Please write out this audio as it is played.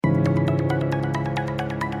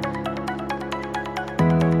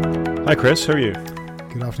Hi Chris, how are you?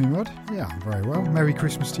 Good afternoon, Rod. Yeah, I'm very well. Merry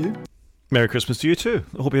Christmas to you. Merry Christmas to you too.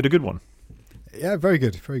 I hope you had a good one. Yeah, very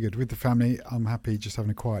good, very good. With the family, I'm happy just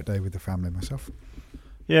having a quiet day with the family myself.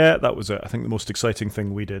 Yeah, that was it. I think the most exciting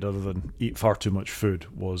thing we did, other than eat far too much food,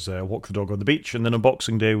 was walk the dog on the beach. And then on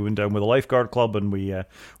Boxing Day, we went down with a lifeguard club and we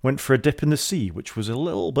went for a dip in the sea, which was a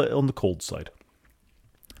little bit on the cold side.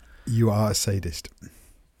 You are a sadist.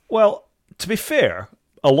 Well, to be fair,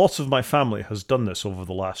 a lot of my family has done this over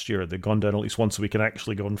the last year. They've gone down at least once a week and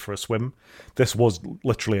actually gone for a swim. This was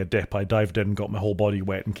literally a dip. I dived in, got my whole body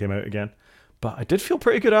wet and came out again. But I did feel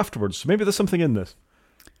pretty good afterwards, so maybe there's something in this.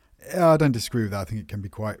 Yeah, I don't disagree with that. I think it can be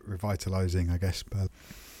quite revitalising, I guess. But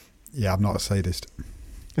yeah, I'm not a sadist.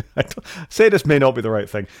 Sadist may not be the right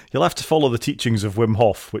thing. You'll have to follow the teachings of Wim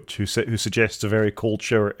Hof, who suggests a very cold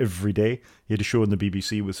shower every day. He had a show on the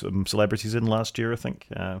BBC with some celebrities in last year, I think.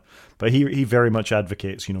 But he very much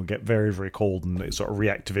advocates, get very, very cold and it sort of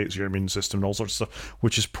reactivates your immune system and all sorts of stuff,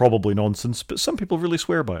 which is probably nonsense, but some people really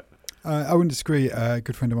swear by it. I wouldn't disagree. A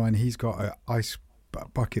good friend of mine, he's got an ice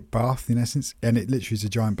bucket bath, in essence, and it literally is a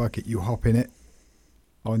giant bucket. You hop in it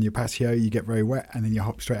on your patio, you get very wet, and then you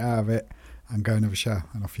hop straight out of it and go and have a shower,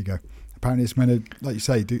 and off you go. Apparently it's meant to, like you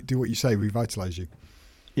say, do what you say, revitalise you.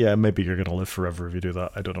 Yeah, maybe you're going to live forever if you do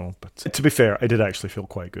that. I don't know. But to be fair, I did actually feel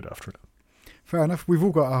quite good after it. Fair enough. We've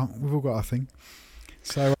all got our thing.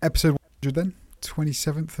 So episode 100 then,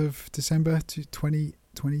 27th of December to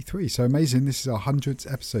 2023. So amazing. This is our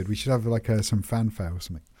 100th episode. We should have some fanfare or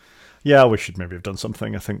something. Yeah, we should maybe have done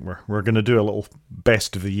something. I think we're going to do a little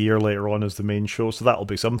best of the year later on as the main show, so that'll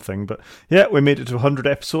be something. But yeah, we made it to 100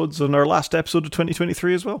 episodes on our last episode of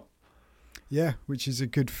 2023 as well. Yeah, which is a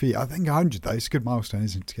good feat. I think 100 though, it's a good milestone,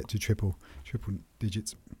 isn't it, to get to triple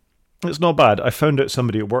digits. It's not bad. I found out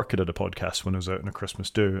somebody at work had a podcast when I was out on a Christmas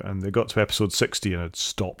do, and they got to episode 60 and had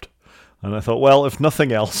stopped. And I thought, well, if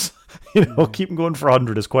nothing else, keeping going for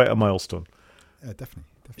 100 is quite a milestone. Yeah, definitely.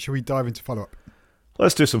 Shall we dive into follow-up?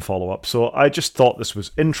 Let's do some follow-up. So I just thought this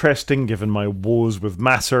was interesting given my woes with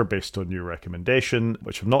Matter based on your recommendation,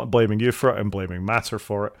 which I'm not blaming you for it, I'm blaming Matter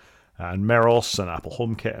for it, and Meros and Apple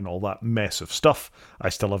HomeKit and all that mess of stuff. I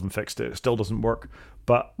still haven't fixed it. It still doesn't work.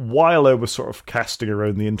 But while I was sort of casting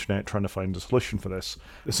around the internet trying to find a solution for this,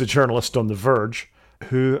 there's a journalist on The Verge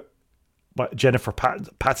Jennifer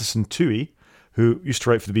Patterson-Toohey, who used to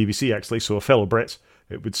write for the BBC actually, so a fellow Brit,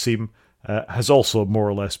 it would seem, has also more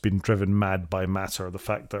or less been driven mad by Matter. The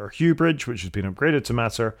fact that our Hue bridge, which has been upgraded to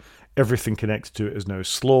Matter, everything connected to it is now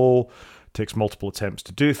slow, takes multiple attempts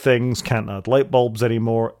to do things, can't add light bulbs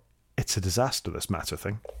anymore. It's a disaster, this Matter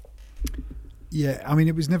thing. Yeah, I mean,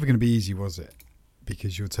 it was never going to be easy, was it?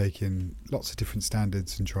 Because you're taking lots of different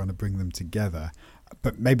standards and trying to bring them together.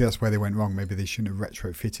 But maybe that's where they went wrong. Maybe they shouldn't have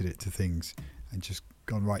retrofitted it to things and just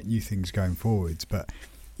gone, right, new things going forwards. But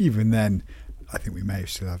even then, I think we may have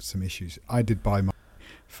still have some issues. I did buy my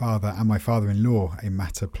father and my father-in-law a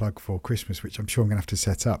Matter plug for Christmas, which I'm sure I'm going to have to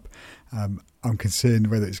set up. I'm concerned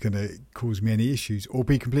whether it's going to cause me any issues or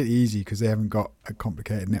be completely easy because they haven't got a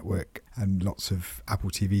complicated network and lots of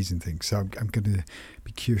Apple TVs and things. So I'm going to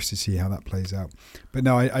be curious to see how that plays out. But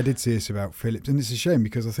no, I did see this about Philips, and it's a shame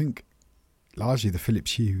because I think largely the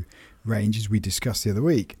Philips Hue range, as we discussed the other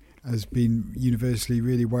week, has been universally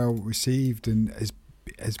really well received and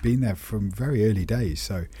has been there from very early days.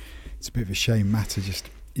 So it's a bit of a shame Matter just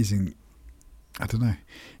isn't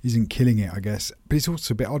killing it, I guess. But it's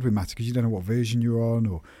also a bit odd with Matter because you don't know what version you're on,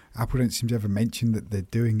 or Apple don't seem to ever mention that they're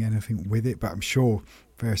doing anything with it, but I'm sure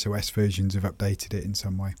various OS versions have updated it in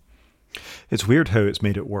some way. It's weird how it's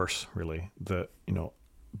made it worse, really, that,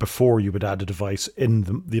 before you would add a device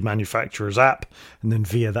in the manufacturer's app, and then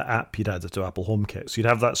via the app you'd add it to Apple HomeKit. So you'd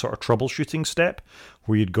have that sort of troubleshooting step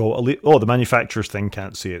where you'd go, oh, the manufacturer's thing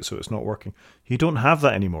can't see it, so it's not working. You don't have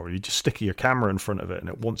that anymore. You just stick your camera in front of it, and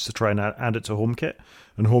it wants to try and add it to HomeKit,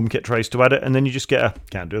 and HomeKit tries to add it, and then you just get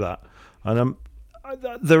can't do that. And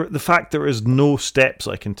the fact there is no steps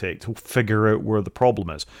I can take to figure out where the problem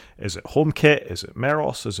is. Is it HomeKit? Is it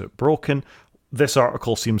Meros? Is it broken? This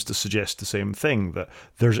article seems to suggest the same thing, that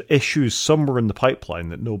there's issues somewhere in the pipeline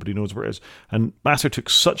that nobody knows where it is. And Matter took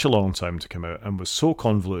such a long time to come out and was so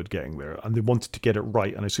convoluted getting there, and they wanted to get it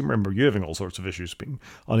right. And I seem to remember you having all sorts of issues, being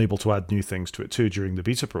unable to add new things to it too during the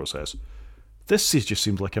beta process. This just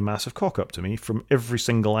seemed like a massive cock-up to me from every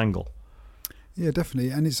single angle. Yeah,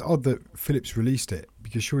 definitely. And it's odd that Philips released it,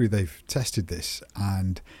 because surely they've tested this,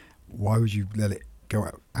 and why would you let it go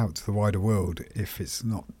out to the wider world if it's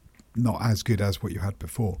not as good as what you had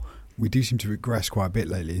before? We do seem to regress quite a bit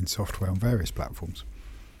lately in software on various platforms.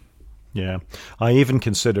 Yeah. I even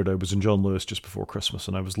considered, I was in John Lewis just before Christmas,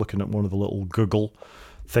 and I was looking at one of the little Google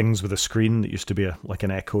things with a screen that used to be like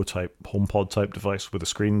an Echo type, HomePod type device with a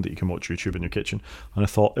screen that you can watch YouTube in your kitchen. And I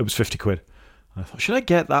thought it was 50 quid. I thought, should I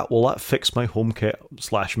get that? Will that fix my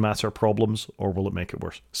HomeKit / Matter problems, or will it make it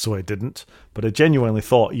worse? So I didn't. But I genuinely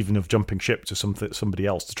thought even of jumping ship to somebody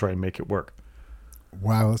else to try and make it work.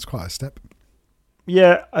 Wow, that's quite a step.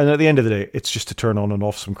 Yeah, and at the end of the day, it's just to turn on and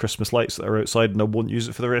off some Christmas lights that are outside, and I won't use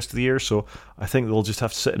it for the rest of the year. So I think they'll just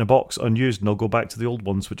have to sit in a box unused, and I'll go back to the old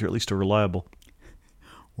ones, which are at least are reliable.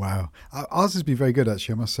 Wow. Ours has been very good,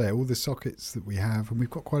 actually, I must say. All the sockets that we have, and we've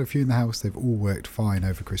got quite a few in the house, they've all worked fine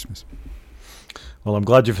over Christmas. Well, I'm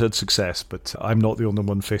glad you've had success, but I'm not the only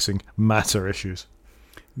one facing Matter issues.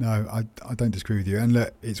 No, I don't disagree with you. And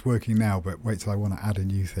look, it's working now, but wait till I want to add a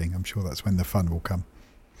new thing. I'm sure that's when the fun will come.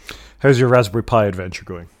 How's your Raspberry Pi adventure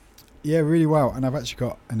going? Yeah, really well. And I've actually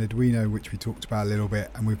got an Arduino, which we talked about a little bit,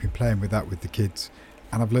 and we've been playing with that with the kids.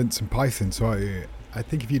 And I've learnt some Python. So I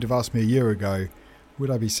think if you'd have asked me a year ago, would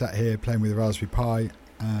I be sat here playing with a Raspberry Pi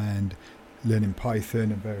and learning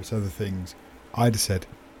Python and various other things, I'd have said,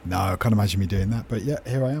 no, I can't imagine me doing that. But yeah,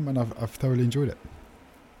 here I am, and I've thoroughly enjoyed it.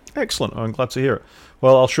 Excellent. I'm glad to hear it.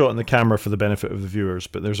 Well, I'll show it on the camera for the benefit of the viewers,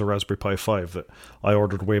 but there's a Raspberry Pi 5 that I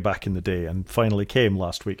ordered way back in the day and finally came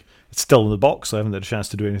last week. It's still in the box. I haven't had a chance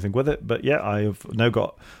to do anything with it, but yeah, I've now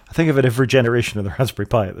got, I think I've had every generation of the Raspberry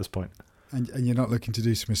Pi at this point. And you're not looking to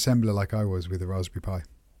do some assembler like I was with the Raspberry Pi?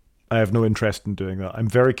 I have no interest in doing that. I'm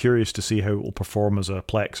very curious to see how it will perform as a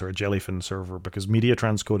Plex or a Jellyfin server, because media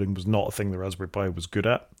transcoding was not a thing the Raspberry Pi was good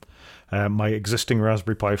at. My existing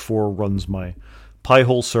Raspberry Pi 4 runs my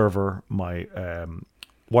Pi-hole server, my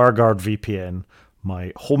WireGuard VPN,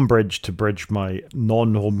 my HomeBridge to bridge my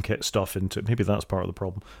non-HomeKit stuff into... Maybe that's part of the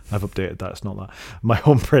problem. I've updated that, it's not that. My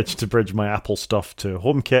HomeBridge to bridge my Apple stuff to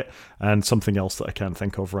HomeKit, and something else that I can't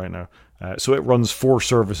think of right now. So it runs 4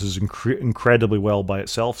 services incredibly well by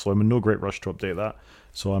itself, so I'm in no great rush to update that.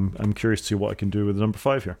 So I'm curious to see what I can do with the number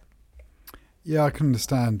 5 here. Yeah, I can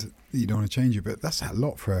understand that you don't want to change it, but that's a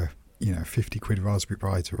lot for a 50 quid Raspberry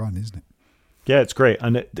Pi to run, isn't it? Yeah, it's great,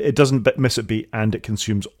 and it doesn't miss a beat, and it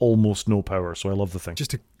consumes almost no power, so I love the thing.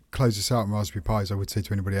 Just to close this out on Raspberry Pis, I would say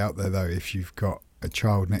to anybody out there, though, if you've got a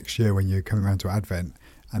child next year when you're coming around to Advent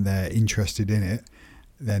and they're interested in it,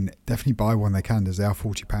 then definitely buy one they can, as they are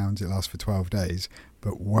 £40. It lasts for 12 days,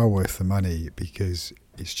 but well worth the money, because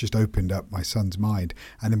it's just opened up my son's mind.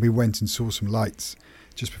 And then we went and saw some lights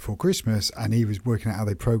just before Christmas, and he was working out how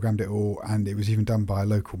they programmed it all, and it was even done by a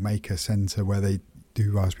local maker centre where they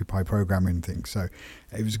do Raspberry Pi programming and things. So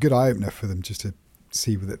it was a good eye-opener for them just to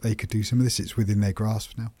see that they could do some of this. It's within their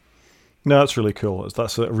grasp now. No, that's really cool.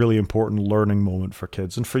 That's a really important learning moment for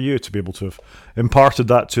kids, and for you to be able to have imparted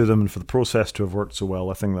that to them, and for the process to have worked so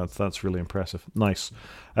well. I think that's really impressive. Nice.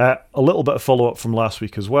 A little bit of follow-up from last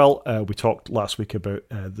week as well. We talked last week about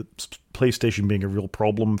the PlayStation being a real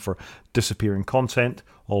problem for disappearing content.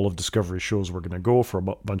 All of Discovery's shows were going to go for a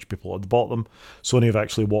bunch of people that had bought them. Sony have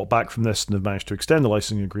actually walked back from this and have managed to extend the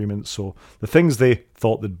licensing agreement. So the things they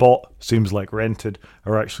thought they'd bought, seems like rented,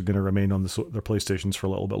 are actually going to remain on their PlayStations for a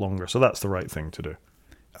little bit longer. So that's the right thing to do.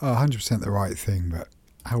 100% the right thing, but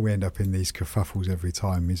how we end up in these kerfuffles every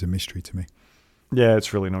time is a mystery to me. Yeah,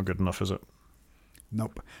 it's really not good enough, is it?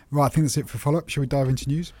 Nope. Right, I think that's it for follow-up. Shall we dive into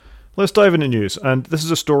news? Let's dive into news, and this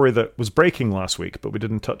is a story that was breaking last week, but we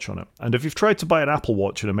didn't touch on it. And if you've tried to buy an Apple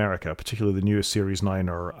Watch in America, particularly the newest Series 9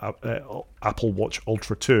 or Apple Watch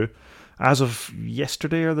Ultra 2, as of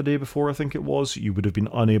yesterday or the day before, I think it was, you would have been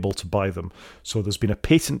unable to buy them. So there's been a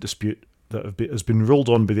patent dispute that has been ruled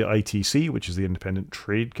on by the ITC, which is the Independent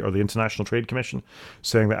Trade, or the International Trade Commission,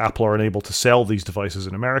 saying that Apple are unable to sell these devices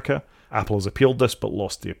in America. Apple has appealed this, but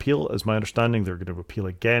lost the appeal, as my understanding. They're going to appeal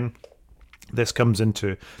again. This comes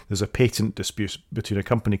into, there's a patent dispute between a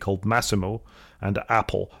company called Masimo and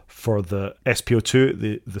Apple for the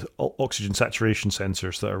SpO2, the oxygen saturation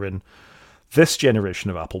sensors that are in this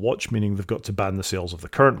generation of Apple Watch, meaning they've got to ban the sales of the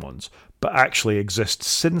current ones, but actually exist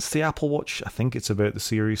since the Apple Watch. I think it's about the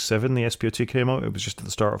Series 7, the SpO2 came out. It was just at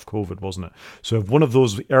the start of COVID, wasn't it? So if one of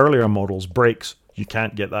those earlier models breaks, you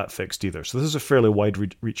can't get that fixed either. So this is a fairly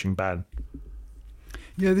wide-reaching ban.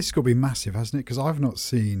 Yeah, this has got to be massive, hasn't it? Because I've not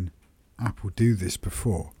seen Apple do this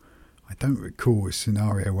before. I don't recall a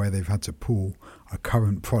scenario where they've had to pull a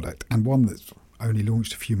current product, and one that's only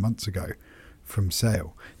launched a few months ago, from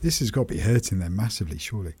sale. This has got to be hurting them massively,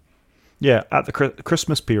 surely. Yeah, at the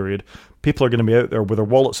Christmas period, people are going to be out there with their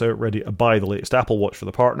wallets out ready to buy the latest Apple Watch for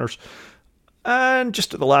the partners. And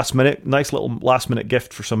just at the last minute, nice little last minute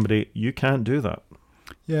gift for somebody, you can't do that.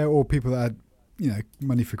 Yeah, or people that had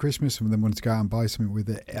money for Christmas and then wanted to go out and buy something with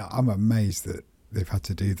it. I'm amazed that they've had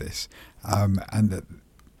to do this, and that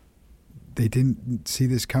they didn't see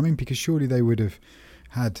this coming, because surely they would have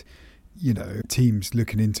had, teams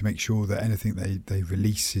looking in to make sure that anything they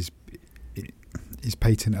release is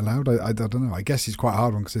patent allowed. I don't know. I guess it's quite a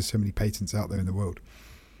hard one because there's so many patents out there in the world.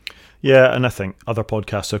 Yeah, and I think other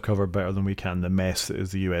podcasts have covered better than we can the mess that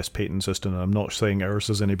is the US patent system. And I'm not saying ours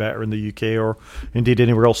is any better in the UK or indeed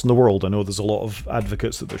anywhere else in the world. I know there's a lot of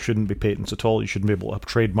advocates that there shouldn't be patents at all. You shouldn't be able to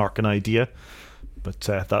trademark an idea. But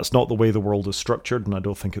that's not the way the world is structured, and I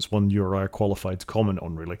don't think it's one you or I are qualified to comment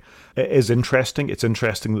on, really. It is interesting. It's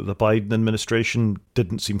interesting that the Biden administration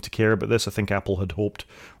didn't seem to care about this. I think Apple had hoped,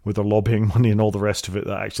 with their lobbying money and all the rest of it,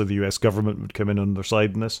 that actually the US government would come in on their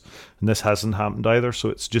side in this, and this hasn't happened either, so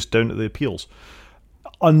it's just down to the appeals.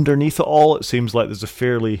 Underneath it all, it seems like there's a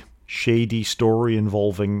fairly shady story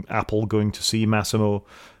involving Apple going to see Massimo,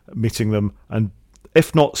 meeting them, and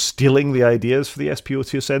if not stealing the ideas for the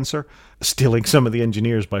SPO2 sensor, stealing some of the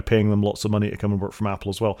engineers by paying them lots of money to come and work from Apple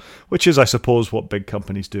as well, which is, I suppose, what big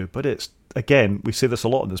companies do. But it's, again, we say this a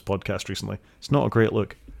lot in this podcast recently, it's not a great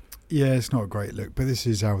look. Yeah, it's not a great look, but this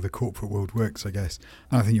is how the corporate world works, I guess.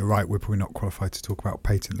 And I think you're right, we're probably not qualified to talk about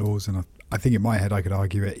patent laws, and I think in my head I could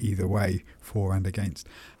argue it either way, for and against.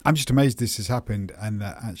 I'm just amazed this has happened and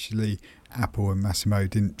that actually Apple and Massimo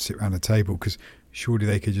didn't sit around a table, because surely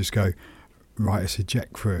they could just go, write us a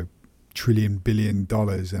check for $1 trillion billion,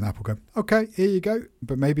 and Apple go, okay, here you go.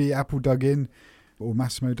 But maybe Apple dug in, or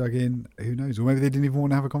Massimo dug in, who knows? Or maybe they didn't even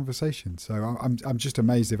want to have a conversation. So I'm just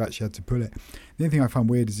amazed they've actually had to pull it. The only thing I find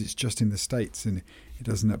weird is it's just in the States and it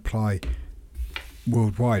doesn't apply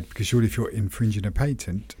worldwide, because surely if you're infringing a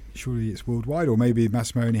patent, surely it's worldwide. Or maybe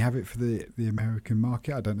Massimo only have it for the American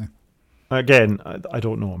market. I don't know. Again, I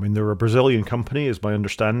don't know. I mean, they're a Brazilian company, is my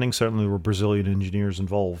understanding. Certainly there were Brazilian engineers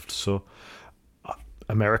involved. So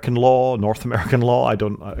American law, North American law,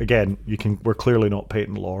 we're clearly not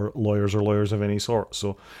patent lawyers or lawyers of any sort.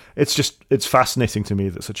 So it's fascinating to me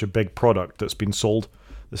that such a big product that's been sold,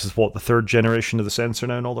 this is the third generation of the sensor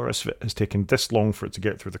now, and all the rest of it has taken this long for it to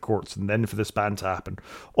get through the courts, and then for this ban to happen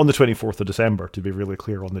on the 24th of December, to be really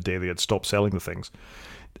clear, on the day they had stopped selling the things.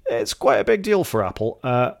 It's quite a big deal for Apple,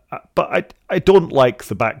 but I don't like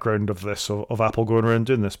the background of this, of Apple going around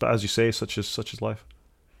doing this, but as you say, such is life.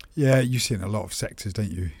 Yeah, you see in a lot of sectors,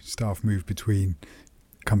 don't you? Staff move between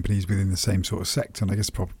companies within the same sort of sector. And I guess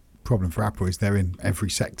the problem for Apple is they're in every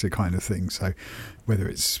sector kind of thing. So whether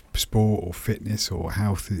it's sport or fitness or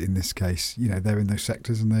health in this case, they're in those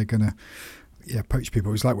sectors and they're going to poach people.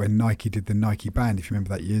 It was like when Nike did the Nike band, if you remember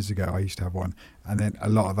that years ago. I used to have one. And then a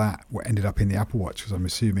lot of that ended up in the Apple Watch, because I'm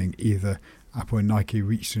assuming either Apple and Nike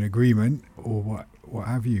reached an agreement or what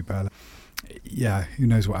have you. But yeah, who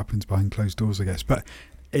knows what happens behind closed doors, I guess. But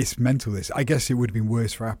it's mental, this. I guess it would have been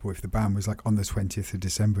worse for Apple if the ban was like on the 20th of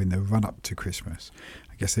December in the run-up to Christmas.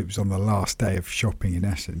 I guess it was on the last day of shopping, in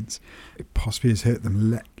essence. It possibly has hurt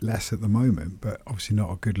them less at the moment, but obviously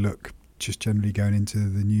not a good look just generally going into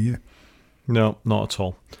the new year. No, not at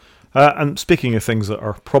all. And speaking of things that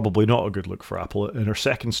are probably not a good look for Apple, in our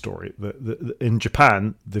second story, in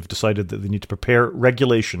Japan, they've decided that they need to prepare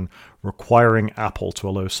regulation requiring Apple to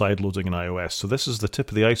allow sideloading in iOS. So this is the tip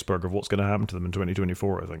of the iceberg of what's going to happen to them in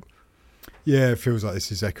 2024, I think. Yeah, it feels like this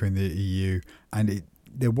is echoing the EU. And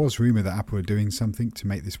there was rumour that Apple are doing something to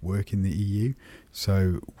make this work in the EU.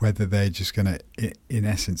 So whether they're just going to, in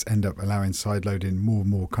essence, end up allowing sideload in more and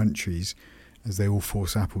more countries as they all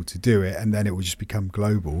force Apple to do it, and then it will just become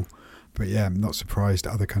global. But yeah, I'm not surprised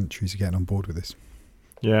other countries are getting on board with this.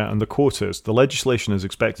 Yeah, and the quote is, the legislation is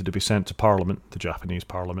expected to be sent to Parliament, the Japanese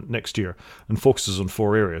Parliament, next year, and focuses on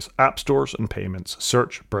 4 areas: app stores and payments,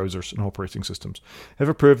 search, browsers, and operating systems. If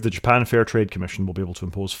approved, the Japan Fair Trade Commission will be able to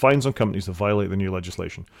impose fines on companies that violate the new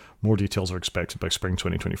legislation. More details are expected by spring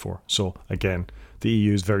 2024. So, again, the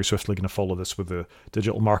EU is very swiftly going to follow this with the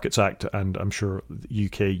Digital Markets Act, and I'm sure the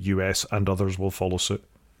UK, US, and others will follow suit.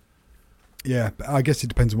 Yeah, but I guess it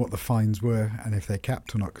depends on what the fines were and if they're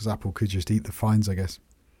capped or not, because Apple could just eat the fines, I guess.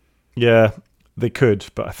 Yeah, they could,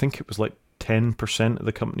 but I think it was like 10% of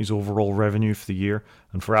the company's overall revenue for the year,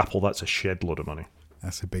 and for Apple, that's a shed load of money.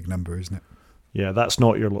 That's a big number, isn't it? Yeah, that's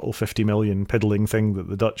not your little 50 million piddling thing that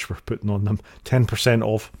the Dutch were putting on them. 10%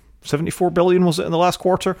 of 74 billion, was it, in the last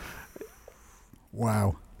quarter?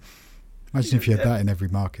 Wow. Imagine if you had that in every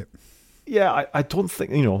market. Yeah, I don't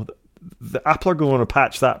think, the Apple are going to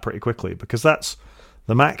patch that pretty quickly, because that's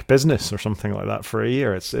the Mac business or something like that for a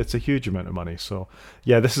year. It's a huge amount of money. So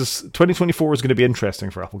yeah, 2024 is going to be interesting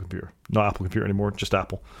for Apple Computer. Not Apple Computer anymore, just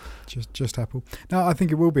Apple. Just Apple. No, I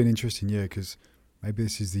think it will be an interesting year, because maybe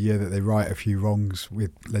this is the year that they right a few wrongs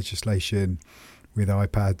with legislation, with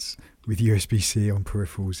iPads, with USB-C on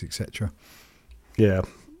peripherals, etc. Yeah,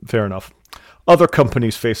 fair enough. Other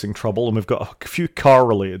companies facing trouble, and we've got a few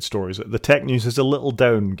car-related stories. The tech news is a little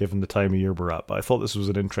down given the time of year we're at, but I thought this was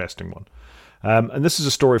an interesting one. And this is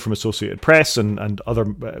a story from Associated Press and other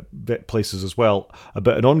places as well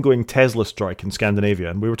about an ongoing Tesla strike in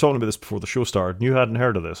Scandinavia. And we were talking about this before the show started, and you hadn't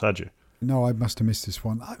heard of this, had you? No, I must have missed this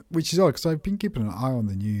one, which is odd because I've been keeping an eye on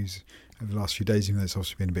the news over the last few days, even though it's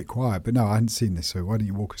obviously been a bit quiet. But no, I hadn't seen this, so why don't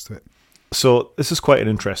you walk us through it? So this is quite an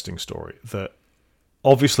interesting story that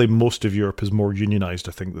obviously most of Europe is more unionized,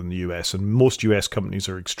 I think, than the US, and most US companies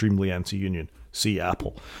are extremely anti-union. See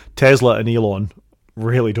Apple. Tesla and Elon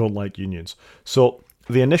really don't like unions. So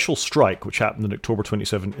the initial strike, which happened in October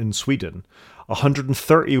 27 in Sweden,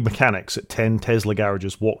 130 mechanics at 10 Tesla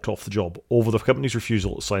garages walked off the job over the company's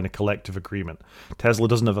refusal to sign a collective agreement. Tesla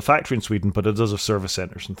doesn't have a factory in Sweden, but it does have service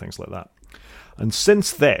centres and things like that. And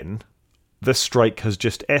since then, this strike has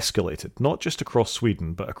just escalated, not just across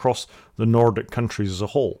Sweden, but across the Nordic countries as a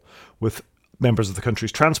whole, with members of the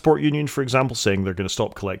country's transport union, for example, saying they're going to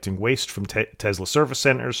stop collecting waste from Tesla service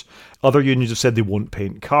centres. Other unions have said they won't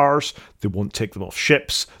paint cars, they won't take them off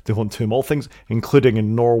ships, they won't do all things, including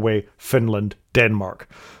in Norway, Finland, Denmark.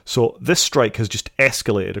 So this strike has just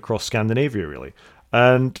escalated across Scandinavia, really.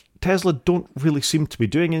 And Tesla don't really seem to be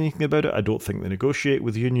doing anything about it. I don't think they negotiate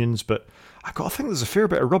with unions, but I've got to think there's a fair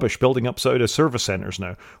bit of rubbish building up out of service centres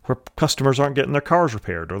now, where customers aren't getting their cars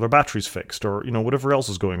repaired or their batteries fixed or whatever else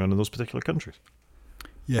is going on in those particular countries.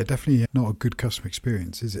 Yeah, definitely not a good customer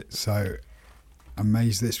experience, is it? So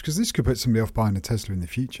amazed this, because this could put somebody off buying a Tesla in the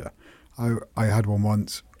future. I had one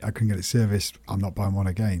once, I couldn't get it serviced, I'm not buying one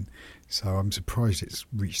again. So I'm surprised it's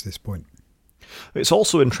reached this point. It's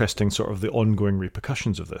also interesting sort of the ongoing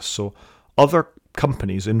repercussions of this. So other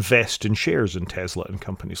companies invest in shares in Tesla and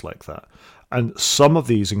companies like that. And some of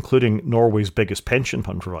these, including Norway's biggest pension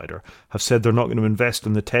fund provider, have said they're not going to invest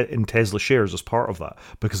in in Tesla shares as part of that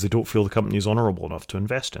because they don't feel the company is honourable enough to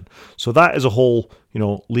invest in. So that is a whole,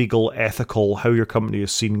 legal, ethical, how your company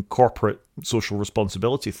is seen, corporate social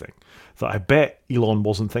responsibility thing that I bet Elon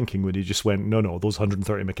wasn't thinking when he just went, no, those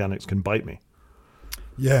 130 mechanics can bite me.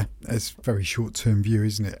 Yeah, it's a very short-term view,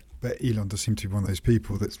 isn't it? But Elon does seem to be one of those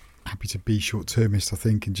people that's happy to be short-termist, I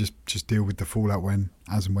think, and just deal with the fallout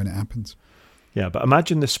as and when it happens. Yeah, but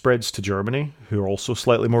imagine this spreads to Germany, who are also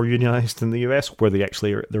slightly more unionised than the US, where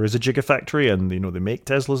there is a gigafactory and they make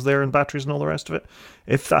Teslas there and batteries and all the rest of it.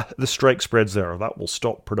 If the strike spreads there, that will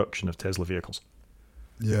stop production of Tesla vehicles.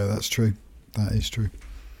 Yeah, that's true. That is true.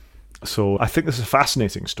 So I think this is a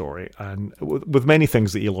fascinating story, and with many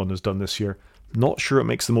things that Elon has done this year, not sure it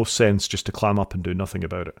makes the most sense just to clam up and do nothing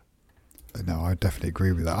about it. No, I definitely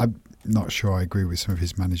agree with that. I'm not sure I agree with some of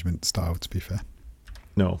his management style, to be fair.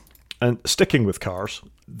 No. And sticking with cars,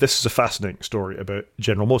 this is a fascinating story about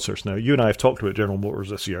General Motors. Now, you and I have talked about General Motors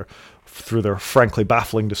this year through their frankly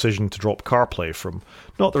baffling decision to drop CarPlay from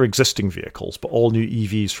not their existing vehicles, but all new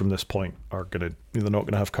EVs from this point are they're not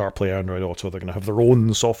going to have CarPlay Android Auto. They're going to have their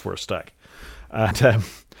own software stack. And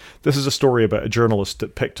this is a story about a journalist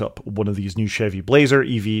that picked up one of these new Chevy Blazer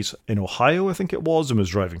EVs in Ohio, I think it was, and was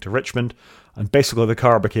driving to Richmond. And basically the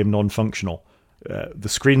car became non-functional. The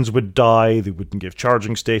screens would die, they wouldn't give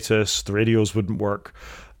charging status, the radios wouldn't work.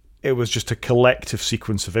 It was just a collective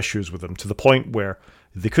sequence of issues with them, to the point where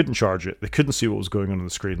they couldn't charge it, they couldn't see what was going on the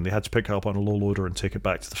screen, they had to pick it up on a low loader and take it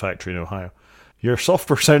back to the factory in Ohio. Your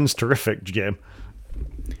software sounds terrific, GM.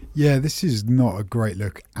 Yeah, this is not a great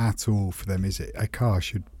look at all for them, is it? A car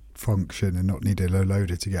should function and not need a low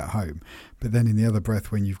loader to get home. But then in the other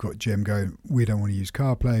breath, when you've got GM going, we don't want to use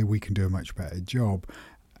CarPlay, we can do a much better job.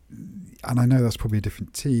 And I know that's probably a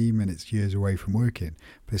different team and it's years away from working,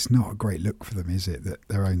 but it's not a great look for them, is it, that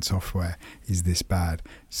their own software is this bad?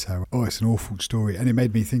 So, it's an awful story. And it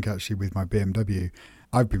made me think, actually, with my BMW,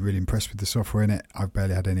 I've been really impressed with the software in it. I've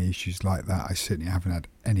barely had any issues like that. I certainly haven't had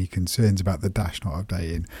any concerns about the dash not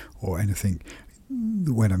updating or anything.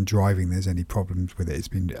 When I'm driving, there's any problems with it. It's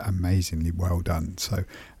been amazingly well done. So,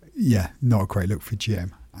 yeah, not a great look for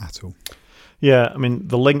GM at all. Yeah, I mean,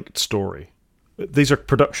 the linked story. These are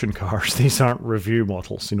production cars. These aren't review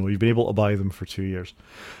models. You've been able to buy them for 2 years.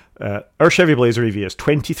 Our Chevy Blazer EV has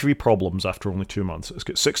 23 problems after only 2 months. It's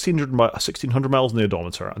got 1,600 miles on the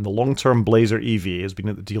odometer, and the long-term Blazer EV has been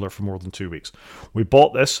at the dealer for more than 2 weeks. We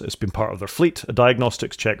bought this. It's been part of their fleet. A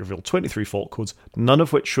diagnostics check revealed 23 fault codes, none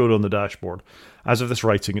of which showed on the dashboard. As of this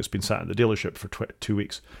writing, it's been sat at the dealership for 2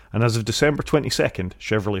 weeks. And as of December 22nd,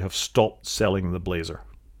 Chevrolet have stopped selling the Blazer.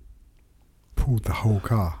 Pulled the whole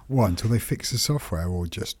car. What, until they fix the software, or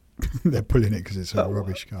just they're pulling it because it's a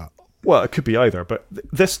rubbish car? Well, it could be either, but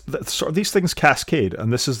sort of these things cascade,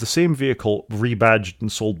 and this is the same vehicle rebadged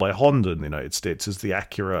and sold by Honda in the United States as the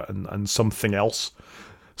Acura and something else.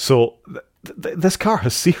 So this car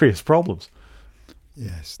has serious problems.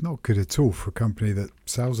 Yeah, it's not good at all for a company that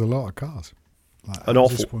sells a lot of cars. Like, An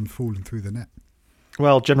awful this one falling through the net.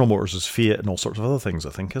 Well, General Motors is Fiat and all sorts of other things, I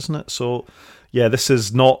think, isn't it? So, yeah, this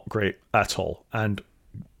is not great at all. And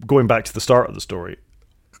going back to the start of the story,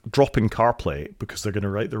 dropping CarPlay because they're going to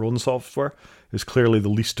write their own software is clearly the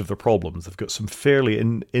least of their problems. They've got some fairly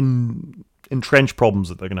entrenched problems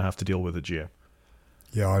that they're going to have to deal with at GM.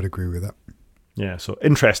 Yeah, I'd agree with that. Yeah, so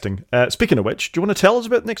interesting. Speaking of which, do you want to tell us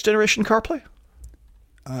about next generation CarPlay?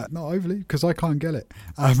 Not overly, because I can't get it.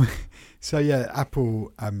 So yeah,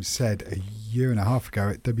 Apple said a year and a half ago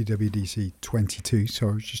at WWDC 22, so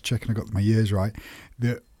I was just checking I got my years right,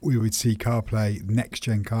 that we would see CarPlay,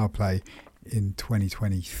 next-gen CarPlay, in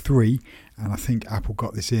 2023, and I think Apple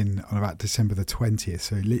got this in on about December the 20th,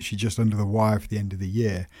 so literally just under the wire for the end of the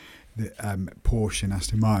year, that Porsche and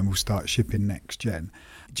Aston Martin will start shipping next-gen.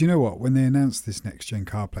 Do you know what? When they announced this next-gen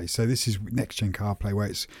CarPlay, so this is next-gen CarPlay where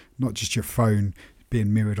it's not just your phone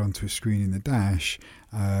being mirrored onto a screen in the dash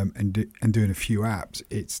and doing a few apps,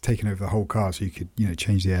 it's taken over the whole car, so you could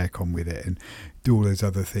change the aircon with it and do all those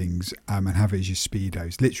other things and have it as your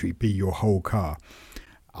speedos, literally be your whole car.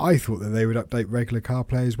 I thought that they would update regular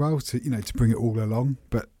CarPlay as well to bring it all along,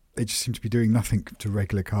 but they just seem to be doing nothing to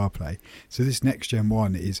regular CarPlay. So this next gen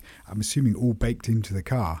one is, I'm assuming, all baked into the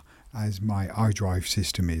car, as my iDrive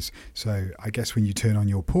system is. So I guess when you turn on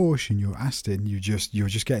your Porsche and your Aston, you're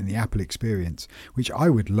just getting the Apple experience, which I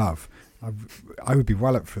would love. I would be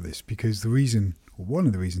well up for this, because one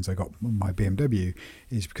of the reasons I got my BMW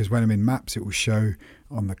is because when I'm in maps, it will show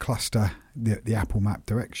on the cluster the Apple Map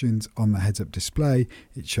directions. On the heads-up display,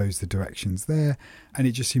 it shows the directions there, and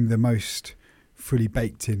it just seemed the most fully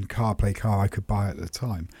baked in CarPlay car I could buy at the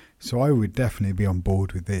time. So I would definitely be on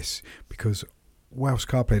board with this, because whilst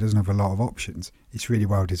CarPlay doesn't have a lot of options, it's really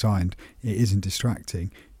well designed. It isn't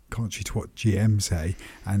distracting, contrary to what GM say,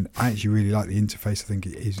 and I actually really like the interface. I think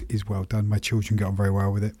it is well done. My children get on very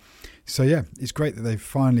well with it. So yeah, it's great that they've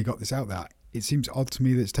finally got this out there. It seems odd to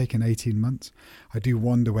me that it's taken 18 months. I do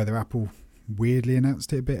wonder whether Apple weirdly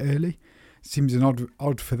announced it a bit early. It seems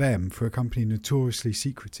odd for them, for a company notoriously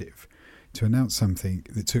secretive, to announce something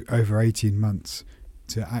that took over 18 months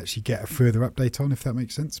to actually get a further update on, if that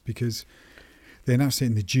makes sense, because they announced it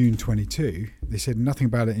in the June 22. They said nothing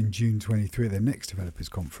about it in June 23 at their next developers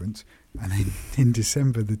conference. And then in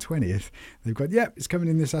December the 20th, they've got, it's coming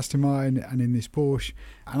in this Aston Martin and in this Porsche.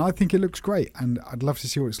 And I think it looks great. And I'd love to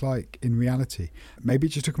see what it's like in reality. Maybe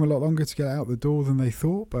it just took them a lot longer to get it out the door than they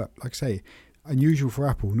thought. But like I say, unusual for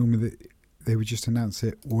Apple. Normally they would just announce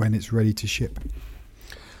it when it's ready to ship.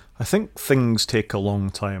 I think things take a long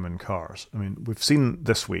time in cars. I mean, we've seen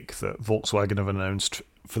this week that Volkswagen have announced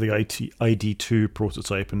for the ID2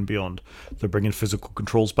 prototype and beyond, they're bringing physical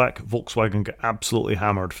controls back. Volkswagen got absolutely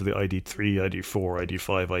hammered for the ID3, ID4,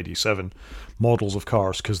 ID5, ID7 models of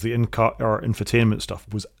cars because the in-car infotainment stuff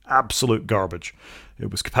was absolute garbage.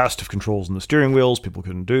 It was capacitive controls in the steering wheels, people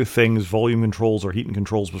couldn't do things, volume controls or heating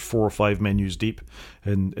controls was 4 or 5 menus deep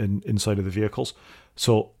inside of the vehicles.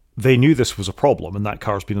 So they knew this was a problem, and that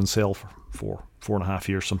car's been on sale for 4.5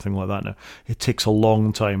 years, something like that now. It takes a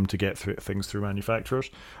long time to get things through manufacturers.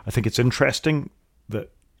 I think it's interesting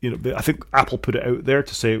that, I think Apple put it out there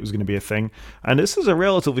to say it was going to be a thing, and this is a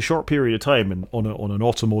relatively short period of time and on an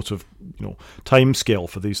automotive, time scale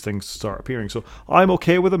for these things to start appearing. So I'm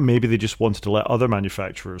okay with them. Maybe they just wanted to let other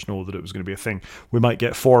manufacturers know that it was going to be a thing. We might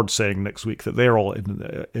get Ford saying next week that they're all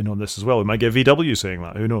in on this as well. We might get VW saying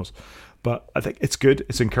that. Who knows? But I think it's good.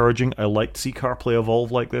 It's encouraging. I like to see CarPlay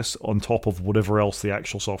evolve like this on top of whatever else the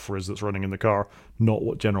actual software is that's running in the car, not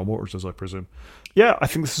what General Motors does, I presume. Yeah, I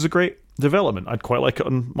think this is a great development. I'd quite like it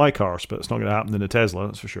on my cars, but it's not going to happen in a Tesla,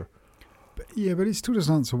 that's for sure. But it still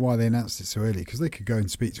doesn't answer why they announced it so early, because they could go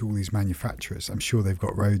and speak to all these manufacturers. I'm sure they've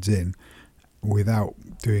got roads in without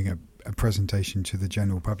doing a presentation to the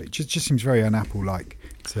general public. Just seems very un-Apple-like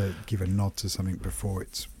to give a nod to something before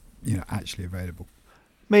it's actually available.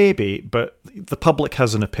 Maybe, but the public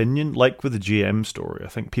has an opinion, like with the GM story. I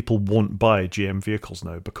think people won't buy GM vehicles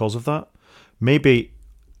now because of that. Maybe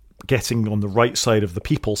getting on the right side of the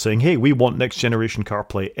people saying, hey, we want next generation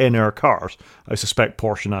CarPlay in our cars. I suspect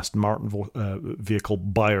Porsche and Aston Martin vehicle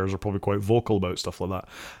buyers are probably quite vocal about stuff like that.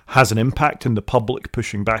 Has an impact in the public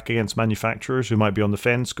pushing back against manufacturers who might be on the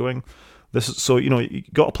fence going, this is, so, you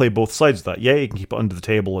got to play both sides of that. Yeah, you can keep it under the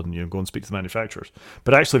table and go and speak to the manufacturers.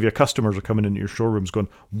 But actually, if your customers are coming into your showrooms going,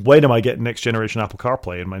 when am I getting next generation Apple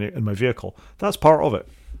CarPlay in my vehicle? That's part of it.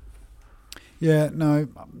 Yeah, no,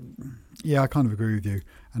 Yeah, I kind of agree with you.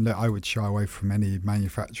 And look, I would shy away from any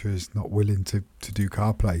manufacturers not willing to do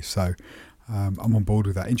CarPlay. So I'm on board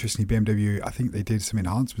with that. Interestingly, BMW, I think they did some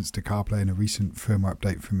enhancements to CarPlay in a recent firmware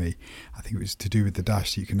update for me. I think it was to do with the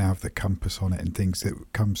dash. You can now have the compass on it and things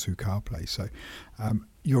that comes through CarPlay. So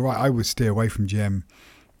you're right. I would steer away from GM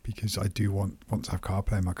because I do want to have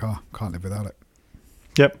CarPlay in my car. Can't live without it.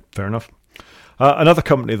 Yep, fair enough. Another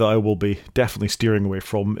company that I will be definitely steering away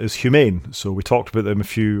from is Humane. So we talked about them a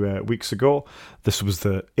few weeks ago. This was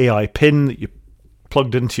the AI pin that you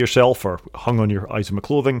plugged into yourself or hung on your item of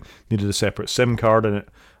clothing, needed a separate SIM card in it,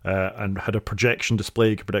 and had a projection display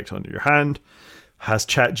you could project it onto your hand. Has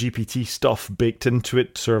ChatGPT stuff baked into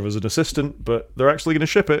it to serve as an assistant, but they're actually going to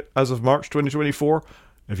ship it as of March 2024.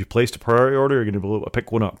 If you placed a priority order, you're going to be able to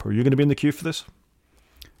pick one up. Are you going to be in the queue for this?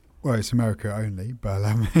 Well, it's America only, but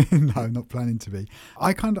no, I'm not planning to be.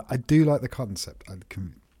 I do like the concept. I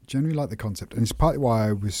generally like the concept, and it's partly why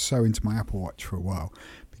I was so into my Apple Watch for a while,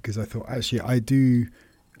 because I thought actually I do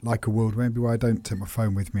like a world maybe where I don't take my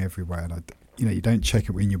phone with me everywhere, and you don't check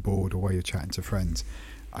it when you're bored or while you're chatting to friends.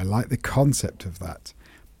 I like the concept of that,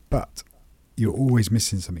 but you're always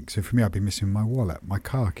missing something. So for me, I'd be missing my wallet, my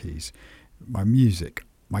car keys, my music,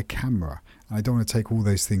 my camera, and I don't want to take all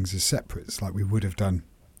those things as separates like we would have done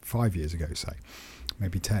 5 years ago, say,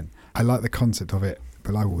 maybe 10. I like the concept of it,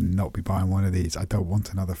 but I will not be buying one of these. I don't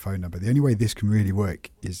want another phone number. The only way this can really work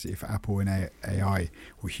is if Apple and AI,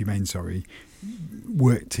 or Humane,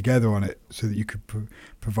 work together on it so that you could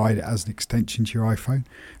provide it as an extension to your iPhone,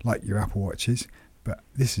 like your Apple Watches. But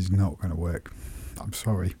this is not going to work. I'm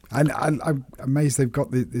sorry. And I'm amazed they've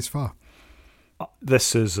got this far.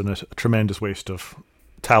 This is a tremendous waste of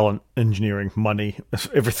talent, engineering, money,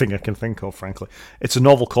 everything I can think of, frankly. It's a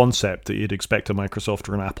novel concept that you'd expect a Microsoft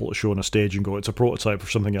or an Apple to show on a stage and go, it's a prototype or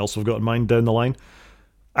something else we've got in mind down the line.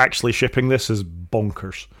 Actually shipping this is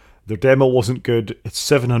bonkers. Their demo wasn't good. It's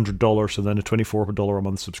 $700 and then a $24 a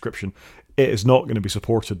month subscription. It is not going to be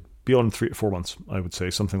supported beyond 3 to 4 months, I would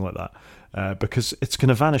say, something like that, because it's going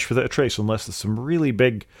to vanish without a trace unless there's some really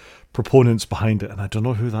big proponents behind it, and I don't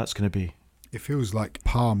know who that's going to be. It feels like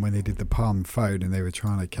Palm when they did the Palm phone and they were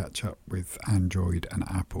trying to catch up with Android and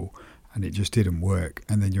Apple, and it just didn't work,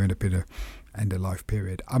 and then you end up in a end of life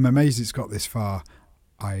period. I'm amazed it's got this far.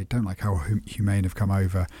 I don't like how Humane have come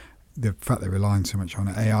over. The fact they're relying so much on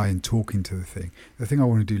AI and talking to the thing. The thing I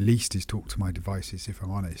want to do least is talk to my devices, if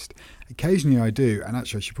I'm honest. Occasionally I do, and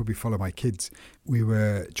actually I should probably follow my kids. We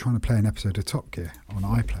were trying to play an episode of Top Gear on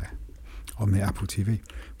iPlayer on the Apple TV.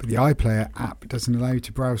 But the iPlayer app doesn't allow you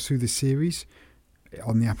to browse through the series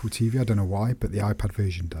on the Apple TV. I don't know why, but the iPad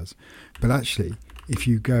version does. But actually, if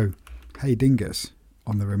you go, hey Dingus,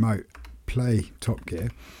 on the remote, play Top Gear,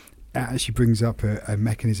 it actually brings up a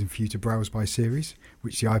mechanism for you to browse by series,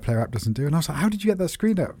 which the iPlayer app doesn't do. And I was like, how did you get that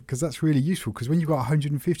screen up? Because that's really useful. Because when you've got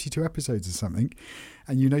 152 episodes or something,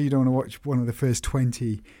 and you don't want to watch one of the first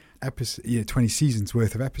 20 seasons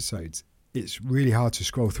worth of episodes, it's really hard to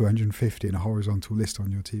scroll through 150 in a horizontal list on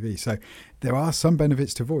your TV. So there are some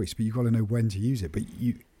benefits to voice, but you've got to know when to use it. But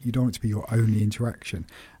you don't want it to be your only interaction.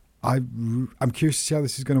 I'm curious to see how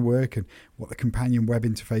this is going to work and what the companion web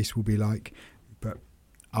interface will be like. But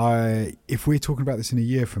if we're talking about this in a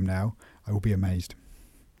year from now, I will be amazed.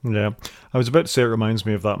 Yeah, I was about to say it reminds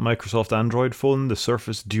me of that Microsoft Android phone, the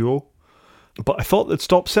Surface Duo. But I thought they'd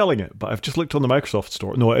stopped selling it. But I've just looked on the Microsoft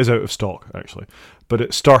store. No, it is out of stock, actually. But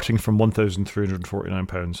it's starting from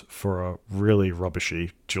 £1,349 for a really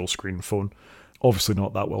rubbishy dual-screen phone. Obviously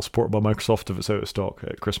not that well supported by Microsoft if it's out of stock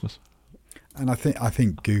at Christmas. And I think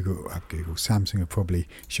Samsung are probably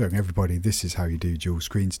showing everybody this is how you do dual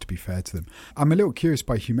screens, to be fair to them. I'm a little curious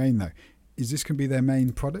by Humane, though. Is this going to be their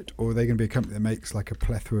main product, or are they going to be a company that makes like a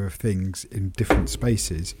plethora of things in different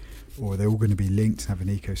spaces, or are they all going to be linked and have an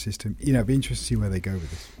ecosystem? It'd be interesting to see where they go with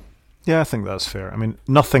this. Yeah, I think that's fair. I mean,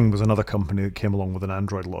 Nothing was another company that came along with an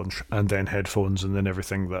Android launch, and then headphones, and then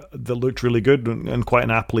everything that looked really good and quite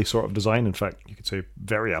an Apple-y sort of design. In fact, you could say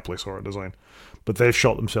very Apple-y sort of design. But they've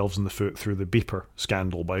shot themselves in the foot through the beeper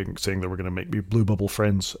scandal by saying they were going to make me Blue Bubble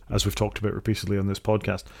friends, as we've talked about repeatedly on this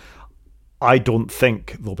podcast. I don't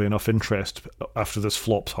think there'll be enough interest after this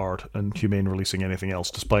flops hard and Humane releasing anything else,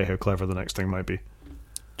 despite how clever the next thing might be.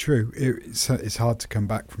 True. It's hard to come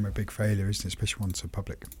back from a big failure, isn't it? Especially one so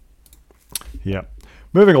public. Yeah.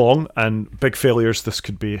 Moving along, and big failures, this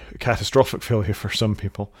could be a catastrophic failure for some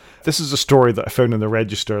people. This is a story that I found in the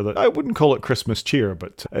Register that I wouldn't call it Christmas cheer,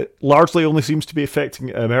 but it largely only seems to be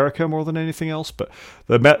affecting America more than anything else. But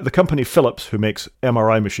the company Philips, who makes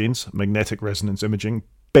MRI machines, magnetic resonance imaging,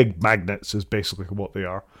 big magnets is basically what they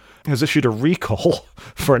are, has issued a recall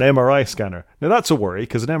for an MRI scanner. Now that's a worry,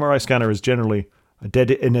 because an MRI scanner is generally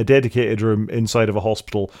in a dedicated room inside of a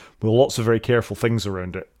hospital with lots of very careful things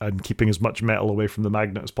around it and keeping as much metal away from the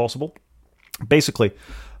magnet as possible. Basically,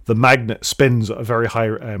 the magnet spins at a very high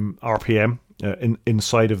RPM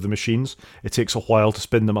inside of the machines. It takes a while to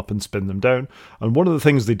spin them up and spin them down. And one of the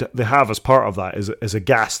things they have as part of that is a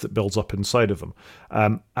gas that builds up inside of them.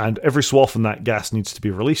 And every so often that gas needs to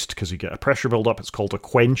be released because you get a pressure buildup. It's called a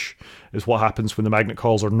quench, is what happens when the magnet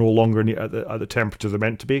coils are no longer at the temperature they're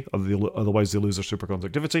meant to be. Otherwise they lose their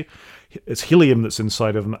superconductivity. It's helium that's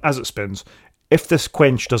inside of them as it spins. If this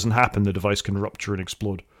quench doesn't happen, the device can rupture and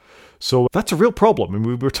explode. So that's a real problem. And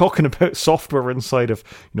we were talking about software inside of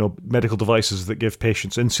medical devices that give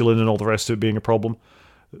patients insulin and all the rest of it being a problem.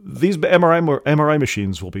 These MRI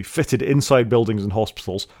machines will be fitted inside buildings and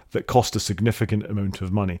hospitals that cost a significant amount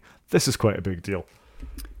of money. This is quite a big deal.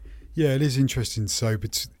 Yeah, it is interesting. So,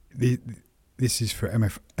 but this is for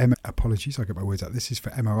apologies, I get my words out. This is for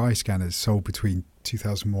MRI scanners sold between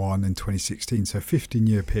 2001 and 2016. So, a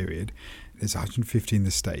 15-year period. There's 150 in the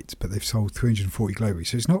States, but they've sold 340 globally.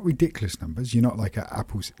 So it's not ridiculous numbers. You're not like at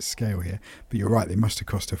Apple's scale here, but you're right. They must have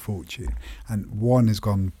cost a fortune. And one has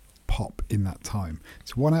gone pop in that time.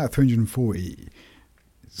 So 1 out of 340,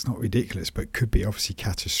 it's not ridiculous, but could be obviously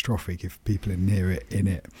catastrophic if people are near it, in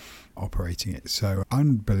it, operating it. So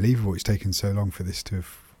unbelievable it's taken so long for this to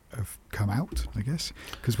have come out, I guess.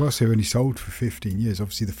 Because whilst they were only sold for 15 years,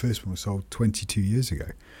 obviously the first one was sold 22 years ago.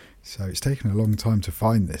 So it's taken a long time to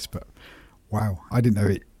find this, but wow, I didn't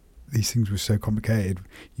know these things were so complicated,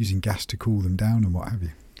 using gas to cool them down and what have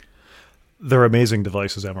you. They're amazing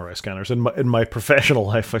devices, MRI scanners. In my professional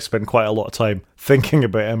life, I spend quite a lot of time thinking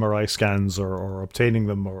about MRI scans or obtaining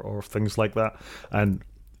them or things like that. And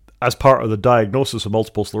as part of the diagnosis of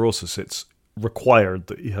multiple sclerosis, it's required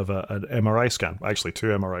that you have an MRI scan, actually 2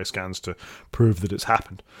 MRI scans to prove that it's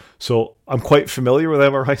happened. So I'm quite familiar with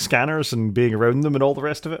MRI scanners and being around them and all the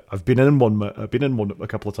rest of it. I've been in one a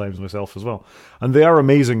couple of times myself as well. And they are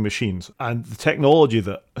amazing machines. And the technology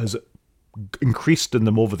that has increased in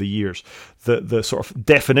them over the years, the sort of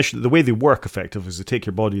definition, the way they work effectively is they take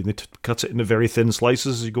your body and they cut it into very thin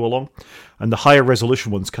slices as you go along, and the higher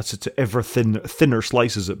resolution ones cuts it to ever thinner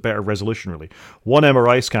slices at better resolution. Really, one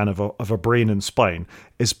MRI scan of a brain and spine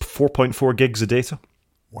is 4.4 gigs of data.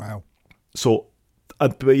 Wow. So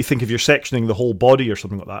but you think if you're sectioning the whole body or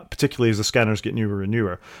something like that, particularly as the scanners get newer and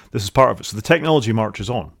newer, this is part of it. So the technology marches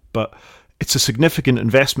on, but it's a significant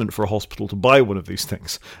investment for a hospital to buy one of these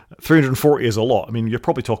things. 340 is a lot. I mean, you're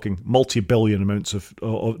probably talking multi-billion amounts of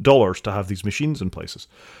dollars to have these machines in places,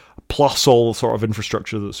 plus all the sort of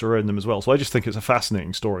infrastructure that's around them as well. So I just think it's a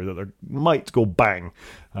fascinating story that they might go bang,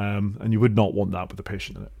 and you would not want that with a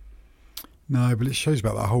patient in it. No, but it shows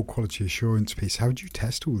about that whole quality assurance piece. How do you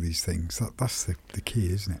test all these things? That's the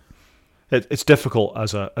key, isn't it? It's difficult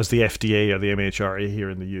as the FDA or the MHRA here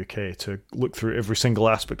in the UK to look through every single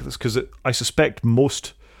aspect of this, because I suspect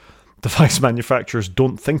most device manufacturers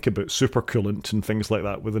don't think about supercoolant and things like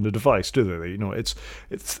that within a device, do they?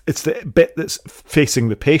 It's the bit that's facing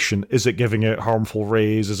the patient. Is it giving out harmful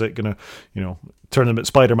rays? Is it going to turn them at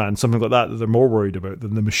Spider-Man? Something like that they're more worried about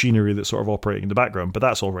than the machinery that's sort of operating in the background. But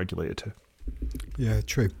that's all regulated too. Yeah,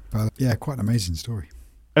 true. Quite an amazing story.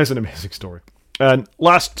 It's an amazing story. And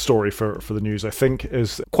last story for the news, I think,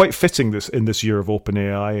 is quite fitting in this year of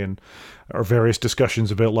OpenAI and our various discussions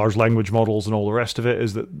about large language models and all the rest of it,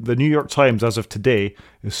 is that the New York Times, as of today,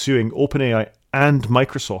 is suing OpenAI and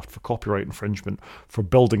Microsoft for copyright infringement for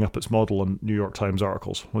building up its model on New York Times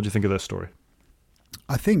articles. What do you think of this story?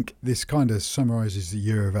 I think this kind of summarises the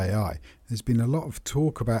year of AI. There's been a lot of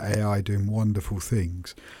talk about AI doing wonderful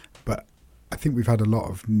things, but I think we've had a lot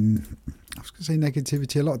of, I was going to say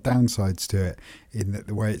negativity, a lot of downsides to it, in that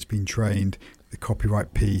the way it's been trained, the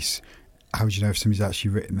copyright piece. How do you know if somebody's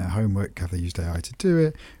actually written their homework? Have they used AI to do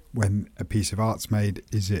it? When a piece of art's made,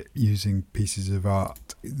 is it using pieces of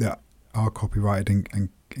art that are copyrighted and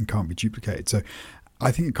can't be duplicated? So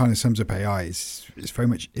I think it kind of sums up AI. It's very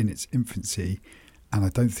much in its infancy, and I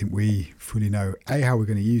don't think we fully know, A, how we're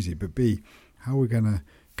going to use it, but B, how we're going to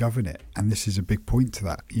govern it. And this is a big point to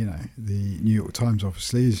that. The New York Times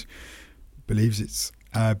obviously believes it's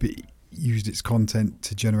used its content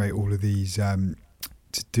to generate all of these,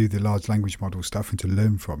 to do the large language model stuff and to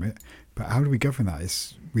learn from it. But how do we govern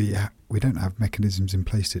that? We don't have mechanisms in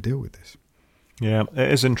place to deal with this. Yeah,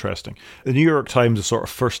 it is interesting. The New York Times is sort of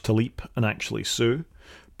first to leap and actually sue,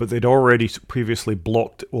 but they'd already previously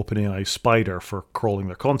blocked OpenAI's Spider for crawling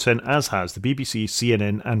their content, as has the BBC,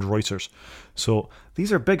 CNN, and Reuters. So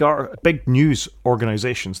these are big news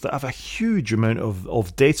organisations that have a huge amount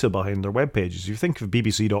of data behind their web pages. You think of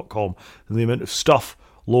BBC.com and the amount of stuff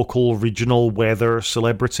local, regional, weather,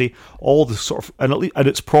 celebrity, all the sort of, and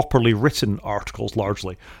it's properly written articles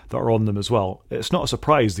largely that are on them as well. It's not a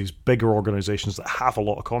surprise these bigger organisations that have a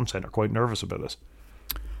lot of content are quite nervous about this.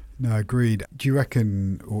 No, agreed. Do you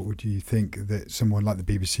reckon, or do you think that someone like the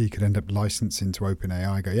BBC could end up licensing to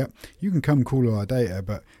OpenAI, go, yep, you can come call all our data,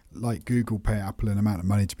 but like Google pay Apple an amount of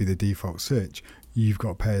money to be the default search, you've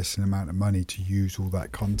got to pay us an amount of money to use all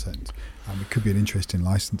that content. It could be an interesting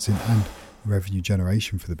licensing and revenue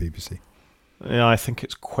generation for the BBC. Yeah, I think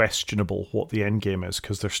it's questionable what the end game is,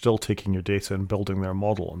 because they're still taking your data and building their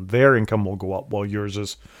model, and their income will go up while yours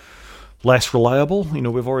is less reliable.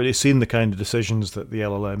 We've already seen the kind of decisions that the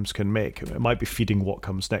LLMs can make. It might be feeding what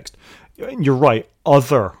comes next. You're right,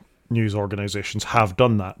 other news organizations have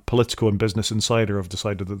done that. Politico and Business Insider have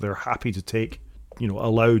decided that they're happy to take,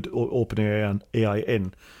 allowed OpenAI and AI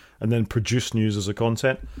in, and then produce news as a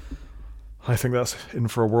content. I think that's in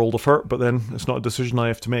for a world of hurt, but then it's not a decision I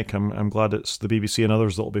have to make. I'm glad it's the BBC and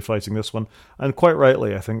others that will be fighting this one. And quite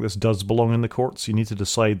rightly, I think this does belong in the courts. You need to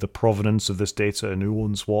decide the provenance of this data and who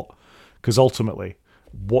owns what. Because ultimately,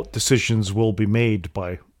 what decisions will be made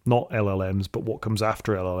by not LLMs, but what comes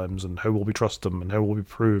after LLMs, and how will we trust them, and how will we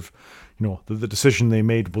prove, that the decision they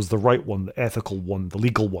made was the right one, the ethical one, the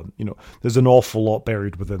legal one. There's an awful lot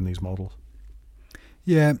buried within these models.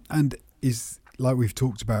 Yeah, and is like we've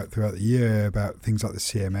talked about throughout the year about things like the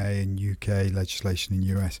CMA and UK legislation in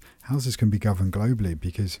US. How's this going to be governed globally?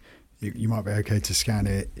 Because you might be okay to scan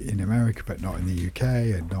it in America, but not in the UK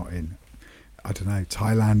and not in, I don't know,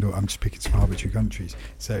 Thailand, or I'm just picking some arbitrary countries.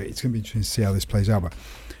 So it's going to be interesting to see how this plays out. But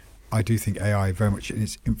I do think AI very much in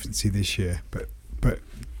its infancy this year, but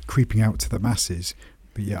creeping out to the masses.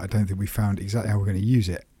 But yeah, I don't think we found exactly how we're going to use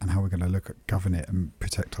it and how we're going to look at govern it and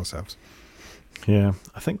protect ourselves. Yeah,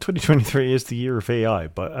 I think 2023 is the year of AI,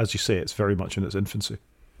 but as you say, it's very much in its infancy.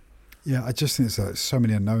 Yeah, I just think there's so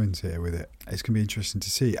many unknowns here with it. It's going to be interesting to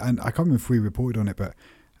see. And I can't remember if we reported on it, but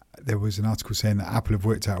there was an article saying that Apple have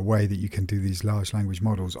worked out a way that you can do these large language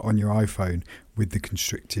models on your iPhone with the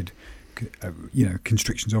constrictions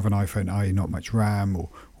of an iPhone, i.e. not much RAM or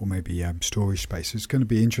maybe storage space. So it's going to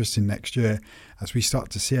be interesting next year as we start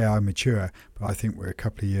to see AI mature. But I think we're a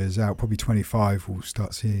couple of years out, probably 25, we'll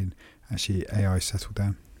start seeing actually AI settle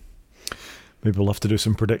down. Maybe we'll have to do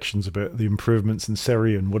some predictions about the improvements in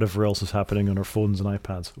Siri and whatever else is happening on our phones and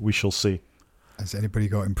iPads. We shall see. Has anybody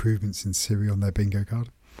got improvements in Siri on their bingo card?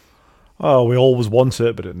 Oh, we always want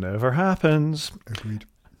it, but it never happens. Agreed.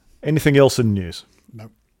 Anything else in news?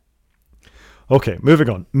 No. Okay, moving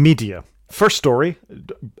on. Media. First story.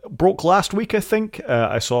 Broke last week, I think.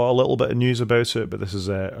 I saw a little bit of news about it, but this is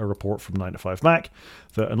a report from 9to5Mac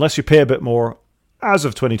that unless you pay a bit more, as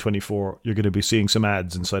of 2024, you're going to be seeing some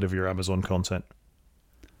ads inside of your Amazon content.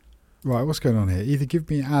 Right, what's going on here? Either give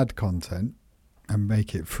me ad content and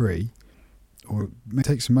make it free, or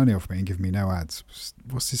take some money off me and give me no ads.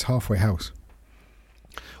 What's this halfway house?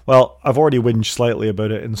 Well, I've already whinged slightly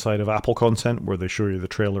about it inside of Apple content, where they show you the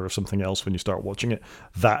trailer of something else when you start watching it.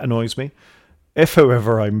 That annoys me. If,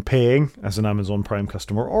 however, I'm paying as an Amazon Prime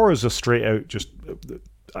customer, or as a straight out just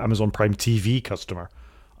Amazon Prime TV customer,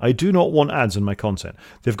 I do not want ads in my content.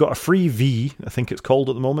 They've got a free V, I think it's called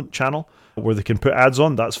at the moment, channel, where they can put ads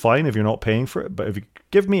on. That's fine if you're not paying for it. But if you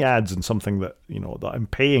give me ads in something that, that I'm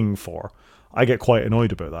paying for, I get quite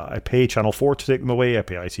annoyed about that. I pay Channel 4 to take them away. I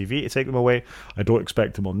pay ITV to take them away. I don't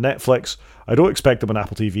expect them on Netflix. I don't expect them on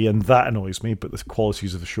Apple TV, and that annoys me, but the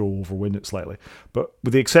qualities of the show overwin it slightly. But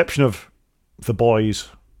with the exception of The Boys,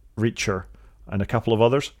 Reacher, and a couple of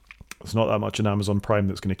others, there's not that much in Amazon Prime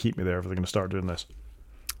that's going to keep me there if they're going to start doing this.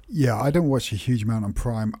 Yeah, I don't watch a huge amount on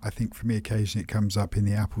Prime. I think for me, occasionally it comes up in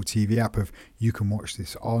the Apple TV app of you can watch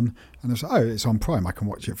this on, and it's it's on Prime. I can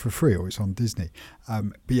watch it for free, or it's on Disney.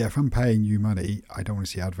 But yeah, if I'm paying you money, I don't want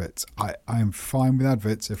to see adverts. I am fine with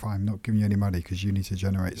adverts if I'm not giving you any money because you need to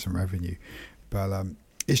generate some revenue. But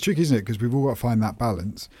it's tricky, isn't it? Because we've all got to find that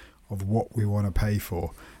balance of what we want to pay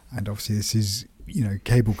for. And obviously, this is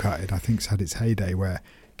cable cutting. I think it's had its heyday where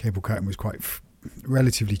cable cutting was quite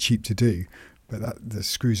relatively cheap to do. But the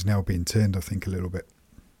screw's now being turned, I think, a little bit.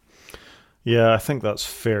 Yeah, I think that's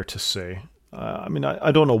fair to say. I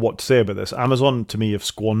don't know what to say about this. Amazon, to me, have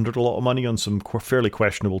squandered a lot of money on some fairly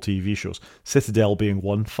questionable TV shows. Citadel being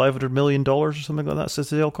one, $500 million or something like that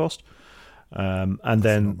Citadel cost. And that's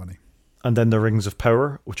then a lot of money. and then the Rings of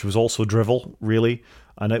Power, which was also drivel, really,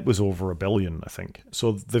 and it was over $1 billion, I think.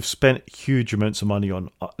 So they've spent huge amounts of money on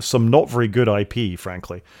some not very good IP,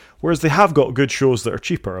 frankly. Whereas they have got good shows that are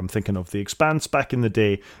cheaper. I'm thinking of The Expanse back in the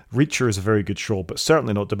day. Reacher is a very good show, but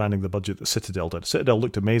certainly not demanding the budget that Citadel did. Citadel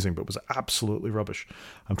looked amazing, but was absolutely rubbish.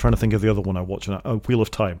 I'm trying to think of the other one I watched, Wheel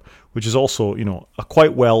of Time, which is also, a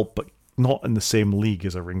quite well, but not in the same league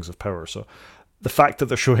as a Rings of Power. So the fact that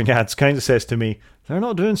they're showing ads kind of says to me they're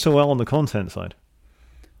not doing so well on the content side.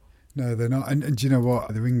 No, they're not. And do you know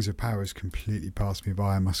what? The Rings of Power has completely passed me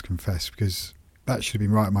by, I must confess, because that should have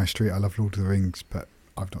been right up my street. I love Lord of the Rings, but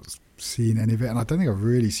I've not seen any of it, and I don't think I've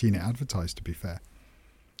really seen it advertised, to be fair.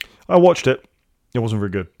 I watched it. It wasn't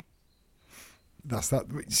very good. That's that.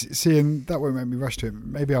 Seeing that won't make me rush to it.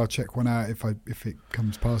 Maybe I'll check one out if it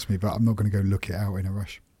comes past me, but I'm not going to go look it out in a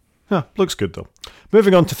rush. Yeah, looks good though.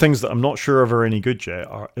 Moving on to things that I'm not sure are any good yet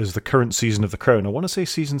is the current season of The Crown. I want to say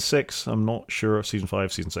season 6. I'm not sure. Season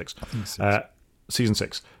 5, season 6. I think 6. Season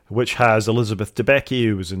 6, which has Elizabeth Debicki,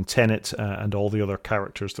 who was in Tenet, and all the other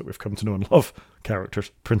characters that we've come to know and love. Characters.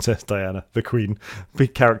 Princess Diana, the Queen.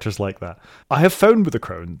 Big characters like that. I have found with The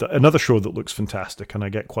Crown that another show that looks fantastic and I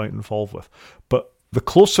get quite involved with. But the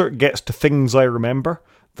closer it gets to things I remember,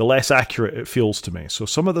 the less accurate it feels to me. So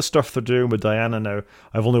some of the stuff they're doing with Diana now,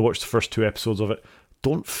 I've only watched the first 2 episodes of it,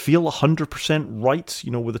 don't feel 100% right,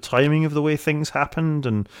 with the timing of the way things happened.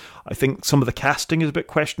 And I think some of the casting is a bit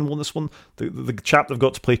questionable in this one. The chap they've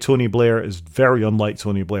got to play Tony Blair is very unlike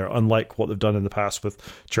Tony Blair, unlike what they've done in the past with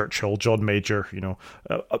Churchill, John Major,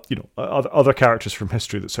 other characters from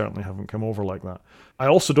history that certainly haven't come over like that. I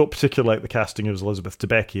also don't particularly like the casting of Elizabeth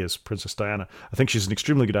Debicki as Princess Diana. I think she's an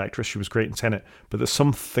extremely good actress. She was great in Tenet, but there's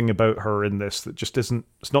something about her in this that just it's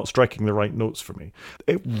not striking the right notes for me.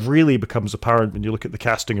 It really becomes apparent when you look at the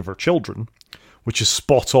casting of her children, which is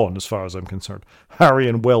spot on as far as I'm concerned. Harry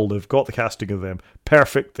and Will, they've got the casting of them.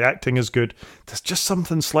 Perfect. The acting is good. There's just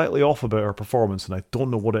something slightly off about her performance, and I don't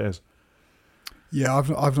know what it is. Yeah,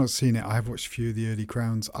 I've not seen it. I have watched a few of the early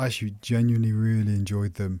Crowns. I actually genuinely really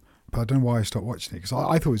enjoyed them. But I don't know why I stopped watching it, because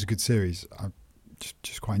I thought it was a good series. I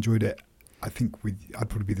just quite enjoyed it. I think I'd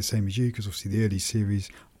probably be the same as you, because obviously the early series,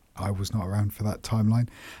 I was not around for that timeline.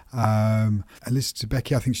 Elizabeth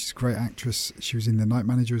Debicki, I think she's a great actress. She was in The Night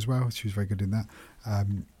Manager as well. She was very good in that.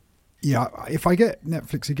 If I get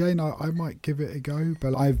Netflix again, I might give it a go.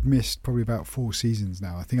 But I've missed probably about 4 seasons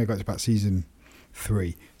now. I think I got to about season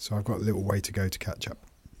 3, so I've got a little way to go to catch up.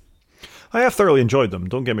 I have thoroughly enjoyed them,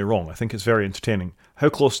 don't get me wrong. I think it's very entertaining. How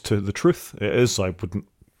close to the truth it is, I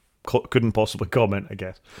couldn't possibly comment, I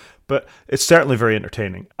guess. But it's certainly very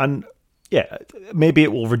entertaining. And yeah, maybe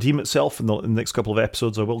it will redeem itself in the next couple of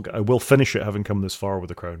episodes. I will finish it, having come this far with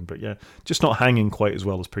The Crown. But yeah, just not hanging quite as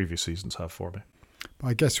well as previous seasons have for me. But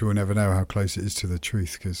I guess we'll never know how close it is to the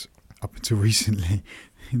truth, because up until recently,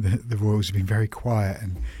 the royals have been very quiet,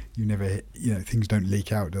 and you never, things don't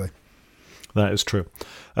leak out, do they? That is true.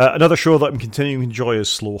 Another show that I'm continuing to enjoy is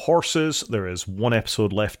Slow Horses. There is 1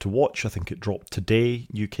 episode left to watch. I think it dropped today,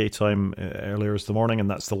 UK time, earlier this morning, and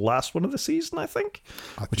that's the last one of the season, I think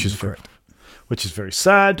which is correct. Which is very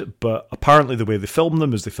sad, but apparently the way they film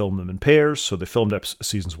them is they film them in pairs. So they filmed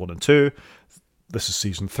seasons 1 and 2. This is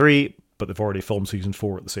season 3, but they've already filmed season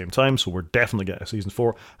 4 at the same time, so we're definitely getting a season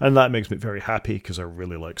 4, and that makes me very happy because I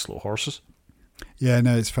really like Slow Horses. Yeah,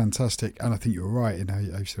 no, it's fantastic, and I think you're right in how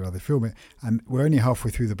you said how they film it. And we're only halfway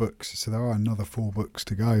through the books, so there are another 4 books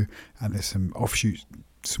to go, and there's some offshoot,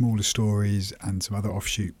 smaller stories, and some other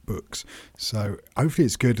offshoot books. So hopefully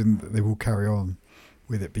it's good, and they will carry on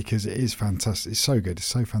with it, because it is fantastic. It's so good. It's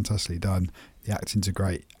so fantastically done. The acting's are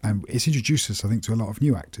great, and it's introduced us, I think, to a lot of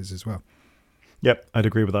new actors as well. Yep, I'd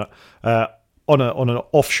agree with that. On an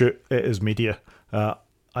offshoot, it is media.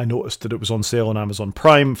 I noticed that it was on sale on Amazon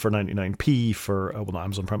Prime for 99p not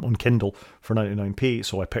Amazon Prime, on Kindle for 99p,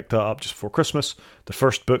 so I picked that up just before Christmas. The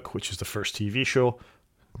first book, which is the first TV show,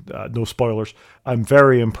 no spoilers. I'm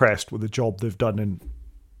very impressed with the job they've done in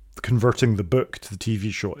converting the book to the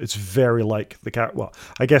TV show. It's very like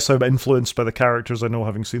I guess I'm influenced by the characters I know,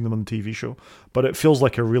 having seen them on the TV show, but it feels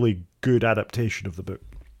like a really good adaptation of the book.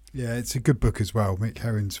 Yeah, it's a good book as well. Mick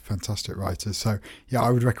Herron's a fantastic writer, so yeah,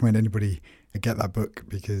 I would recommend anybody get that book,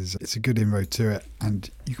 because it's a good inroad to it, and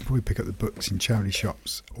you can probably pick up the books in charity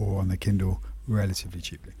shops or on the Kindle relatively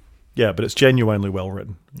cheaply. Yeah, but it's genuinely well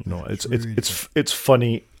written. It's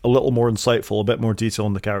funny, a little more insightful, a bit more detail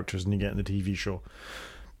on the characters than you get in the TV show.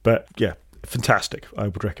 But yeah, fantastic. I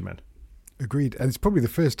would recommend. Agreed. And it's probably the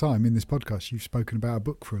first time in this podcast you've spoken about a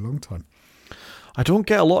book for a long time. I don't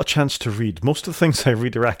get a lot of chance to read. Most of the things I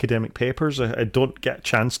read are academic papers. I don't get a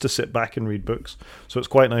chance to sit back and read books. So it's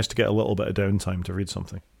quite nice to get a little bit of downtime to read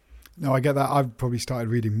something. No, I get that. I've probably started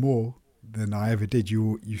reading more than I ever did.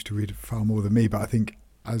 You used to read far more than me, but I think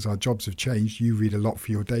as our jobs have changed, you read a lot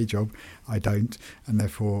for your day job. I don't, and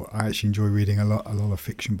therefore I actually enjoy reading a lot of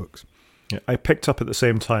fiction books. Yeah, I picked up at the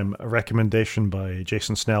same time a recommendation by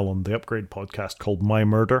Jason Snell on the Upgrade podcast called My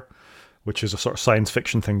Murder, which is a sort of science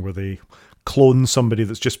fiction thing where they clone somebody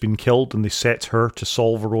that's just been killed and they set her to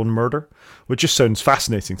solve her own murder, which just sounds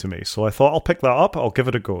fascinating to me. So I thought I'll pick that up, I'll give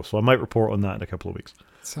it a go. So I might report on that in a couple of weeks.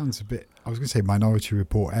 It sounds a bit, I was going to say Minority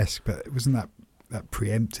Report-esque, but it wasn't that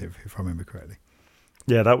preemptive, if I remember correctly.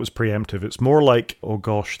 Yeah, that was preemptive. It's more like, oh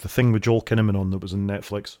gosh, the thing with Joel Kinnaman on that was on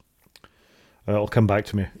Netflix. It'll come back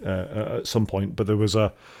to me at some point, but there was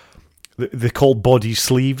they called body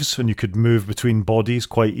sleeves, and you could move between bodies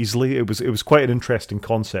quite easily. It was quite an interesting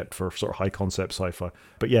concept for sort of high concept sci-fi.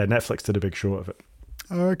 But yeah, Netflix did a big show of it.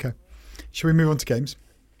 Oh, okay. Shall we move on to games?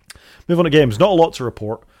 Move on to games. Not a lot to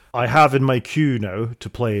report. I have in my queue now to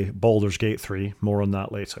play Baldur's Gate 3, more on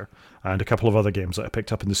that later, and a couple of other games that I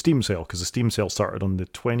picked up in the Steam sale, because the Steam sale started on the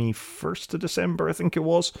 21st of December, I think it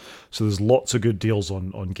was, so there's lots of good deals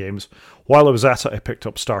on games. While I was at it, I picked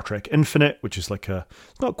up Star Trek Infinite, which is like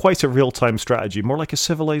it's not quite a real-time strategy, more like a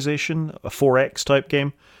Civilization, a 4X type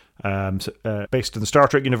game. Based in the Star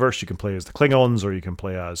Trek universe, you can play as the Klingons, or you can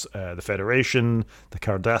play as the Federation, the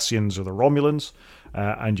Cardassians, or the Romulans.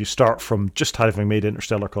 And you start from just having made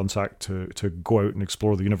interstellar contact to go out and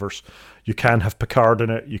explore the universe. You can have Picard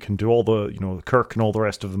in it. You can do all the, Kirk and all the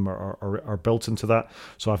rest of them are built into that.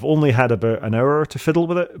 So I've only had about an hour to fiddle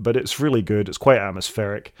with it, but it's really good. It's quite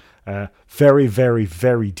atmospheric. Very, very,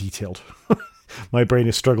 very detailed. My brain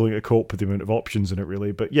is struggling to cope with the amount of options in it,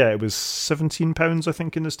 really. But yeah, it was £17, I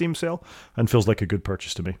think, in the Steam sale, and feels like a good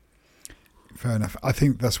purchase to me. Fair enough. I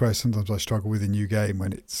think that's where sometimes I struggle with a new game,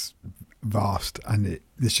 when it's vast and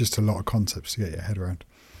there's just a lot of concepts to get your head around.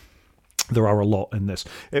 There are a lot in this.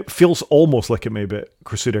 It feels almost like it may be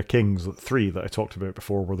Crusader Kings 3 that I talked about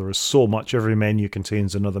before, where there is so much. Every menu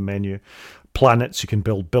contains another menu. Planets, you can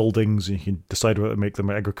build buildings, and you can decide whether to make them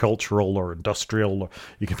agricultural or industrial, or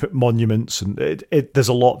you can put monuments, and there's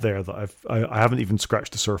a lot there that I haven't even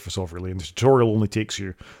scratched the surface of, really, and the tutorial only takes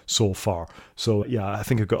you so far. So yeah, I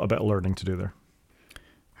think I've got a bit of learning to do there.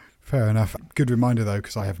 Fair enough. Good reminder, though,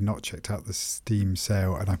 because I have not checked out the Steam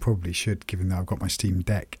sale, and I probably should, given that I've got my Steam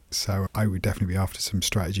Deck. So I would definitely be after some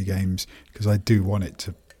strategy games, because I do want it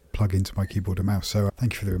to plug into my keyboard and mouse. So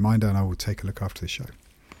thank you for the reminder, and I will take a look after the show.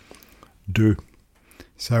 Do.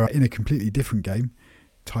 So in a completely different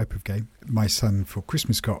type of game, my son for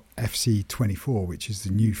Christmas got FC 24, which is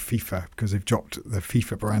the new FIFA, because they've dropped the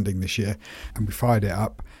FIFA branding this year, and we fired it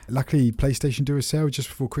up. Luckily, PlayStation do a sale just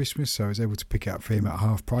before Christmas, so I was able to pick it up for him at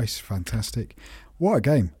half price. Fantastic. What a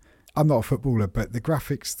game. I'm not a footballer, but the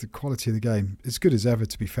graphics, the quality of the game, as good as ever,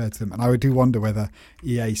 to be fair to them. And I do wonder whether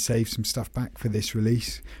EA saved some stuff back for this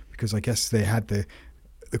release, because I guess they had the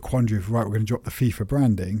quandary of, right, we're going to drop the FIFA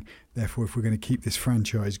branding, therefore if we're going to keep this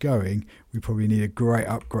franchise going, we probably need a great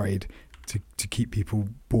upgrade to keep people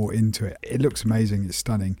bought into it. It looks amazing, it's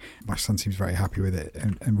stunning. My son seems very happy with it,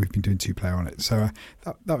 and we've been doing 2-player on it. So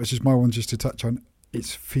that was just my one just to touch on.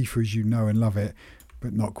 It's FIFA as you know and love it,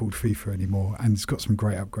 but not called FIFA anymore, and it's got some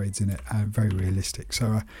great upgrades in it, very realistic.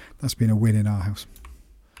 So that's been a win in our house.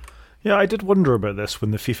 Yeah, I did wonder about this when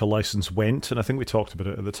the FIFA license went, and I think we talked about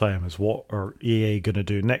it at the time, is what are EA going to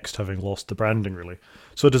do next, having lost the branding, really?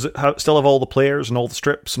 So does it still have all the players and all the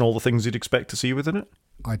strips and all the things you'd expect to see within it?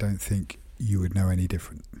 I don't think you would know any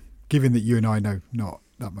different. Given that you and I know not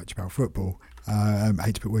that much about football, I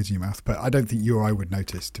hate to put words in your mouth, but I don't think you or I would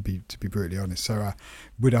notice, to be brutally honest. So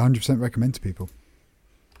would 100% recommend to people.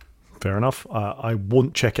 Fair enough. I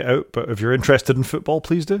won't check it out, but if you're interested in football,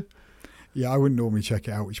 please do. Yeah, I wouldn't normally check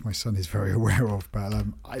it out, which my son is very aware of, but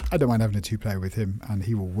I don't mind having a 2-player with him, and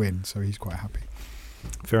he will win, so he's quite happy.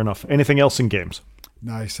 Fair enough. Anything else in games?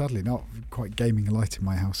 No, sadly not. Quite gaming light in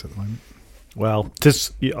my house at the moment. Well,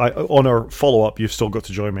 on our follow-up, you've still got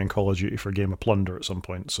to join me in Call of Duty for a game of Plunder at some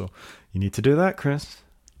point, so you need to do that, Chris.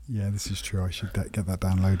 Yeah, this is true. I should get that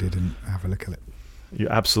downloaded and have a look at it. You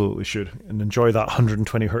absolutely should, and enjoy that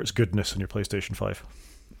 120 hertz goodness on your PlayStation 5.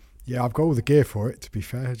 Yeah, I've got all the gear for it, to be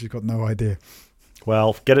fair. I just got no idea.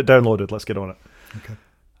 Well, get it downloaded. Let's get on it. Okay.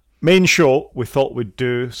 Main show, we thought we'd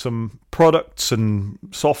do some products and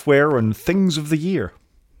software and things of the year.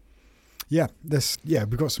 Yeah,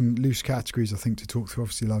 we've got some loose categories, I think, to talk through.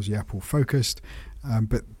 Obviously, largely Apple focused,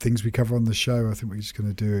 but things we cover on the show, I think we're just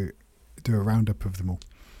going to do a roundup of them all.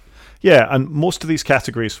 Yeah, and most of these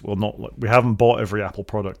categories, well, we haven't bought every Apple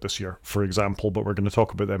product this year, for example, but we're going to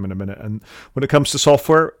talk about them in a minute. And when it comes to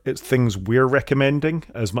software, it's things we're recommending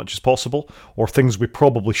as much as possible, or things we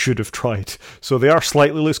probably should have tried. So they are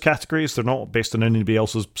slightly loose categories. They're not based on anybody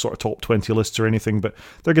else's sort of top 20 lists or anything, but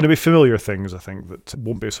they're going to be familiar things, I think, that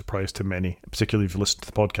won't be a surprise to many, particularly if you listen to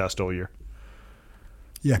the podcast all year.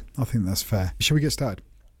 Yeah, I think that's fair. Shall we get started?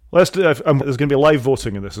 There's going to be live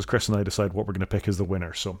voting in this as Chris and I decide what we're going to pick as the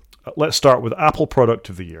winner. So let's start with Apple Product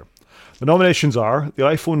of the Year. The nominations are the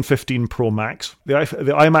iPhone 15 Pro Max, the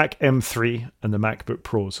iMac M3, and the MacBook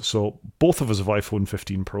Pros. So both of us have iPhone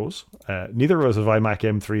 15 Pros. Neither of us have iMac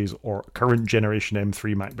M3s or current generation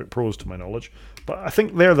M3 MacBook Pros, to my knowledge. But I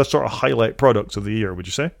think they're the sort of highlight products of the year, would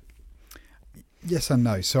you say? Yes and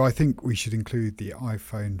no. So I think we should include the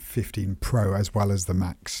iPhone 15 Pro as well as the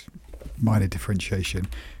Max. Minor differentiation,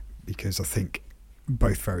 because I think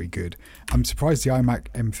both very good. I'm surprised the iMac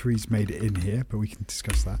M3's made it in here, but we can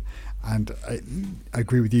discuss that. And I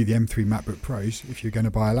agree with you, the M3 MacBook Pros, if you're going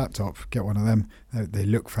to buy a laptop, get one of them. They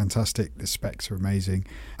look fantastic, the specs are amazing,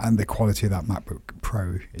 and the quality of that MacBook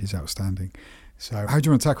Pro is outstanding. So how do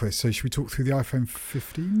you want to tackle this? So should we talk through the iPhone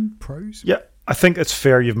 15 Pros? Yeah, I think it's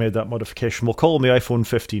fair you've made that modification. We'll call them the iPhone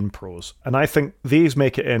 15 Pros. And I think these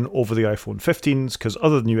make it in over the iPhone 15s, because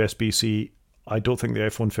other than USB-C, I don't think the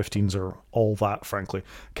iPhone 15s are all that, frankly.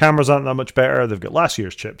 Cameras aren't that much better. They've got last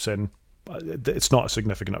year's chips in. It's not a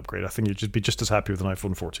significant upgrade. I think you'd just be just as happy with an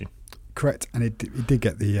iPhone 14. Correct. And it did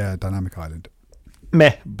get the dynamic island.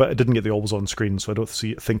 Meh, but it didn't get the always on screen, so I don't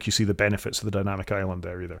think you see the benefits of the dynamic island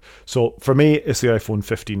there either. So for me, it's the iPhone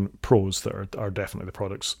 15 Pros that are definitely the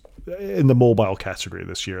products in the mobile category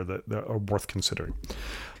this year that are worth considering.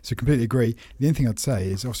 So completely agree. The only thing I'd say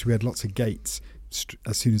is obviously we had lots of gates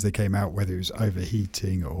as soon as they came out, whether it was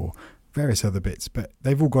overheating or various other bits, but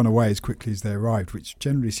they've all gone away as quickly as they arrived, which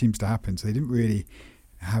generally seems to happen. So they didn't really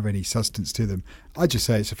have any substance to them. I just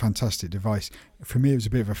say it's a fantastic device. For me, it was a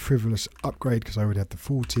bit of a frivolous upgrade because I already had the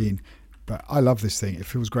 14, but I love this thing. It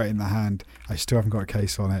feels great in the hand. I still haven't got a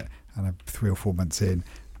case on it, and I'm 3 or 4 months in.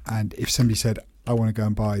 And if somebody said, I want to go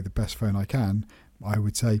and buy the best phone I can, I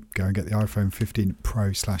would say go and get the iPhone 15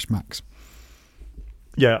 Pro/Max.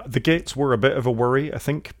 Yeah, the gates were a bit of a worry, I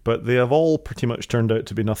think, but they have all pretty much turned out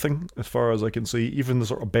to be nothing, as far as I can see. Even the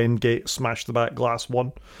sort of bend gate, smash the back glass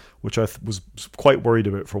one, which I was quite worried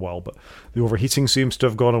about for a while, but the overheating seems to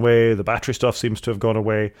have gone away, the battery stuff seems to have gone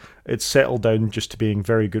away. It's settled down just to being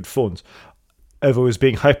very good phones. If I was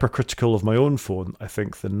being hypercritical of my own phone, I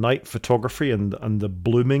think the night photography and the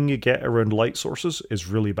blooming you get around light sources is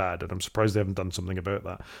really bad, and I'm surprised they haven't done something about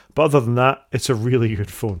that. But other than that, it's a really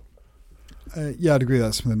good phone. Yeah, I'd agree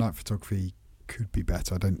that some of the night photography could be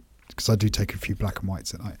better. Because I do take a few black and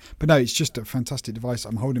whites at night. But no, it's just a fantastic device.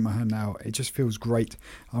 I'm holding my hand now. It just feels great.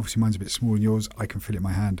 Obviously, mine's a bit smaller than yours. I can fit it in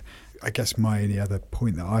my hand. I guess my only other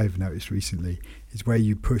point that I've noticed recently is where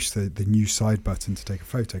you push the new side button to take a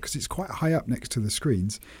photo, because it's quite high up next to the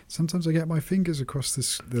screens. Sometimes I get my fingers across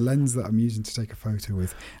the lens that I'm using to take a photo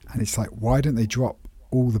with, and it's like, why don't they drop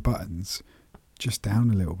all the buttons just down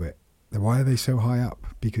a little bit? Why are they so high up?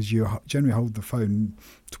 Because you generally hold the phone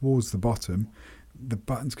towards the bottom. The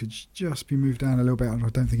buttons could just be moved down a little bit, and I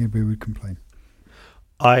don't think anybody would complain.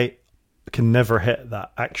 I can never hit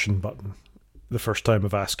that action button the first time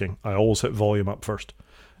of asking. I always hit volume up first.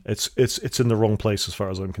 It's in the wrong place as far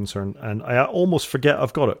as I'm concerned, and I almost forget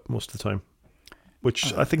I've got it most of the time,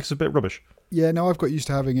 which I think is a bit rubbish. Yeah, no, I've got used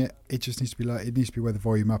to having it. It just needs to be where the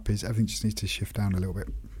volume up is. Everything just needs to shift down a little bit.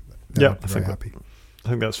 Yeah, I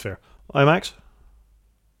think that's fair. iMacs?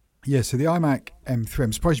 Yeah, so the iMac M3,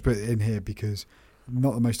 I'm surprised you put it in here because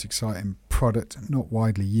not the most exciting product, not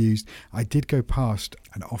widely used. I did go past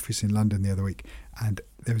an office in London the other week, and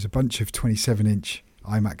there was a bunch of 27-inch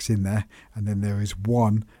iMacs in there, and then there is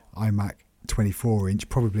one iMac 24-inch,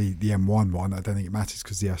 probably the M1 one. I don't think it matters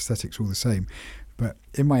because the aesthetics are all the same. But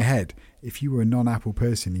in my head, if you were a non-Apple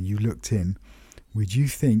person and you looked in, would you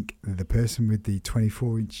think that the person with the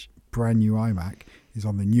 24-inch brand new iMac is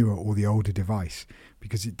on the newer or the older device?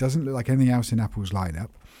 Because it doesn't look like anything else in Apple's lineup.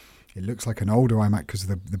 It looks like an older iMac because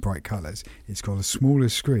of the bright colours. It's got a smaller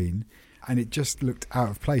screen, and it just looked out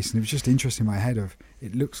of place. And it was just interesting in my head of,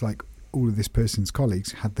 it looks like all of this person's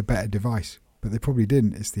colleagues had the better device, but they probably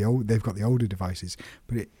didn't. They've got the older devices,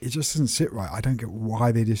 but it just doesn't sit right. I don't get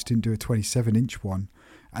why they just didn't do a 27-inch one,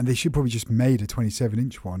 and they should probably just made a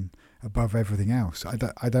 27-inch one above everything else. I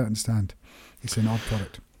don't understand. It's an odd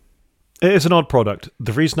product. It is an odd product.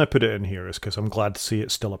 The reason I put it in here is because I'm glad to see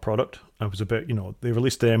it's still a product. I was a bit, they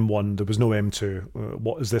released the M1, there was no M2.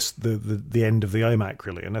 What is this, the end of the iMac,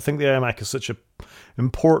 really? And I think the iMac is such an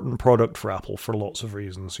important product for Apple for lots of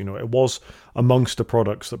reasons. It was amongst the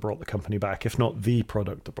products that brought the company back, if not the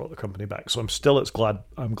product that brought the company back. So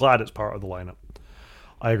I'm glad it's part of the lineup.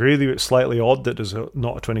 I agree with you, it's slightly odd that there's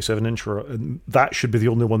not a 27-inch, or that should be the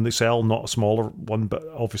only one they sell, not a smaller one, but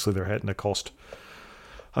obviously they're hitting a cost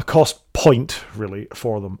point, really,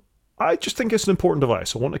 for them. I just think it's an important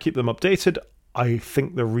device. I want to keep them updated. I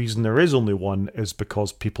think the reason there is only one is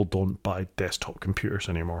because people don't buy desktop computers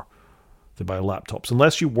anymore. They buy laptops.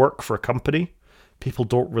 Unless you work for a company, people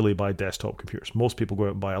don't really buy desktop computers. Most people go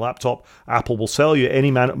out and buy a laptop. Apple will sell you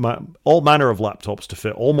all manner of laptops to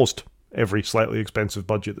fit almost every slightly expensive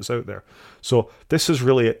budget that's out there. So this is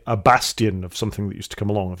really a bastion of something that used to come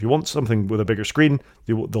along. If you want something with a bigger screen,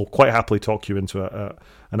 they'll quite happily talk you into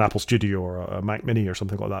an Apple Studio or a Mac Mini or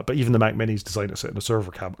something like that. But even the Mac Mini is designed to sit in a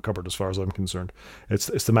server cupboard, as far as I'm concerned. It's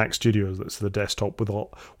the Mac Studio that's the desktop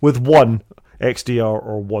with one XDR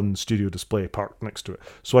or one Studio display parked next to it.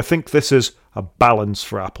 So I think this is a balance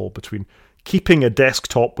for Apple between keeping a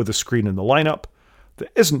desktop with a screen in the lineup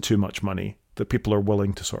that isn't too much money, that people are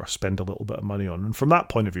willing to sort of spend a little bit of money on. And from that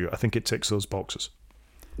point of view, I think it ticks those boxes.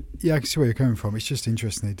 Yeah, I can see where you're coming from. It's just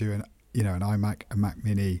interesting they do an iMac, a Mac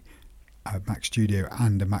Mini, a Mac Studio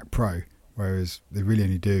and a Mac Pro, whereas they really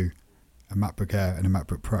only do a MacBook Air and a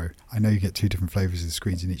MacBook Pro. I know you get two different flavours of the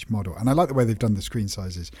screens in each model, and I like the way they've done the screen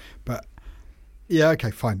sizes. But yeah,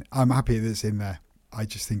 okay, fine. I'm happy that it's in there. I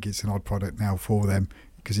just think it's an odd product now for them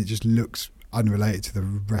because it just looks unrelated to the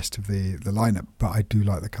rest of the lineup, but I do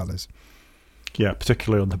like the colours. Yeah,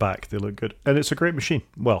 particularly on the back, they look good. And it's a great machine.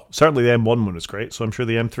 Well, certainly the M1 one is great, so I'm sure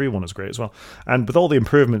the M3 one is great as well. And with all the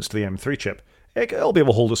improvements to the M3 chip, it'll be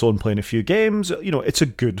able to hold its own playing a few games. It's a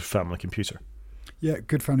good family computer. Yeah,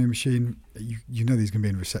 good family machine. You know these going to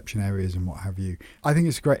be in reception areas and what have you. I think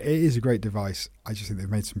it is a great device. I just think they've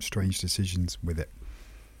made some strange decisions with it.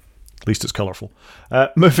 At least it's colourful.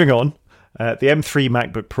 Moving on. The M3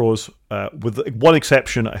 MacBook Pros, with one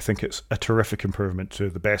exception, I think it's a terrific improvement to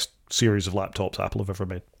the best series of laptops Apple have ever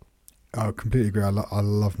made. I completely agree. I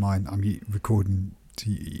love mine. I'm recording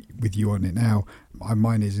with you on it now.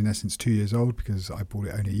 Mine is in essence 2 years old because I bought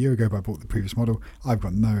it only a year ago, but I bought the previous model. I've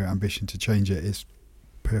got no ambition to change it. It's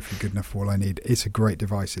perfectly good enough for all I need. It's a great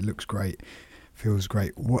device. It looks great, feels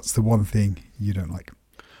great. What's the one thing you don't like?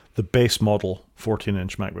 The base model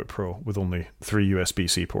 14-inch MacBook Pro with only 3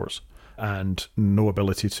 USB-C ports and no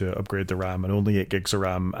ability to upgrade the RAM and only 8 gigs of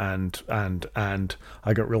RAM and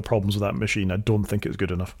I got real problems with that machine. I don't think it's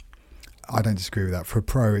good enough. I don't disagree with that. For a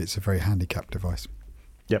Pro, it's a very handicapped device.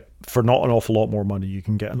 Yep. For not an awful lot more money, you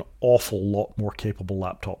can get an awful lot more capable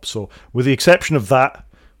laptop. So with the exception of that,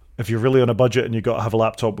 if you're really on a budget and you've got to have a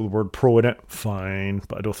laptop with the word Pro in it, fine.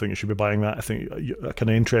 But I don't think you should be buying that. I think that kind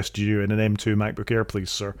of interests you in an M2 MacBook Air,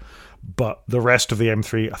 please, sir. But the rest of the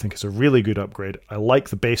M3, I think, is a really good upgrade. I like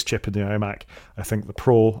the base chip in the iMac. I think the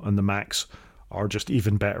Pro and the Macs are just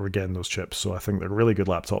even better again, those chips. So I think they're really good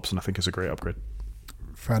laptops, and I think it's a great upgrade.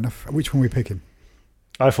 Fair enough. Which one are we picking?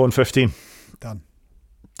 iPhone 15. Done.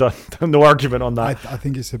 No argument on that. I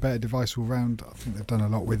think it's a better device all round. I think they've done a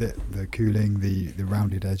lot with it. The cooling, the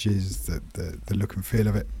rounded edges, the look and feel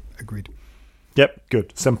of it. Agreed. Yep,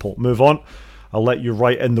 good. Simple. Move on. I'll let you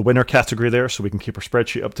write in the winner category there so we can keep our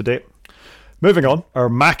spreadsheet up to date. Moving on, our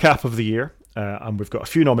Mac app of the year. And we've got a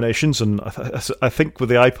few nominations, and I think with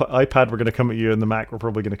the iPad we're going to come at you, and the Mac we're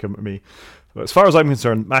probably going to come at me. But as far as I'm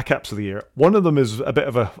concerned, Mac apps of the year, one of them is a bit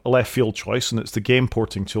of a left field choice, and it's the Game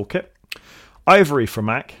Porting Toolkit. Ivory for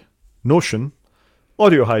Mac, Notion,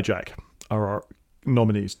 Audio Hijack are our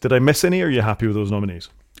nominees. Did I miss any, or are you happy with those nominees?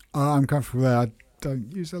 I'm comfortable there. I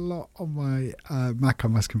don't use a lot on my Mac, I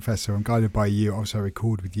must confess, so I'm guided by you. Also, I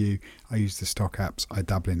record with you. I use the stock apps. I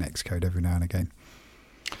dabble in Xcode every now and again.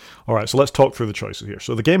 All right, so let's talk through the choices here.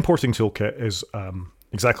 So the Game Porting Toolkit is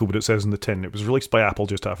exactly what it says in the tin. It was released by Apple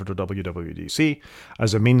just after WWDC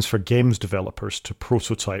as a means for games developers to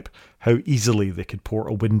prototype how easily they could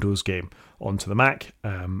port a Windows game onto the Mac.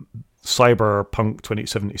 Cyberpunk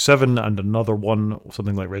 2077 and another one,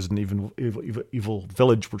 something like Resident Evil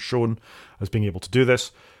Village, were shown as being able to do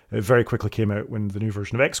this. It very quickly came out when the new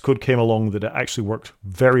version of Xcode came along that it actually worked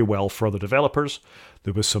very well for other developers.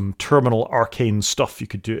 There was some terminal arcane stuff you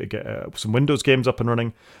could do to get some Windows games up and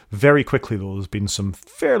running. Very quickly, though, there's been some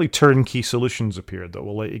fairly turnkey solutions appeared that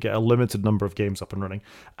will let you get a limited number of games up and running,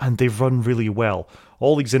 and they run really well.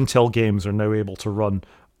 All these Intel games are now able to run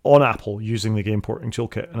on Apple using the Game Porting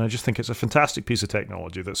Toolkit, and I just think it's a fantastic piece of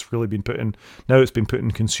technology that's really been put in, now it's been put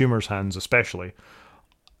in consumers' hands especially.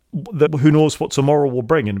 who knows what tomorrow will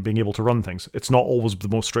bring in being able to run things. It's not always the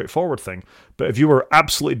most straightforward thing. But if you were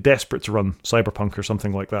absolutely desperate to run Cyberpunk or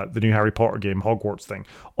something like that, the new Harry Potter game, Hogwarts thing,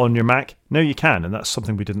 on your Mac, now you can, and that's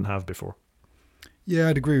something we didn't have before. Yeah,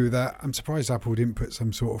 I'd agree with that. I'm surprised Apple didn't put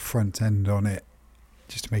some sort of front end on it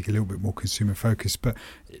just to make it a little bit more consumer focused. But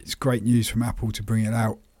it's great news from Apple to bring it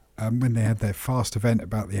out. When they had their fast event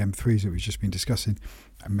about the M3s that we've just been discussing,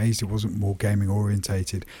 amazed it wasn't more gaming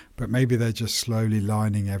orientated. But maybe they're just slowly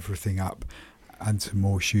lining everything up and some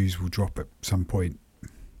more shoes will drop at some point.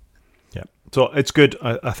 Yeah, so it's good.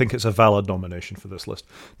 I think it's a valid nomination for this list.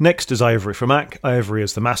 Next is Ivory for Mac. Ivory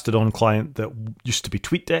is the Mastodon client that used to be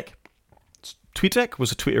TweetDeck. TweetDeck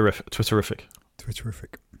was a Twitterific.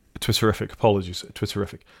 Apologies,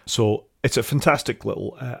 Twitterific. So it's a fantastic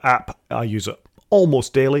little app. I use it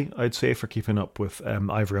almost daily, I'd say, for keeping up with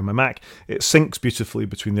Ivory on my Mac. It syncs beautifully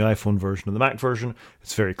between the iPhone version and the Mac version.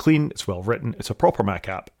 It's very clean. It's well written. It's a proper Mac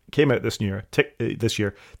app. It came out this year.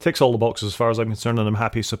 Ticks all the boxes as far as I'm concerned, and I'm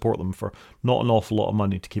happy to support them for not an awful lot of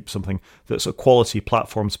money to keep something that's a quality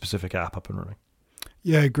platform-specific app up and running.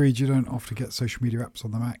 Yeah, agreed. You don't often get social media apps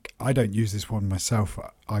on the Mac. I don't use this one myself.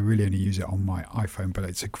 I really only use it on my iPhone, but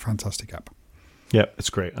it's a fantastic app. Yeah, it's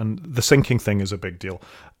great. And the syncing thing is a big deal.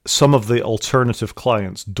 Some of the alternative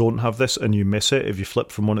clients don't have this, and you miss it if you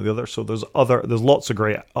flip from one to the other. So there's lots of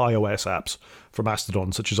great iOS apps for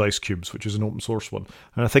Mastodon, such as IceCubes, which is an open source one.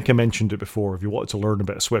 And I think I mentioned it before. If you wanted to learn a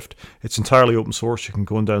bit of Swift, it's entirely open source. You can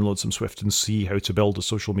go and download some Swift and see how to build a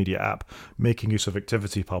social media app, making use of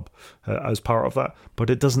ActivityPub as part of that. But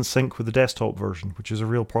it doesn't sync with the desktop version, which is a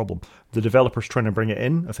real problem. The developer's trying to bring it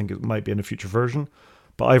in. I think it might be in a future version.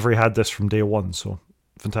 But Ivory had this from day one, so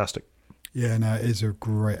fantastic. Yeah, no, it is a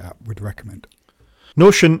great app. Would recommend.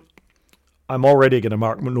 Notion, I'm already going to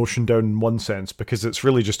mark Notion down in one sense because it's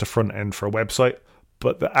really just a front end for a website.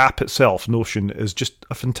 But the app itself, Notion, is just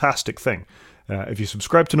a fantastic thing. If you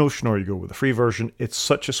subscribe to Notion or you go with the free version, it's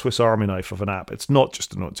such a Swiss Army knife of an app. It's not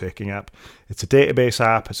just a note-taking app. It's a database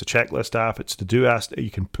app. It's a checklist app. It's a to-do app. You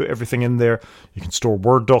can put everything in there. You can store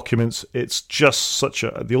Word documents. It's just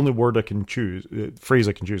the only word I can choose, phrase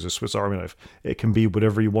I can choose is Swiss Army knife. It can be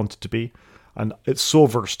whatever you want it to be. And it's so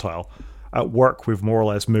versatile. At work, we've more or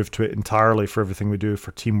less moved to it entirely for everything we do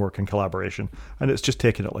for teamwork and collaboration. And it's just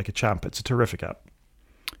taken it like a champ. It's a terrific app.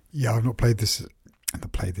 Yeah, I've not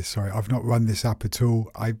run this app at all.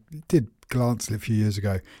 I did glance at it a few years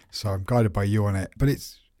ago, so I'm guided by you on it. But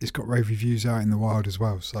it's got rave reviews out in the wild as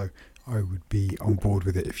well, so I would be on board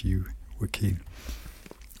with it if you were keen.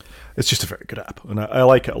 It's just a very good app, and I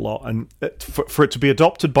like it a lot. And for it to be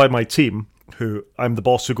adopted by my team, who I'm the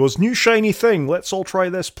boss who goes, new shiny thing, let's all try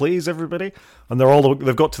this, please, everybody. And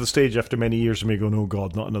they've got to the stage after many years of me going, oh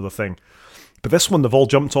God, not another thing. But this one, they've all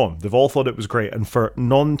jumped on. They've all thought it was great. And for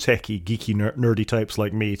non-techie, geeky, nerdy types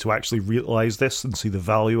like me to actually realise this and see the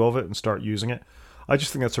value of it and start using it, I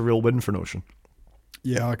just think that's a real win for Notion.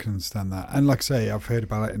 Yeah, I can understand that. And like I say, I've heard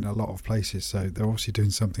about it in a lot of places, so they're obviously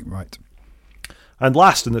doing something right. And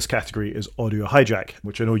last in this category is Audio Hijack,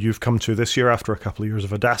 which I know you've come to this year after a couple of years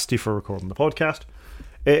of Audacity for recording the podcast.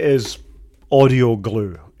 It is audio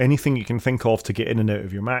glue. Anything you can think of to get in and out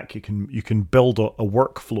of your Mac, you can build a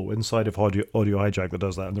workflow inside of Audio Hijack that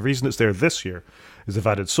does that. And the reason it's there this year is they've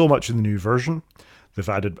added so much in the new version. They've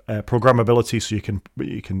added programmability, so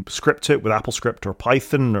you can script it with AppleScript or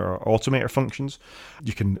Python or Automator functions.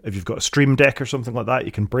 You can, if you've got a Stream Deck or something like that,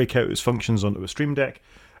 you can break out its functions onto a Stream Deck.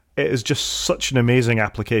 It is just such an amazing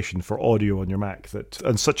application for audio on your Mac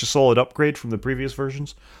and such a solid upgrade from the previous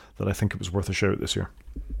versions that I think it was worth a shout this year.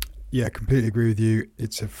 Yeah, completely agree with you.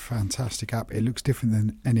 It's a fantastic app. It looks different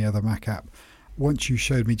than any other Mac app. Once you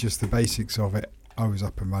showed me just the basics of it, I was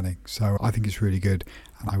up and running. So I think it's really good,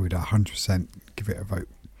 and I would 100% give it a vote.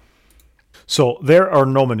 So there are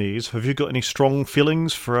nominees. Have you got any strong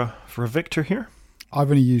feelings for a victor here? I've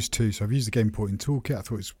only used two. So I've used the Game Porting Toolkit. I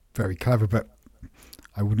thought it was very clever, but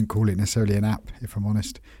I wouldn't call it necessarily an app, if I'm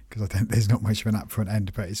honest, because I think there's not much of an app front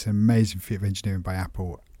end, but it's an amazing feat of engineering by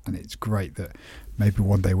Apple. And it's great that maybe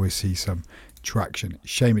one day we'll see some traction.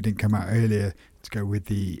 Shame it didn't come out earlier to go with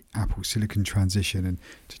the Apple Silicon transition and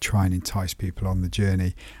to try and entice people on the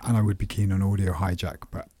journey. And I would be keen on Audio Hijack,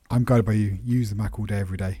 but I'm guided by you. Use the Mac all day,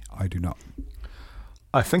 every day. I do not.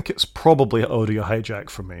 I think it's probably Audio Hijack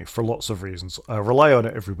for me for lots of reasons. I rely on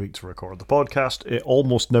it every week to record the podcast. It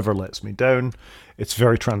almost never lets me down. It's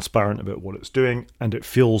very transparent about what it's doing, and it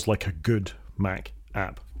feels like a good Mac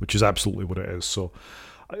app, which is absolutely what it is. So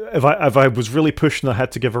if I was really pushing, I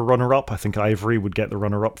had to give a runner-up. I think Ivory would get the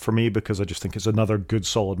runner-up for me because I just think it's another good,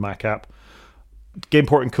 solid Mac app. Game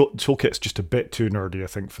Porting Toolkit's just a bit too nerdy, I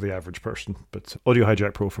think, for the average person. But Audio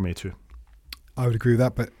Hijack Pro for me too. I would agree with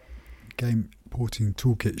that, but Game Porting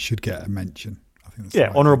Toolkit should get a mention. I think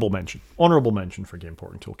that's honourable mention. Honourable mention for Game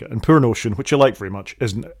Porting Toolkit. And Poor Notion, which I like very much,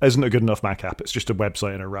 isn't a good enough Mac app. It's just a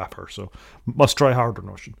website and a wrapper. So must try harder,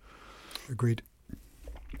 Notion. Agreed.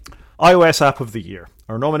 iOS App of the Year.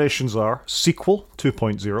 Our nominations are Sequel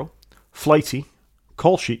 2.0, Flighty,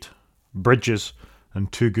 Call Sheet, Bridges,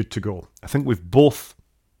 and Too Good to Go. I think we've both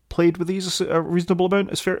played with these a reasonable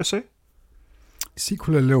amount, it's fair to say.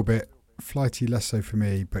 Sequel a little bit, Flighty less so for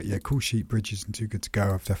me, but yeah, Call Sheet, Bridges, and Too Good to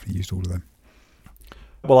Go, I've definitely used all of them.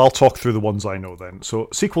 Well, I'll talk through the ones I know then. So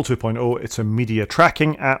Sequel 2.0, it's a media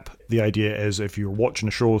tracking app. The idea is if you're watching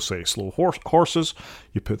a show, say Slow Horses,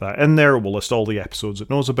 you put that in there, it will list all the episodes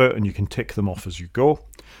it knows about, and you can tick them off as you go.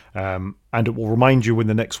 And it will remind you when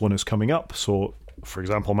the next one is coming up. So, for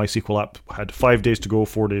example, my Sequel app had 5 days to go,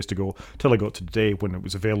 4 days to go, till I got to today when it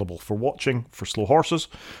was available for watching for Slow Horses.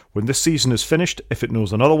 When this season is finished, if it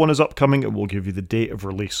knows another one is upcoming, it will give you the date of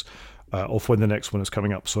release of when the next one is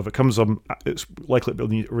coming up. So if it comes it's likely to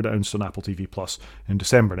be announced on Apple TV Plus in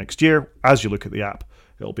December next year. As you look at the app,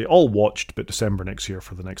 it'll be all watched, but December next year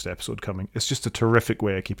for the next episode coming. It's just a terrific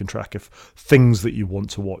way of keeping track of things that you want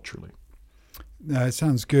to watch, really. It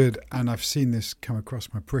sounds good, and I've seen this come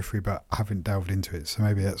across my periphery, but I haven't delved into it, so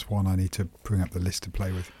maybe that's one I need to bring up the list to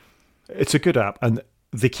play with. It's a good app, and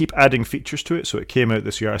they keep adding features to it. So it came out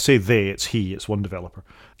this year. I say they, it's one developer.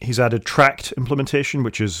 He's added tracked implementation,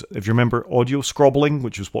 which is, if you remember, audio scrobbling,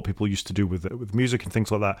 which is what people used to do with music and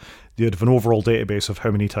things like that. You have an overall database of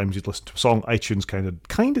how many times you'd listen to a song. iTunes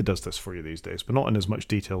kind of does this for you these days, but not in as much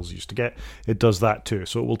detail as you used to get. It does that too.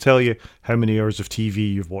 So it will tell you how many hours of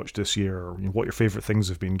TV you've watched this year, or what your favourite things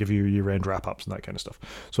have been, give you your year-end wrap-ups and that kind of stuff.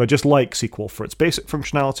 So I just like Sequel for its basic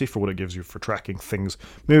functionality, for what it gives you for tracking things,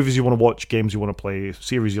 movies you want to watch, games you want to play,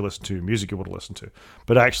 series you listen to, music you want to listen to.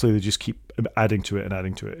 But actually, they just keep adding to it and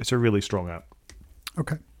adding to it. It's a really strong app.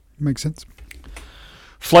 Okay, makes sense.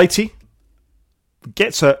 Flighty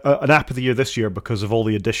gets an app of the year this year because of all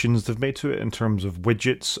the additions they've made to it in terms of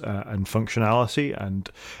widgets and functionality, and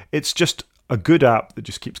it's just a good app that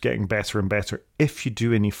just keeps getting better and better if you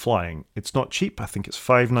do any flying. It's not cheap. I think it's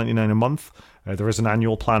 $5.99 a month. There is an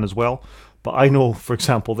annual plan as well. But I know, for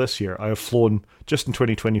example, this year I have flown just in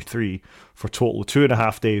 2023 for a total of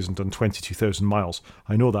 2.5 days and done 22,000 miles.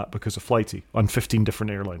 I know that because of Flighty on 15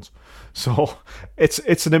 different airlines. So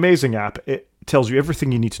it's an amazing app. It tells you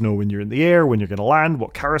everything you need to know when you're in the air, when you're going to land,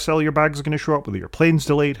 what carousel your bags are going to show up, whether your plane's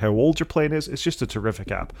delayed, how old your plane is. It's just a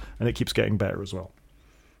terrific app, and it keeps getting better as well.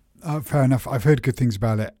 Fair enough. I've heard good things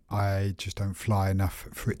about it. I just don't fly enough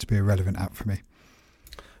for it to be a relevant app for me.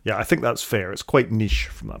 Yeah, I think that's fair. It's quite niche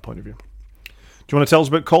from that point of view. Do you want to tell us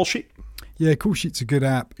about Call Sheet? Yeah, Call Sheet's a good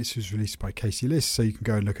app. This was released by Casey List, so you can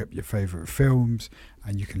go and look up your favourite films,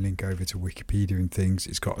 and you can link over to Wikipedia and things.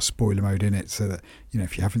 It's got a spoiler mode in it, so that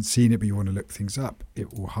if you haven't seen it but you want to look things up,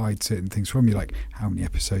 it will hide certain things from you, like how many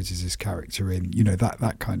episodes is this character in,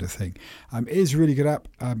 that kind of thing. It is a really good app.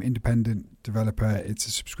 Independent developer. It's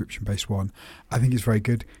a subscription-based one. I think it's very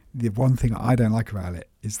good. The one thing I don't like about it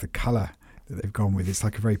is the colour that they've gone with. It's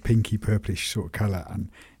like a very pinky purplish sort of colour, and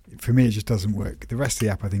for me it just doesn't work. The rest of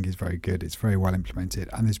the app I think is very good. It's very well implemented,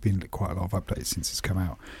 and there's been quite a lot of updates since it's come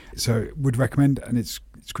out, so would recommend. And it's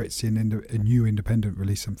great to see a new independent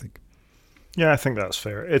release something. Yeah, I think that's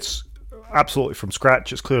fair. It's absolutely from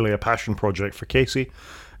scratch. It's clearly a passion project for Casey.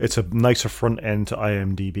 It's a nicer front end to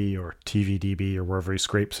IMDb or TVDB or wherever he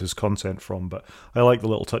scrapes his content from, but I like the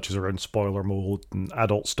little touches around spoiler mode and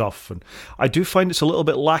adult stuff, and I do find it's a little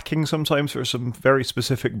bit lacking sometimes for some very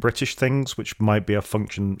specific British things, which might be a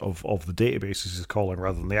function of the databases he's calling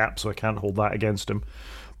rather than the app, so I can't hold that against him.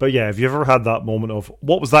 But yeah, if you ever had that moment of,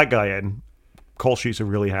 what was that guy in? Call Sheet's a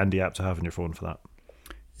really handy app to have on your phone for that.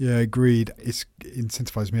 Yeah, agreed. It's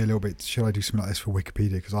incentivized me a little bit. Should I do something like this for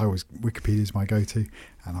Wikipedia? Because Wikipedia is my go-to,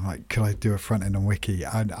 and I'm like, could I do a front end on Wiki?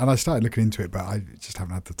 And I started looking into it, but I just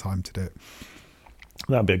haven't had the time to do it.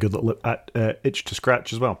 That'd be a good little itch to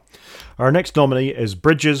scratch as well. Our next nominee is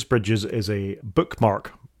Bridges. Bridges is a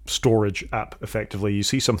bookmark storage app. Effectively, you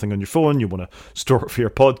see something on your phone, you want to store it for your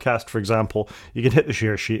podcast, for example, you can hit the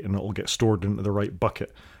share sheet and it'll get stored into the right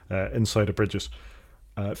bucket inside of Bridges.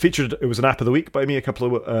 It was an app of the week by me a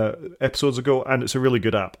couple of episodes ago, and it's a really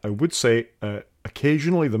good app. I would say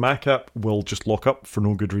occasionally the Mac app will just lock up for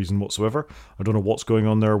no good reason whatsoever. I don't know what's going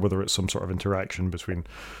on there, whether it's some sort of interaction between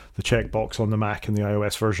the checkbox on the Mac and the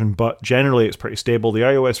iOS version, but generally it's pretty stable. The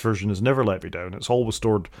iOS version has never let me down. It's always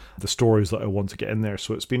stored the stories that I want to get in there,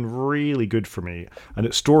 so it's been really good for me. And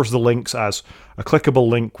it stores the links as a clickable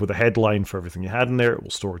link with a headline for everything you had in there. It will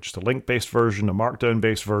store just a link-based version, a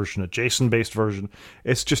markdown-based version, a JSON-based version.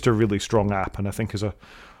 It's just a really strong app, and I think as a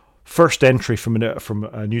first entry from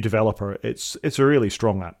a new developer, it's a really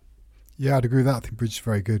strong app. Yeah, I'd agree with that. I think Bridge is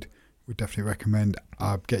very good. Would definitely recommend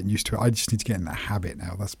getting used to it. I just need to get in that habit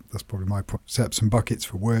now. That's probably my problem. Set up some buckets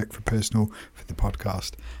for work, for personal, for the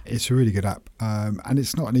podcast. It's a really good app, and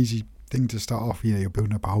it's not an easy thing to start off. You're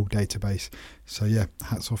building up a whole database. So yeah,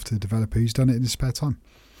 hats off to the developer who's done it in his spare time.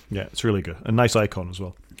 Yeah, it's really good. A nice icon as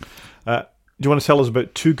well. Do you want to tell us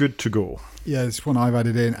about Too Good To Go? Yeah, it's one I've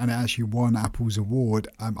added in, and it actually won Apple's award.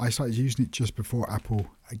 I started using it just before Apple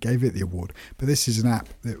gave it the award. But this is an app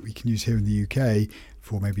that we can use here in the UK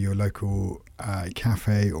for maybe your local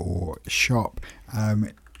cafe or shop.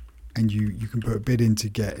 And you can put a bid in to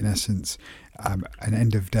get, in essence, an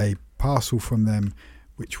end-of-day parcel from them,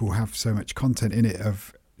 which will have so much content in it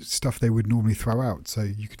of stuff they would normally throw out. So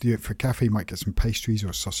you could do it for a cafe. You might get some pastries or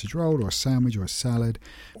a sausage roll or a sandwich or a salad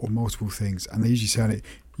or multiple things. And they usually say on it,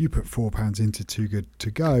 you put £4 into Too Good To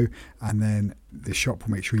Go, and then the shop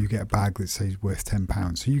will make sure you get a bag that says worth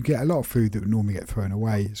 £10. So you get a lot of food that would normally get thrown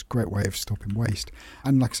away. It's a great way of stopping waste.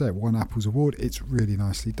 And like I said, won Apple's award. It's really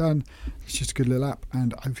nicely done. It's just a good little app,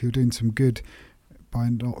 and I hope you're doing some good by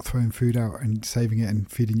not throwing food out and saving it and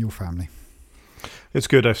feeding your family. It's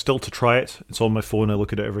good. I've still to try it. It's on my phone. I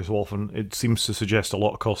look at it every so often. It seems to suggest a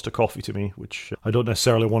lot of Costa Coffee to me, which I don't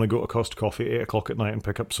necessarily want to go to Costa Coffee at 8 o'clock at night and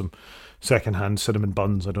pick up some secondhand cinnamon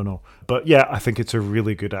buns. I don't know. But yeah, I think it's a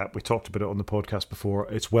really good app. We talked about it on the podcast before.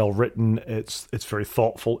 It's well written. It's very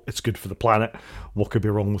thoughtful. It's good for the planet. What could be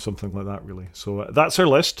wrong with something like that, really? So that's our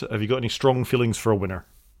list. Have you got any strong feelings for a winner?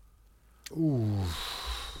 Ooh.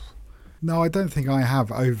 No, I don't think I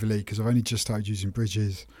have overly, because I've only just started using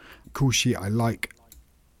Bridges. Cool Sheet I like,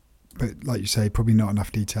 but like you say, probably not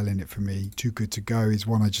enough detail in it for me. Too Good To Go is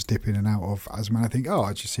one I just dip in and out of as when I think,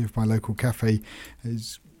 I'll just see if my local cafe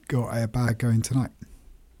has got a bag going tonight.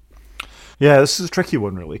 Yeah, this is a tricky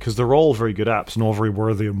one, really, because they're all very good apps and all very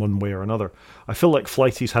worthy in one way or another. I feel like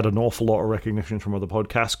Flighty's had an awful lot of recognition from other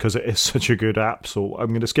podcasts because it is such a good app, so I'm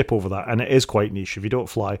going to skip over that. And it is quite niche. If you don't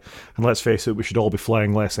fly, and let's face it, we should all be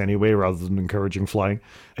flying less anyway rather than encouraging flying,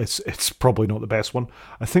 it's probably not the best one.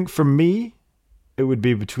 I think for me, it would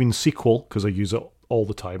be between Sequel, because I use it all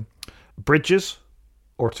the time, Bridges,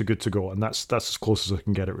 or Too Good To Go, and that's as close as I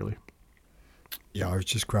can get it, really. Yeah, I was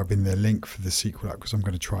just grabbing the link for the Sequel app because I'm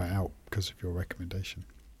going to try it out because of your recommendation.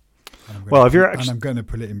 I'm going to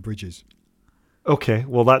put it in Bridges. Okay,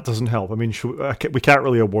 well that doesn't help. I mean, we can't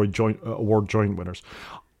really award joint winners.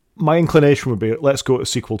 My inclination would be let's go to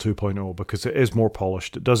Sequel 2.0 because it is more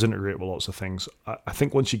polished. It does integrate with lots of things. I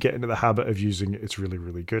think once you get into the habit of using it, it's really,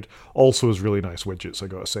 really good. Also, has really nice widgets, I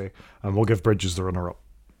got to say. And we'll give Bridges the runner-up.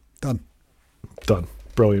 Done.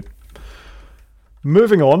 Brilliant.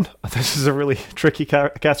 Moving on, this is a really tricky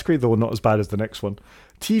category, though not as bad as the next one.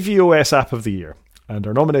 tvOS App of the Year. And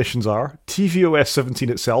our nominations are tvOS 17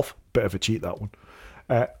 itself, bit of a cheat that one.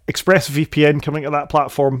 ExpressVPN coming to that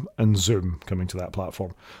platform, and Zoom coming to that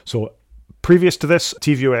platform. So previous to this,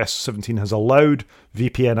 tvOS 17 has allowed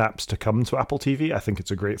VPN apps to come to Apple TV. I think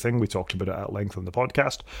it's a great thing. We talked about it at length on the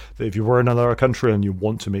podcast, that if you were in another country and you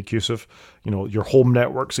want to make use of, your home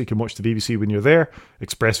network so you can watch the BBC when you're there,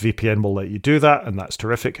 ExpressVPN will let you do that, and that's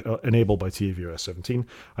terrific, enabled by tvOS 17.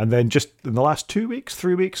 And then just in the last 3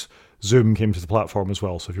 weeks, Zoom came to the platform as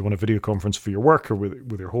well. So if you want a video conference for your work or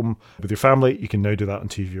with your home, with your family, you can now do that on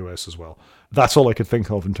tvOS as well. That's all I could think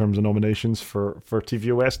of in terms of nominations for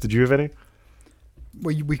tvOS. Did you have any?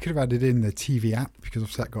 Well, we could have added in the TV app because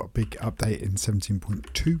obviously that got a big update in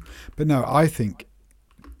 17.2. But no, I think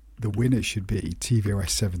the winner should be tvOS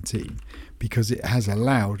 17 because it has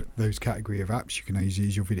allowed those category of apps. You can now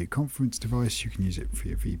use your video conference device. You can use it for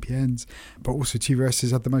your VPNs. But also tvOS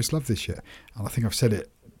has had the most love this year. And I think I've said it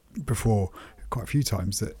before quite a few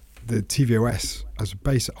times that the tvOS as a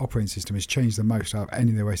base operating system has changed the most out of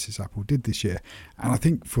any of the OSs Apple did this year, and I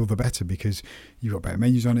think for the better because you've got better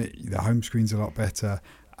menus on it, the home screen's a lot better,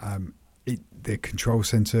 the control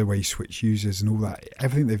center where you switch users and all that,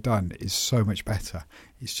 everything they've done is so much better.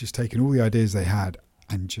 It's just taken all the ideas they had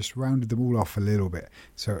and just rounded them all off a little bit.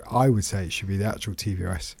 So I would say it should be the actual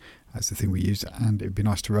tvOS as the thing we use, and it'd be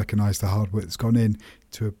nice to recognise the hard work that's gone in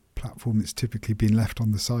to a platform that's typically been left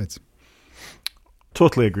on the sides.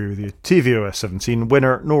 Totally agree with you. tvOS 17,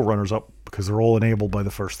 winner, no runners-up, because they're all enabled by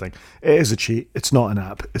the first thing. It is a cheat. It's not an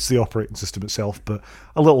app. It's the operating system itself, but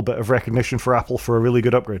a little bit of recognition for Apple for a really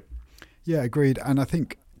good upgrade. Yeah, agreed. And I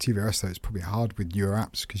think tvOS, though, is probably hard with newer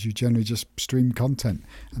apps because you generally just stream content,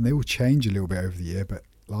 and they all change a little bit over the year, but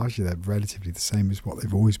largely they're relatively the same as what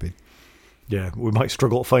they've always been. Yeah, we might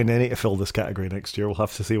struggle to find any to fill this category next year. We'll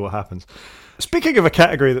have to see what happens. Speaking of a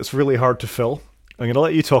category that's really hard to fill, I'm going to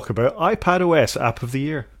let you talk about iPadOS App of the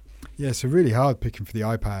Year. Yeah, so really hard picking for the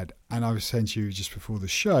iPad. And I was saying to you just before the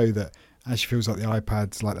show that actually feels like the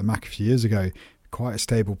iPad's like the Mac a few years ago. Quite a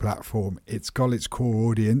stable platform. It's got its core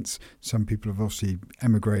audience. Some people have obviously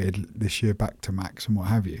emigrated this year back to Macs and what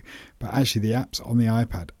have you. But actually the apps on the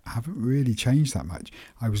iPad haven't really changed that much.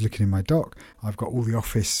 I was looking in my dock. I've got all the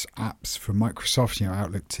Office apps from Microsoft,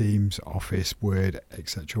 Outlook, Teams, Office, Word,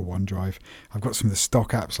 etc., OneDrive. I've got some of the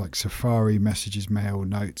stock apps like Safari, Messages, Mail,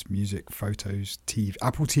 Notes, Music, Photos, TV.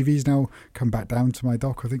 Apple TV's now come back down to my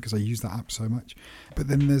dock, I think, because I use that app so much. But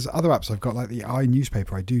then there's other apps I've got, like the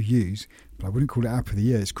iNewspaper I do use, but I wouldn't call it app of the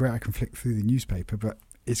year. It's great I can flick through the newspaper, but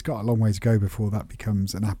it's got a long way to go before that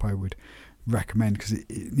becomes an app I would recommend because it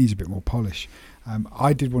needs a bit more polish.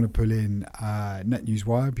 I did want to pull in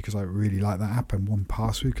NetNewsWire because I really like that app, and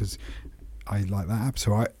 1Password because I like that app.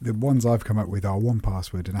 So the ones I've come up with are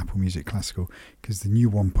 1Password and Apple Music Classical, because the new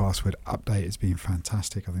 1Password update has been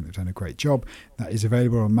fantastic. I think they've done a great job. That is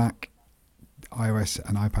available on Mac, iOS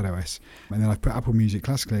and iPadOS. And then I've put Apple Music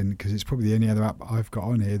Classical in because it's probably the only other app I've got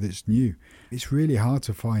on here that's new. It's really hard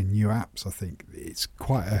to find new apps, I think. It's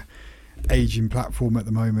quite a aging platform at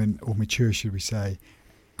the moment, or mature, should we say.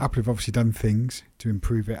 Apple have obviously done things to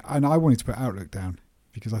improve it. And I wanted to put Outlook down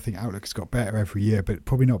because I think Outlook has got better every year, but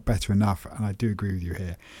probably not better enough. And I do agree with you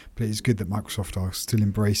here. But it's good that Microsoft are still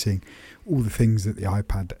embracing all the things that the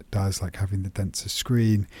iPad does, like having the denser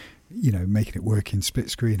screen, making it work in split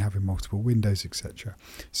screen, having multiple windows, etc.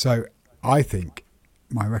 So I think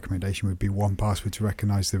my recommendation would be 1Password to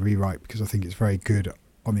recognise the rewrite, because I think it's very good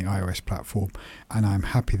on the iOS platform. And I'm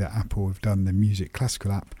happy that Apple have done the Music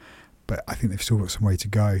Classical app, but I think they've still got some way to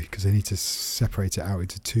go because they need to separate it out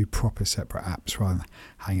into two proper separate apps rather than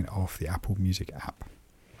hanging it off the Apple Music app.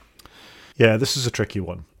 Yeah, this is a tricky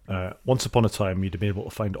one. Once upon a time, you'd be able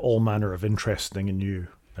to find all manner of interesting and new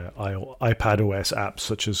iPadOS apps,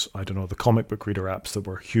 such as, the comic book reader apps that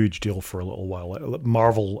were a huge deal for a little while.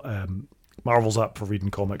 Marvel's app for reading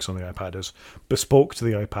comics on the iPad is bespoke to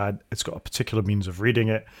the iPad. It's got a particular means of reading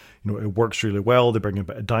it. It works really well. They bring a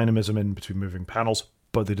bit of dynamism in between moving panels,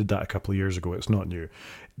 but they did that a couple of years ago. It's not new.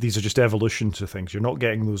 These are just evolutions to things. You're not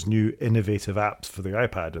getting those new innovative apps for the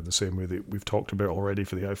iPad in the same way that we've talked about already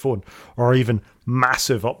for the iPhone, or even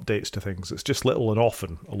massive updates to things. It's just little and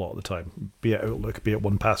often a lot of the time, be it Outlook, be it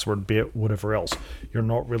 1Password, be it whatever else. You're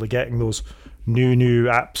not really getting those new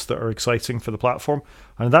apps that are exciting for the platform.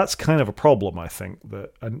 And that's kind of a problem, I think,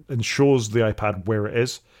 that and shows the iPad where it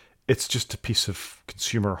is. It's just a piece of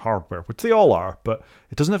consumer hardware, which they all are, but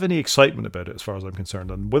it doesn't have any excitement about it as far as I'm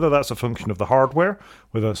concerned. And whether that's a function of the hardware,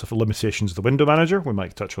 whether it's a limitations of the window manager, we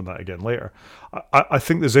might touch on that again later. I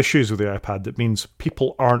think there's issues with the iPad that means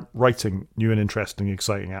people aren't writing new and interesting,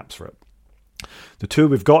 exciting apps for it. The two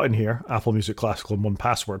we've got in here, Apple Music Classical and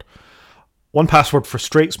 1Password. 1Password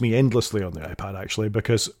frustrates me endlessly on the iPad, actually,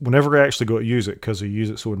 because whenever I actually go to use it, because I use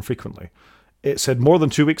it so infrequently, it said more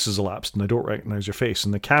than 2 weeks has elapsed and I don't recognize your face,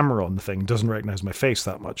 and the camera on the thing doesn't recognize my face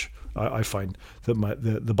that much. I find that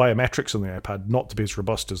the biometrics on the iPad not to be as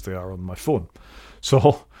robust as they are on my phone.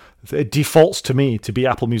 So it defaults to me to be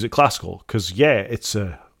Apple Music Classical because, at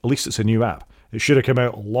least it's a new app. It should have come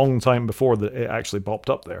out a long time before that it actually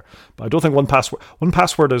popped up there. But I don't think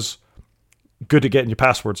 1Password is good at getting your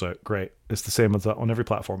passwords out. Great. It's the same as that on every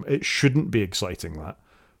platform. It shouldn't be exciting, that.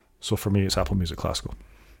 So for me, it's Apple Music Classical.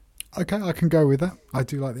 Okay, I can go with that. I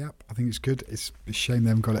do like the app. I think it's good. It's a shame they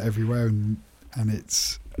haven't got it everywhere, and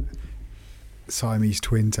it's Siamese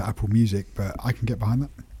twin to Apple Music, but I can get behind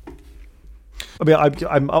that. I mean,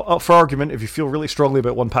 I'm up for argument if you feel really strongly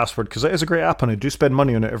about 1Password, because it is a great app and I do spend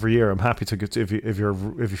money on it every year. I'm happy to get if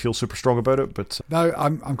you feel super strong about it. But no,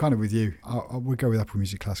 I'm kind of with you. We'll go with Apple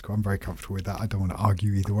Music Classical. I'm very comfortable with that. I don't want to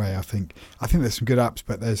argue either way. I think there's some good apps,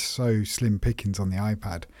 but there's so slim pickings on the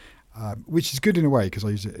iPad. Which is good in a way because I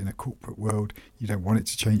use it in a corporate world. You don't want it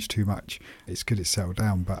to change too much. It's good it's settled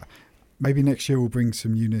down, but maybe next year we'll bring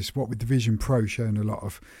some newness. What with the Vision Pro showing a lot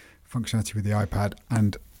of functionality with the iPad,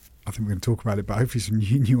 and I think we're going to talk about it, but hopefully some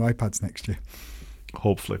new iPads next year.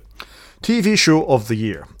 Hopefully. TV show of the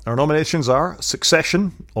year. Our nominations are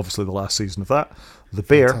Succession, obviously the last season of that, The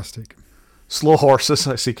Bear, Fantastic. Slow Horses,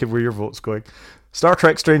 I see where your vote's going, Star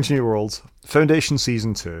Trek Strange New Worlds, Foundation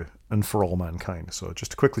Season 2, and For All Mankind. So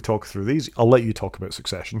just to quickly talk through these, I'll let you talk about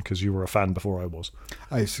Succession because you were a fan before I was.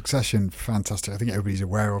 Oh, Succession, fantastic. I think everybody's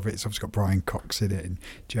aware of it. It's obviously got Brian Cox in it and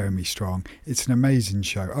Jeremy Strong. It's an amazing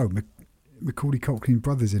show. Oh, Macaulay Culkin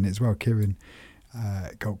brothers in it as well, Kieran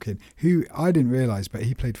Culkin, who I didn't realise, but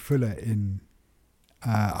he played Fuller in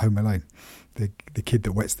Home Alone, the kid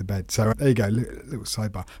that wets the bed. So there you go, little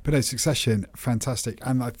sidebar. But no, Succession, fantastic.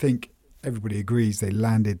 And I think everybody agrees they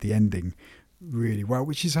landed the ending really well,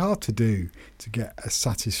 which is hard to do, to get a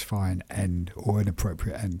satisfying end or an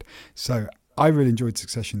appropriate end. So I really enjoyed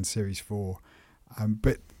Succession Series 4.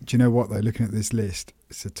 But do you know what, though? Looking at this list,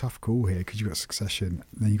 it's a tough call here because you've got Succession,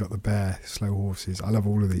 and then you've got The Bear, Slow Horses. I love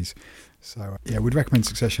all of these. So, yeah, we'd recommend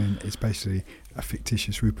Succession. It's basically a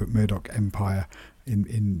fictitious Rupert Murdoch empire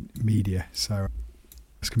in media. So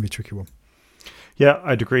it's going to be a tricky one. Yeah,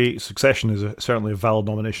 I'd agree. Succession is certainly a valid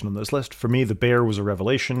nomination on this list. For me, The Bear was a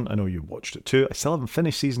revelation. I know you watched it too. I still haven't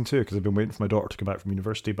finished season 2 because I've been waiting for my daughter to come back from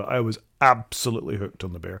university, but I was absolutely hooked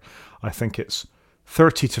on The Bear. I think it's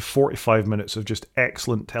 30 to 45 minutes of just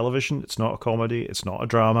excellent television. It's not a comedy. It's not a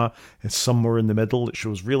drama. It's somewhere in the middle. It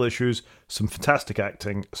shows real issues, some fantastic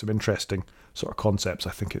acting, some interesting sort of concepts.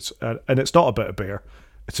 I think it's, and it's not about a bear.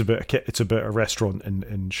 It's about a restaurant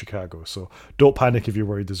in Chicago. So don't panic if you're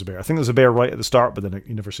worried there's a bear. I think there's a bear right at the start, but then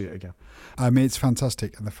you never see it again. It's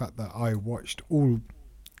fantastic. And the fact that I watched all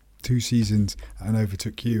 2 seasons and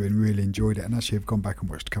overtook you and really enjoyed it, and actually have gone back and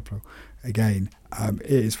watched a couple again, it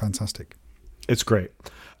is fantastic. It's great.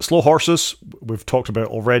 Slow Horses, we've talked about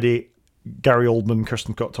already. Gary Oldman,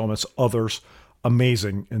 Kirsten Scott Thomas, others,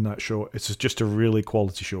 amazing in that show. It's just a really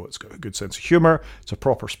quality show. It's got a good sense of humour. It's a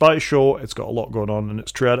proper spy show. It's got a lot going on, and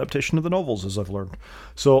it's true adaptation of the novels, as I've learned.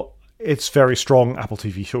 So it's very strong Apple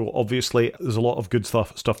TV show. Obviously, there's a lot of good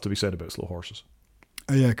stuff to be said about Slow Horses.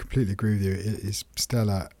 Oh, yeah, I completely agree with you. It is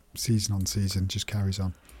stellar season on season, just carries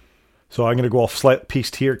on. So I'm going to go off slight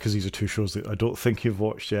piste here because these are 2 shows that I don't think you've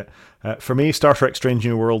watched yet. For me, Star Trek Strange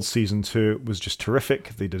New Worlds Season 2 was just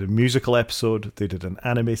terrific. They did a musical episode. They did an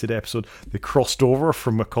animated episode. They crossed over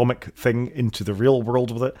from a comic thing into the real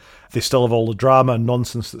world with it. They still have all the drama and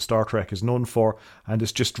nonsense that Star Trek is known for, and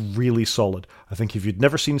it's just really solid. I think if you'd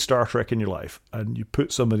never seen Star Trek in your life and you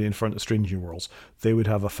put somebody in front of Strange New Worlds, they would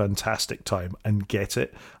have a fantastic time and get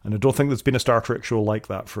it. And I don't think there's been a Star Trek show like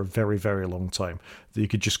that for a very, very long time. That you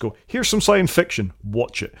could just go, here's some science fiction,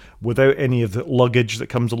 watch it, without any of the luggage that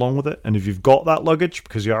comes along with it. And if you've got that luggage,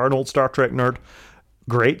 because you are an old Star Trek nerd,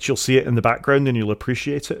 great, you'll see it in the background and you'll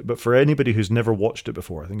appreciate it. But for anybody who's never watched it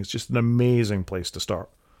before, I think it's just an amazing place to start.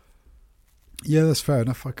 Yeah, that's fair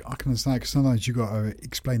enough. I can understand, because sometimes you've got to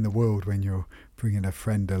explain the world when you're bringing a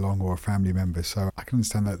friend along or a family member. So I can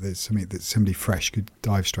understand that there's something that somebody fresh could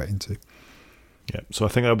dive straight into. Yeah, so I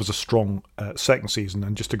think that was a strong second season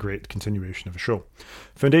and just a great continuation of a show.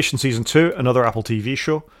 Foundation Season 2, another Apple TV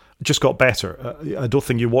show, just got better. I don't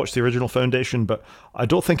think you watched the original Foundation, but I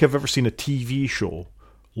don't think I've ever seen a TV show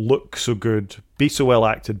look so good, be so well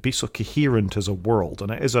acted, be so coherent as a world.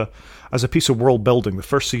 And it is as a piece of world building, the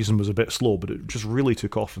first season was a bit slow, but it just really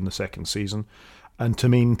took off in the second season. And to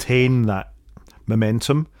maintain that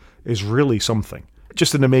momentum is really something.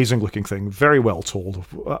 Just an amazing looking thing, very well told,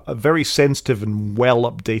 a very sensitive and well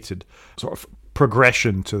updated sort of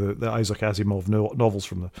progression to the Isaac Asimov novels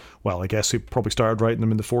from I guess he probably started writing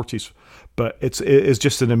them in the 40s, but it is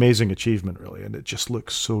just an amazing achievement, really, and it just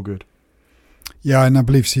looks so good. Yeah, and I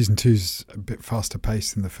believe season 2's a bit faster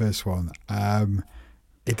paced than the first one.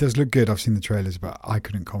 It does look good. I've seen the trailers, but I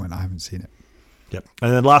couldn't comment. I haven't seen it. Yep.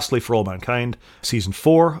 And then lastly, For All Mankind, season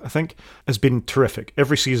 4, I think, has been terrific.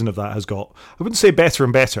 Every season of that has got, I wouldn't say better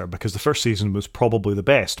and better, because the first season was probably the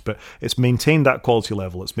best, but it's maintained that quality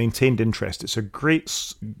level. It's maintained interest. It's a great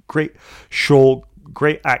show,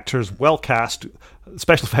 great actors, well cast.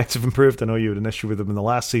 Special effects have improved. I know you had an issue with them in the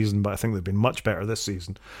last season, but I think they've been much better this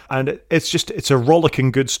season. And it's a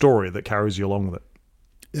rollicking good story that carries you along with it.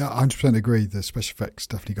 Yeah, 100% agree. The special effects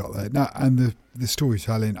definitely got there. Now, and the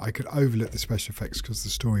storytelling, I could overlook the special effects because the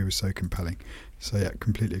story was so compelling. So yeah,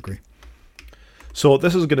 completely agree. So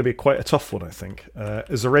this is going to be quite a tough one, I think.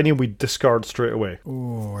 Is there any we discard straight away?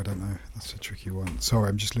 Oh, I don't know. That's a tricky one. Sorry,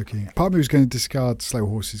 I'm just looking. Part of me was going to discard Slow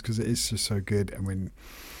Horses because it is just so good, and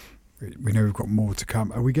we know we've got more to come.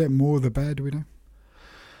 Are we getting more of The Bear, do we know?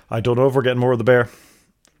 I don't know if we're getting more of The Bear.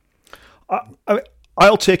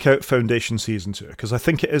 I'll take out Foundation Season 2 because I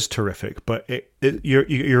think it is terrific, but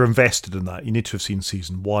you're invested in that. You need to have seen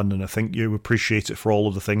Season 1, and I think you appreciate it for all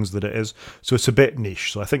of the things that it is. So it's a bit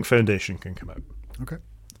niche, so I think Foundation can come out. Okay.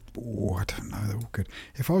 Oh, I don't know. They're all good.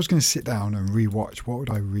 If I was going to sit down and rewatch, what would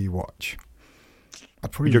I rewatch?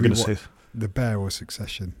 I'd probably You're going to say The Bear or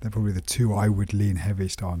Succession. They're probably the 2 I would lean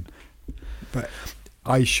heaviest on. But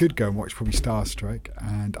I should go and watch probably Star Trek,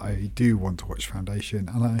 and I do want to watch Foundation,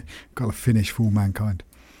 and I've got to finish For All Mankind.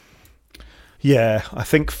 Yeah, I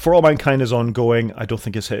think For All Mankind is ongoing. I don't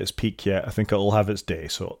think it's hit its peak yet. I think it'll have its day,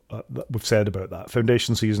 so we've said about that.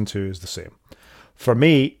 Foundation Season 2 is the same. For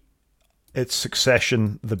me, it's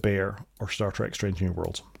Succession, The Bear, or Star Trek Strange New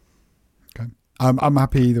Worlds. Okay. I'm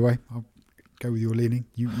happy either way. I'll go with your leaning.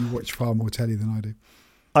 You watch far more telly than I do.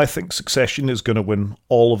 I think Succession is going to win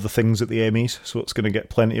all of the things at the Emmys, so it's going to get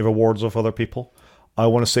plenty of awards off other people. I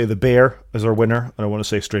want to say The Bear as our winner, and I want to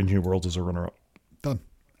say Strange New Worlds as a runner-up. Done.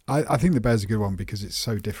 I think The Bear's a good one because it's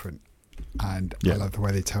so different. And I love the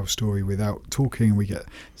way they tell a story without talking. We get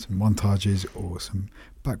some montages or some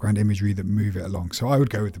background imagery that move it along. So I would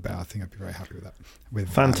go with The Bear. I think I'd be very happy with that.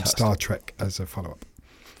 With Star Trek as a follow-up.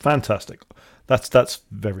 Fantastic. That's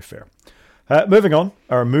very fair. Moving on,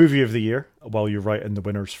 our movie of the year, while you're writing the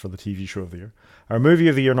winners for the TV show of the year. Our movie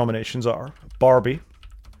of the year nominations are Barbie,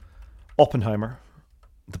 Oppenheimer,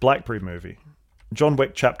 The Blackberry Movie, John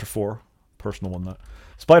Wick Chapter 4, personal one that,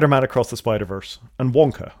 Spider-Man Across the Spider-Verse, and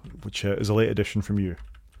Wonka, which is a late addition from you.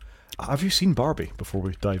 Have you seen Barbie before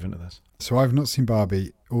we dive into this? So I've not seen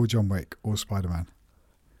Barbie or John Wick or Spider-Man.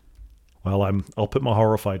 Well, I'll put my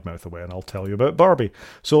horrified mouth away and I'll tell you about Barbie.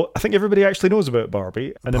 So I think everybody actually knows about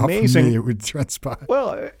Barbie. An Apart amazing. From me, it would transpire.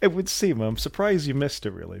 Well, it would seem. I'm surprised you missed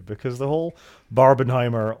it really, because the whole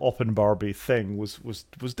Barbenheimer Oppen Barbie thing was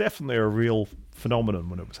definitely a real phenomenon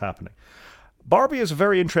when it was happening. Barbie is a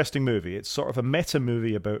very interesting movie. It's sort of a meta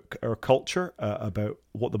movie about our culture, about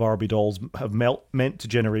what the Barbie dolls have meant to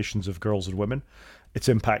generations of girls and women, its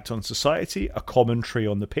impact on society, a commentary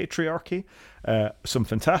on the patriarchy, some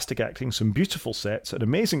fantastic acting, some beautiful sets, an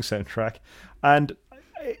amazing soundtrack, and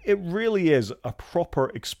it really is a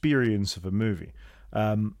proper experience of a movie.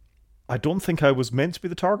 I don't think I was meant to be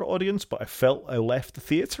the target audience, but I felt I left the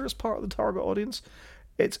theatre as part of the target audience.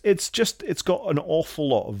 It's got an awful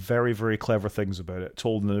lot of very, very clever things about it,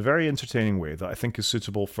 told in a very entertaining way that I think is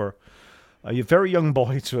suitable for a very young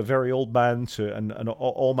boy to a very old man to and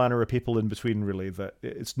all manner of people in between, really. That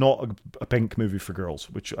it's not a pink movie for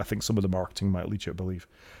girls, which I think some of the marketing might lead you to believe.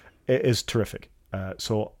 It is terrific.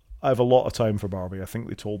 So I have a lot of time for Barbie. I think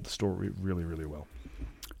they told the story really, really well.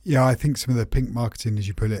 Yeah, I think some of the pink marketing, as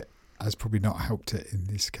you put it, has probably not helped it in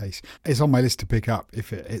this case. It's on my list to pick up.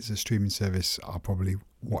 If it's a streaming service, I'll probably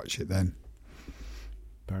watch it then.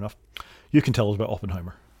 Fair enough. You can tell us about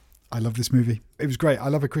Oppenheimer. I love this movie. It was great. I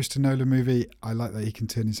love a Christopher Nolan movie. I like that he can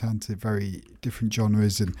turn his hand to very different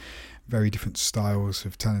genres and very different styles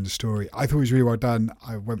of telling a story. I thought it was really well done.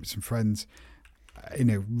 I went with some friends,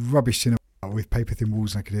 rubbish cinema with paper-thin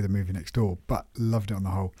walls, and I could hear the movie next door, but loved it on the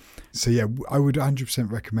whole. So yeah, I would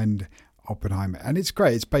 100% recommend Oppenheimer. And it's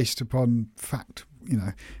great. It's based upon fact.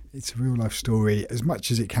 It's a real-life story, as much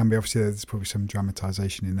as it can be. Obviously, there's probably some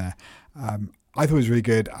dramatisation in there. I thought it was really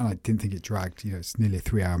good, and I didn't think it dragged. It's nearly a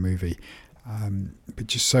 3-hour movie, but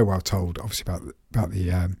just so well told. Obviously about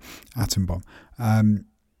the atom bomb.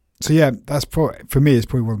 So yeah, that's for me. It's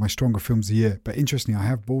probably one of my stronger films of the year. But interestingly, I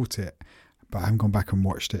have bought it, but I haven't gone back and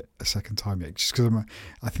watched it a second time yet. Just because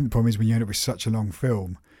I think the problem is when you end up with such a long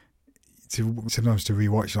film, sometimes to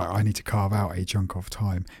rewatch, I need to carve out a chunk of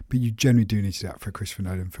time. But you generally do need to do that for a Christopher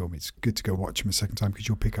Nolan film. It's good to go watch them a second time because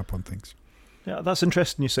you'll pick up on things. Yeah, that's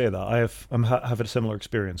interesting you say that. I'm having a similar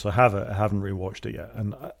experience. I haven't rewatched it yet,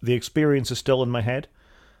 and the experience is still in my head.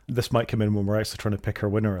 This might come in when we're actually trying to pick our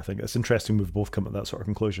winner. I think it's interesting we've both come to that sort of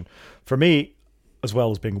conclusion. For me, as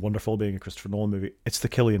well as being wonderful, being a Christopher Nolan movie, it's the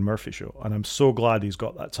Cillian Murphy show, and I'm so glad he's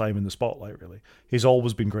got that time in the spotlight, really. He's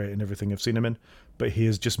always been great in everything I've seen him in, but he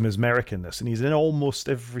is just mesmeric in this, and he's in almost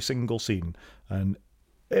every single scene, and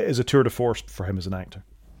it is a tour de force for him as an actor.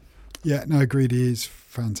 Yeah, no, agreed. He is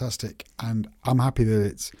fantastic, and I'm happy that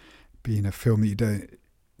it's being a film that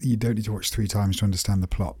you don't need to watch 3 times to understand the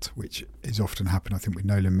plot, which is often happen, I think, with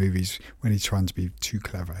Nolan movies when he's trying to be too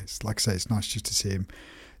clever. It's like I say, it's nice just to see him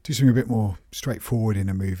do something a bit more straightforward in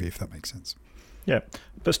a movie, if that makes sense. Yeah,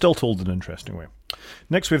 but still told in an interesting way.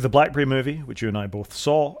 Next, we have The Blackberry Movie, which you and I both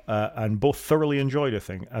saw and both thoroughly enjoyed, I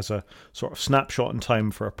think, as a sort of snapshot in time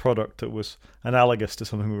for a product that was analogous to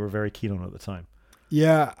something we were very keen on at the time.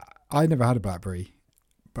 Yeah, I never had a Blackberry,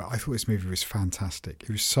 but I thought this movie was fantastic. It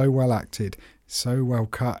was so well acted, so well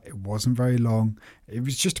cut. It wasn't very long. It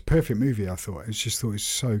was just a perfect movie, I thought. It was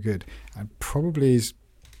so good, and probably is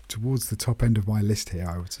towards the top end of my list here,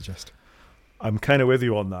 I would suggest. I'm kind of with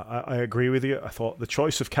you on that. I agree with you. I thought the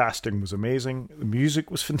choice of casting was amazing. The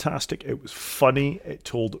music was fantastic. It was funny. It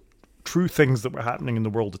told true things that were happening in the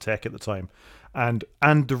world of tech at the time, and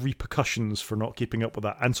the repercussions for not keeping up with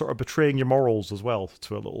that, and sort of betraying your morals as well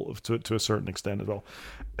to a certain extent as well.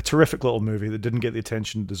 A terrific little movie that didn't get the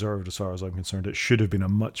attention it deserved, as far as I'm concerned. It should have been a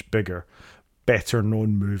much bigger, better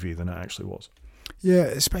known movie than it actually was. Yeah,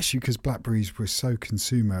 especially because Blackberries were so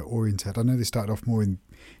consumer oriented. I know they started off more in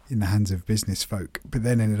the hands of business folk, but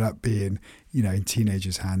then ended up being, in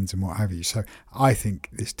teenagers' hands and what have you. So I think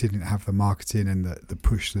this didn't have the marketing and the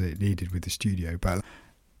push that it needed with the studio. But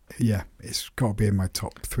yeah, it's got to be in my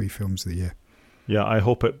top 3 films of the year. Yeah, I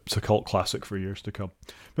hope it's a cult classic for years to come.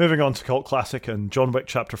 Moving on to cult classic, and John Wick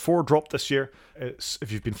Chapter 4 dropped this year.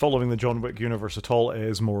 If you've been following the John Wick universe at all, it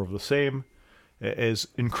is more of the same. It is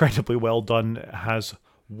incredibly well done. It has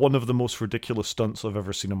one of the most ridiculous stunts I've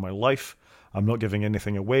ever seen in my life. I'm not giving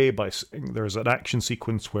anything away by saying there's an action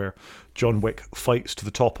sequence where John Wick fights to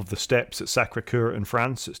the top of the steps at Sacré-Cœur in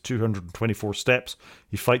France. It's 224 steps.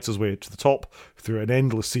 He fights his way to the top through an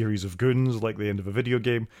endless series of goons, like the end of a video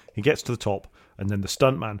game. He gets to the top, and then the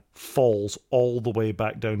stuntman falls all the way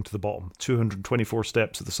back down to the bottom. 224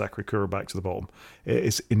 steps at the Sacré-Cœur back to the bottom. It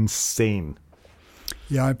is insane.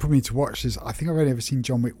 Yeah, I probably need to watch this. I think I've only ever seen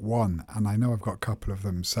John Wick 1, and I know I've got a couple of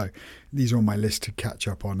them. So these are on my list to catch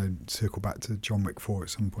up on and circle back to John Wick 4 at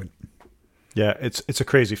some point. Yeah, it's a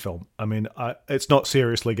crazy film. I mean, it's not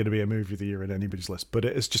seriously going to be a movie of the year in anybody's list, but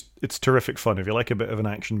it's terrific fun. If you like a bit of an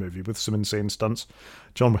action movie with some insane stunts,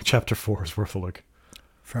 John Wick Chapter 4 is worth a look.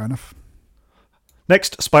 Fair enough.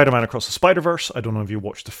 Next, Spider-Man Across the Spider-Verse. I don't know if you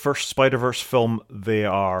watched the first Spider-Verse film. They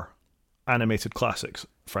are animated classics,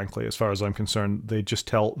 frankly, as far as I'm concerned. They just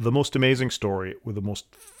tell the most amazing story with the most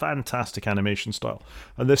fantastic animation style.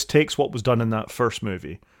 And this takes what was done in that first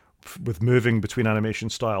movie, with moving between animation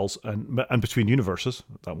styles and between universes.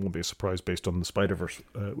 That won't be a surprise based on the Spider-Verse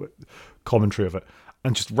commentary of it,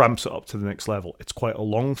 and just ramps it up to the next level. It's quite a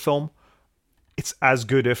long film. It's as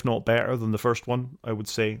good, if not better, than the first one, I would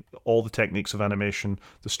say. All the techniques of animation,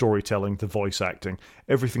 the storytelling, the voice acting,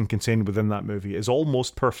 everything contained within that movie is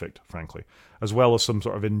almost perfect, frankly, as well as some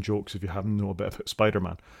sort of in-jokes if you haven't know a bit about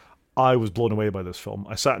Spider-Man. I was blown away by this film.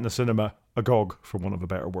 I sat in the cinema, agog, for want of a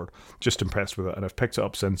better word, just impressed with it, and I've picked it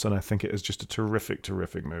up since, and I think it is just a terrific,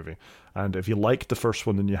 terrific movie. And if you liked the first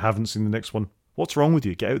one and you haven't seen the next one, what's wrong with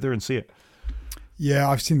you? Get out there and see it. Yeah,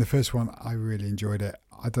 I've seen the first one. I really enjoyed it.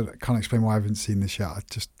 Can't explain why I haven't seen this yet. I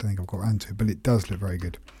just don't think I've got around to it, but it does look very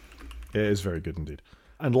good. It is very good indeed.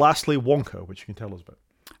 And lastly, Wonka, which you can tell us about.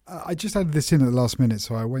 I just added this in at the last minute,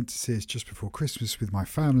 so I went to see it just before Christmas with my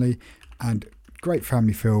family, and great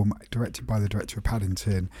family film, directed by the director of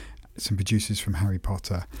Paddington, some producers from Harry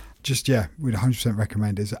Potter. Just, yeah, would 100%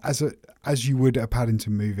 recommend it. As you would a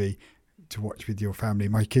Paddington movie to watch with your family.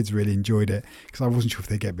 My kids really enjoyed it, because I wasn't sure if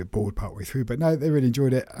they'd get a bit bored partway through, but no, they really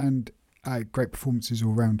enjoyed it, and great performances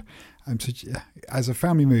all round. So, yeah, as a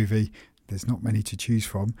family movie, there's not many to choose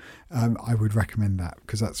from. I would recommend that,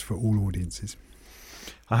 because that's for all audiences.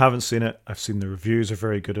 I haven't seen it. I've seen the reviews are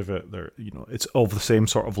very good of it. They're, it's of the same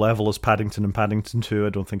sort of level as Paddington and Paddington 2. I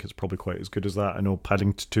don't think it's probably quite as good as that. I know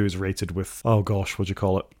Paddington 2 is rated with, oh gosh, what do you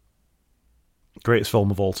call it? Greatest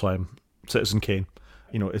film of all time, Citizen Kane.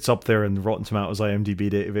 It's up there in the Rotten Tomatoes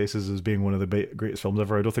IMDb databases as being one of the greatest films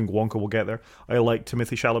ever. I don't think Wonka will get there. I like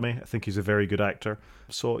Timothée Chalamet. I think he's a very good actor.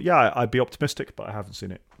 So, yeah, I'd be optimistic, but I haven't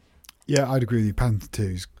seen it. Yeah, I'd agree with you. Paddington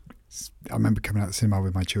 2 I remember coming out of the cinema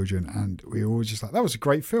with my children, and we were all just like, that was a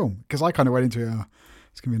great film. Because I kind of went into it,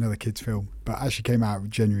 it's going to be another kid's film. But actually came out,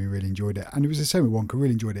 genuinely really enjoyed it. And it was the same with Wonka,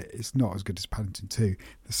 really enjoyed it. It's not as good as Paddington 2.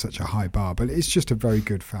 There's such a high bar, but it's just a very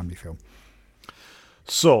good family film.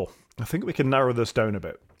 So, I think we can narrow this down a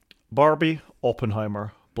bit. Barbie,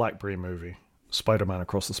 Oppenheimer, Blackberry movie, Spider-Man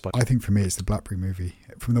Across the Spider. I think for me it's the Blackberry movie,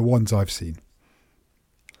 from the ones I've seen.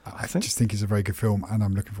 I just think it's a very good film, and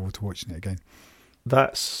I'm looking forward to watching it again.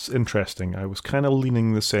 That's interesting. I was kind of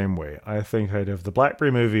leaning the same way. I think I'd have the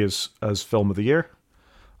Blackberry movie as film of the year,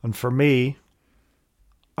 and for me,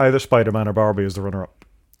 either Spider-Man or Barbie is the runner-up.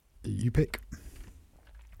 You pick.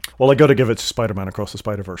 Well, I got to give it to Spider-Man Across the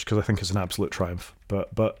Spider-Verse because I think it's an absolute triumph.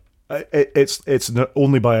 But it's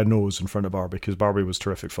only by a nose in front of Barbie, because Barbie was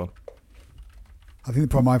terrific fun. I think the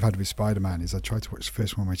problem I've had with Spider-Man is I tried to watch the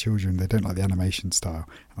first one with my children. They don't like the animation style.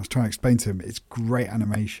 And I was trying to explain to them it's great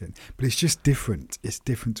animation, but it's just different. It's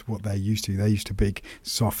different to what they're used to. They're used to big,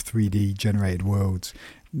 soft 3D generated worlds,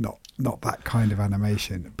 not that kind of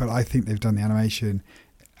animation. But I think they've done the animation,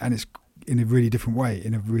 and it's in a really different way,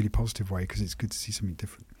 in a really positive way, because it's good to see something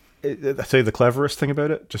different. I tell you the cleverest thing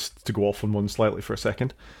about it, just to go off on one slightly for a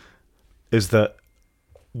second, is that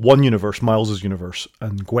one universe, Miles's universe,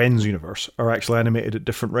 and Gwen's universe are actually animated at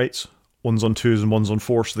different rates. One's on 2s and one's on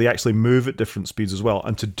 4, so they actually move at different speeds as well.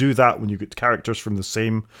 And to do that when you get characters from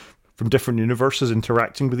different universes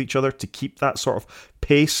interacting with each other, to keep that sort of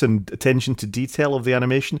pace and attention to detail of the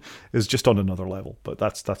animation is just on another level. But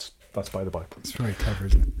that's by the by. It's very clever,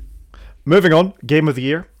 isn't it? Moving on, Game of the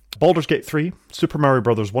Year. Baldur's Gate 3, Super Mario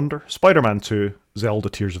Bros. Wonder, Spider-Man 2, Zelda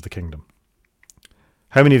Tears of the Kingdom.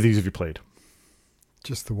 How many of these have you played?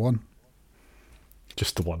 Just the one.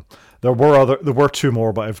 Just the one. There were two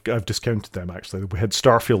more, but I've discounted them actually. We had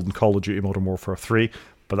Starfield and Call of Duty Modern Warfare 3,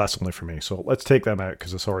 but that's only for me. So let's take them out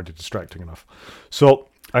because it's already distracting enough. So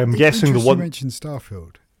I'm It's guessing the interesting one. you mentioned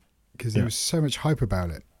Starfield because there was so much hype about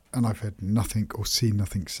it, and I've heard nothing or seen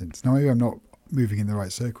nothing since. Now maybe I'm not moving in the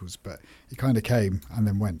right circles, but it kind of came and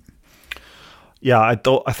then went. Yeah,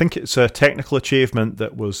 I think it's a technical achievement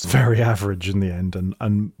that was very average in the end,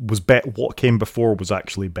 and was what came before was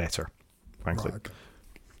actually better, frankly. Right,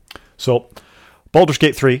 okay. So, Baldur's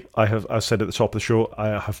Gate 3, I said at the top of the show,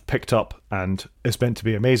 I have picked up, and it's meant to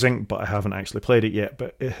be amazing, but I haven't actually played it yet,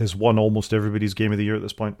 but it has won almost everybody's Game of the Year at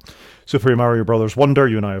this point. Super Mario Bros. Wonder,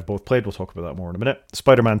 you and I have both played, we'll talk about that more in a minute.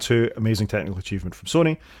 Spider-Man 2, amazing technical achievement from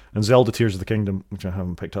Sony, and Zelda Tears of the Kingdom, which I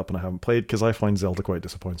haven't picked up and I haven't played, because I find Zelda quite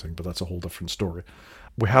disappointing, but that's a whole different story.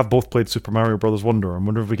 We have both played Super Mario Bros. Wonder. I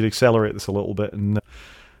wonder if we could accelerate this a little bit, and what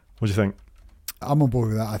do you think? I'm on board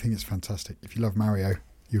with that. I think it's fantastic. If you love Mario,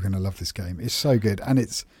 you're going to love this game. It's so good, and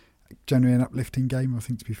it's generally an uplifting game, I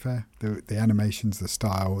think, to be fair. The animations, the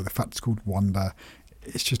style, the fact it's called Wonder,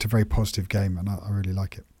 it's just a very positive game, and I really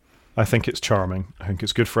like it. I think it's charming. I think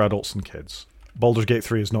it's good for adults and kids. Baldur's Gate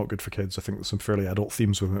 3 is not good for kids. I think there's some fairly adult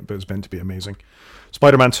themes with it, but it's meant to be amazing.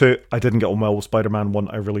 Spider-Man 2, I didn't get on well with Spider-Man 1.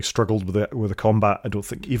 I really struggled with it, with the combat. I don't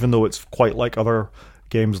think, even though it's quite like other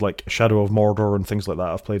games like Shadow of Mordor and things like that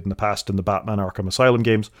I've played in the past in the Batman Arkham Asylum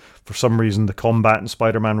games, for some reason the combat in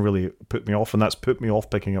Spider-Man really put me off, and that's put me off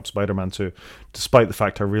picking up Spider-Man 2, despite the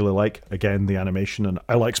fact I really like, again, the animation, and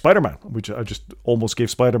I like Spider-Man, which I just almost gave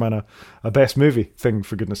Spider-Man a best movie thing,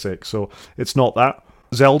 for goodness sake. So it's not that.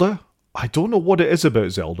 Zelda, I don't know what it is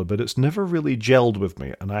about Zelda, but it's never really gelled with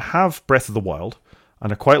me, and I have Breath of the Wild,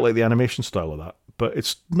 and I quite like the animation style of that. But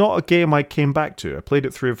it's not a game I came back to. I played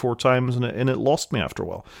it 3 or 4 times, and it lost me after a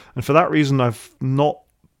while. And for that reason, I've not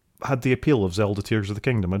had the appeal of Zelda Tears of the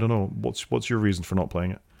Kingdom. I don't know. What's your reason for not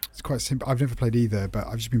playing it? It's quite simple. I've never played either, but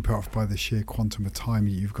I've just been put off by the sheer quantum of time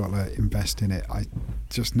you've got to invest in it. I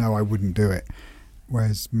just know I wouldn't do it.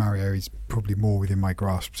 Whereas Mario is probably more within my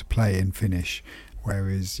grasp to play and finish.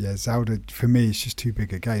 Whereas, yeah, Zelda, for me, it's just too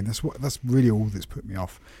big a game. That's really all that's put me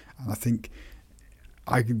off. And I think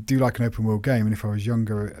I do like an open world game, and if I was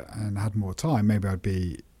younger and had more time, maybe I'd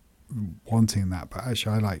be wanting that. But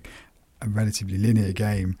actually, I like a relatively linear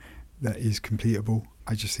game that is completable.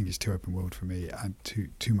 I just think it's too open world for me and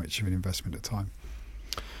too much of an investment of time.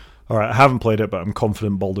 All right, I haven't played it, but I'm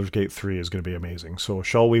confident Baldur's Gate 3 is going to be amazing. So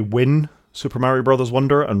shall we win Super Mario Bros.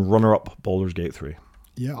 Wonder and runner-up Baldur's Gate 3?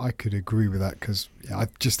 Yeah, I could agree with that because I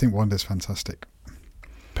just think Wonder's fantastic.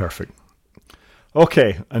 Perfect.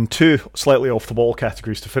 Okay, and 2 slightly off-the-ball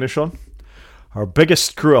categories to finish on. Our biggest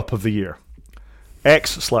screw-up of the year.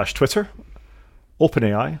 X/Twitter,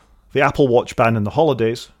 OpenAI, the Apple Watch ban in the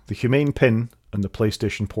holidays, the Humane Pin, and the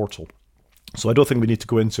PlayStation Portal. So I don't think we need to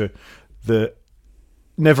go into the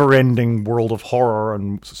never-ending world of horror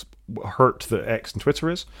and hurt that X and Twitter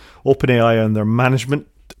is. OpenAI and their management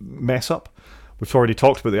mess-up. We've already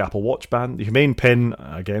talked about the Apple Watch ban, the Humane Pin,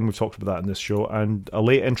 again, we've talked about that in this show, and a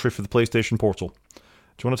late entry for the PlayStation Portal.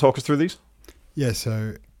 Do you want to talk us through these? Yeah,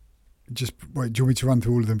 so do you want me to run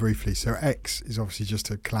through all of them briefly? So X is obviously just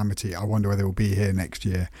a calamity. I wonder whether it will be here next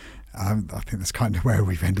year. I think that's kind of where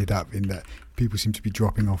we've ended up, in that people seem to be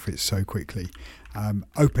dropping off it so quickly.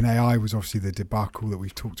 OpenAI was obviously the debacle that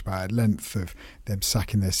we've talked about at length, of them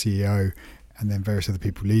sacking their CEO and then various other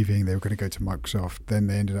people leaving. They were going to go to Microsoft. Then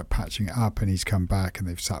they ended up patching it up, and he's come back, and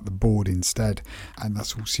they've sat the board instead. And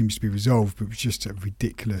that's all seems to be resolved, but it was just a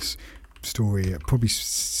ridiculous story. It probably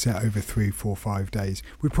set over 3, 4, 5 days.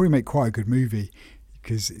 We'd probably make quite a good movie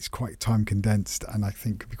because it's quite time condensed, and I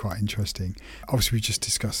think could be quite interesting. Obviously, we just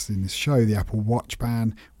discussed in this show the Apple Watch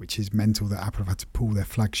ban, which is mental that Apple have had to pull their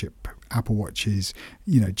flagship Apple Watches,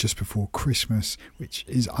 just before Christmas, which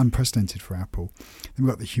is unprecedented for Apple. Then we've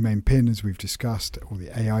got the Humane Pin, as we've discussed, or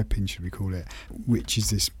the AI Pin, should we call it, which is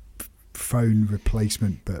this phone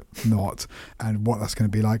replacement but not, and what that's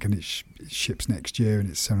going to be like. And it ships next year, and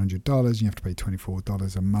it's $700, and you have to pay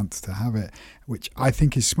 $24 a month to have it, which I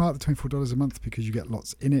think is smart, the $24 a month, because you get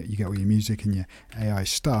lots in it. You get all your music and your AI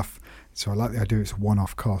stuff, so I like the idea it's a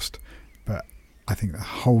one-off cost, but I think the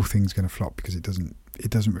whole thing's going to flop because it doesn't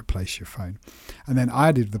replace your phone. And then I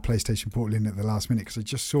added the PlayStation Portal in at the last minute because I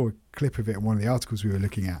just saw a clip of it in one of the articles we were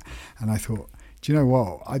looking at, and I thought, do you know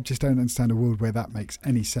what? I just don't understand a world where that makes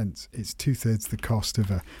any sense. It's 2/3 the cost of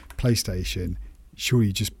a PlayStation. Surely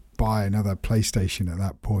you just buy another PlayStation at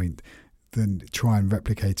that point than try and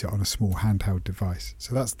replicate it on a small handheld device.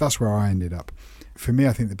 So that's where I ended up. For me,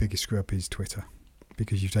 I think the biggest screw up is Twitter,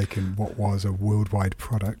 because you've taken what was a worldwide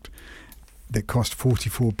product that cost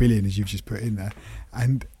 $44 billion, as you've just put in there,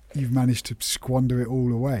 and you've managed to squander it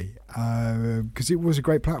all away, because it was a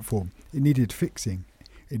great platform. It needed fixing.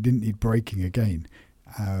 It didn't need breaking again.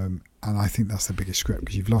 And I think that's the biggest script,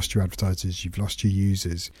 because you've lost your advertisers, you've lost your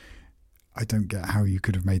users. I don't get how you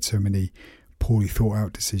could have made so many poorly thought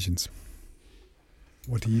out decisions.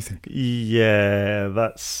 What do you think?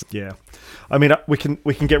 Yeah. I mean, we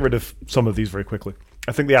can get rid of some of these very quickly.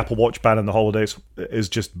 I think the Apple Watch ban in the holidays is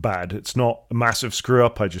just bad. It's not a massive screw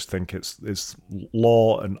up. I just think it's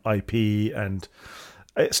law and IP, and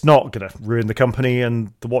it's not going to ruin the company,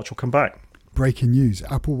 and the watch will come back. Breaking news: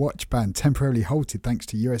 Apple Watch ban temporarily halted thanks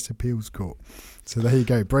to US appeals court. So there you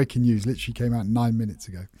go. Breaking news literally came out 9 minutes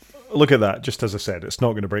ago. Look at that. Just as I said, it's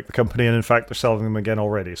not going to break the company, and in fact, they're selling them again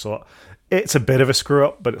already. So it's a bit of a screw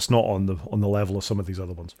up, but it's not on the level of some of these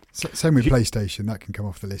other ones. Same with PlayStation. That can come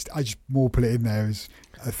off the list. I just more put it in there as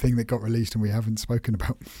a thing that got released and we haven't spoken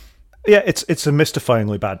about. Yeah, it's a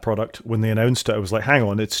mystifyingly bad product. When they announced it, I was like, hang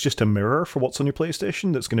on, it's just a mirror for what's on your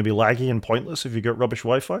PlayStation that's going to be laggy and pointless if you get rubbish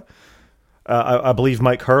Wi-Fi. I believe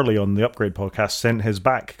Mike Hurley on the Upgrade podcast sent his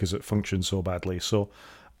back because it functions so badly. So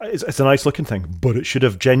it's a nice looking thing, but it should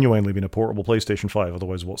have genuinely been a portable PlayStation 5.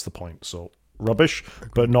 Otherwise, what's the point? So rubbish,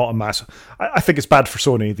 but not a massive. I think it's bad for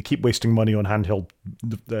Sony. They keep wasting money on handheld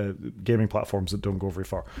gaming platforms that don't go very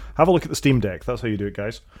far. Have a look at the Steam Deck. That's how you do it,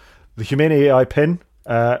 guys. The Humane AI Pin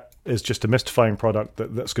is just a mystifying product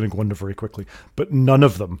that's going to go under very quickly. But none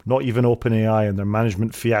of them, not even OpenAI and their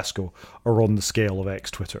management fiasco, are on the scale of X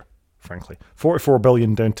Twitter. Frankly, 44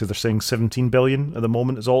 billion down to, they're saying 17 billion at the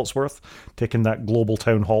moment is all it's worth, taking that global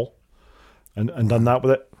town hall and done that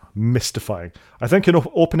with it. Mystifying. I think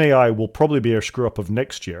OpenAI will probably be our screw up of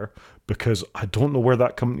next year, because I don't know where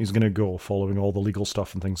that company is going to go following all the legal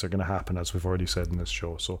stuff and things that are going to happen, as we've already said in this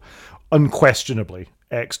show. So unquestionably,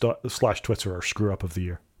 X/Twitter are screw up of the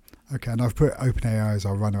year. Okay, and I've put OpenAI as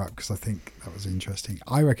our runner-up because I think that was interesting.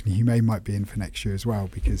 I reckon Humane might be in for next year as well,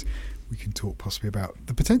 because we can talk possibly about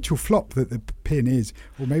the potential flop that the pin is,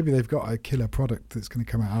 or maybe they've got a killer product that's going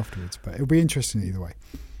to come out afterwards. But it'll be interesting either way.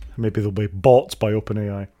 Maybe they'll be bought by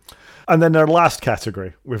OpenAI. And then our last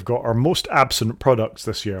category, we've got our most absent products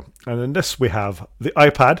this year. And in this we have the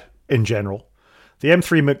iPad in general, the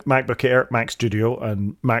M3 MacBook Air, Mac Studio,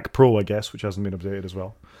 and Mac Pro, I guess, which hasn't been updated as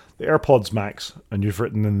well. The AirPods Max, and you've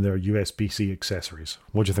written in their USB-C accessories.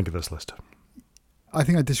 What do you think of this list? I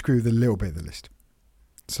think I disagree with a little bit of the list.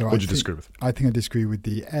 So what do you disagree with? I think I disagree with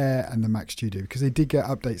the Air and the Mac Studio, because they did get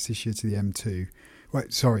updates this year to the M2. Well,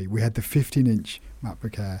 sorry, we had the 15-inch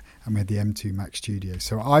MacBook Air and we had the M2 Mac Studio.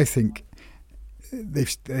 So I think they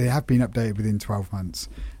have been updated within 12 months.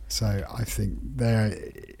 So I think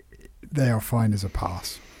they are fine as a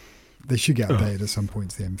pass. They should get updated at some point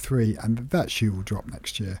to the M3, and that shoe will drop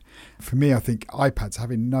next year. For me, I think iPads,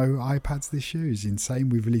 having no iPads this year is insane.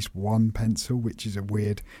 We've released one pencil, which is a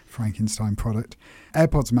weird Frankenstein product.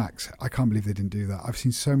 AirPods Max, I can't believe they didn't do that. I've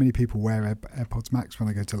seen so many people wear AirPods Max when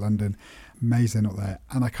I go to London. Amazed they're not there.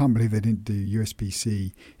 And I can't believe they didn't do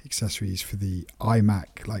USB-C accessories for the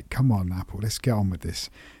iMac. Like, come on, Apple, let's get on with this.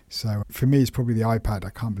 So for me, it's probably the iPad. I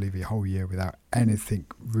can't believe a whole year without anything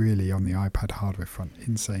really on the iPad hardware front.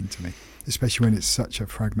 Insane to me, especially when it's such a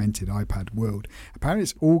fragmented iPad world. Apparently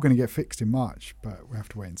it's all going to get fixed in March, but we'll have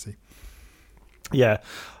to wait and see. Yeah,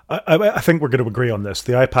 I think we're going to agree on this.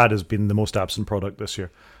 The iPad has been the most absent product this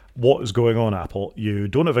year. What is going on, Apple? You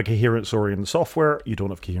don't have a coherent story in the software. You don't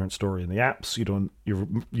have a coherent story in the apps. You don't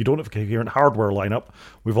have a coherent hardware lineup.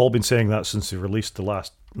 We've all been saying that since they released the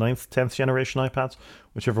last 9th, 10th generation iPads,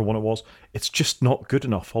 whichever one it was. It's just not good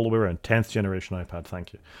enough all the way around. 10th generation iPad,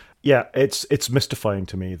 thank you. Yeah, it's mystifying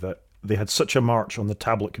to me that they had such a march on the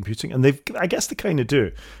tablet computing, and I guess they kind of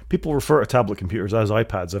do. People refer to tablet computers as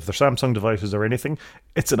iPads. If they're Samsung devices or anything,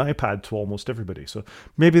 it's an iPad to almost everybody. So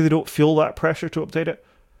maybe they don't feel that pressure to update it,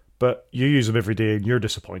 but you use them every day and you're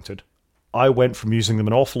disappointed. I went from using them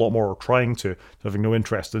an awful lot more, or trying to having no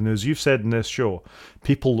interest. And as you've said in this show,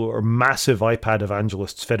 people who are massive iPad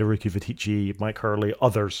evangelists, Federico Viticci, Mike Hurley,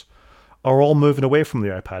 others, are all moving away from the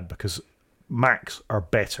iPad because Macs are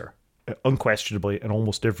better, unquestionably, in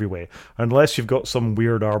almost every way. Unless you've got some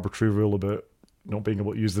weird arbitrary rule about not being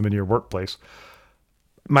able to use them in your workplace.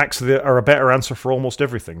 Macs are a better answer for almost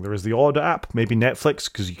everything. There is the odd app, maybe Netflix,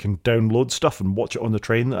 because you can download stuff and watch it on the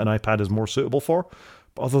train that an iPad is more suitable for.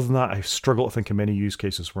 But other than that, I struggle to think of many use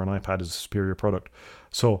cases where an iPad is a superior product.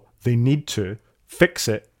 So they need to fix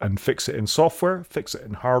it, and fix it in software, fix it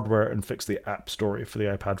in hardware, and fix the app story for the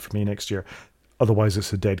iPad for me next year. Otherwise,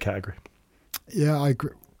 it's a dead category. Yeah, I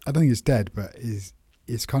agree. I don't think it's dead, but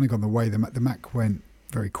it's kind of gone the way. The Mac went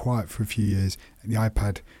very quiet for a few years, and the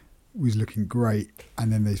iPad was looking great,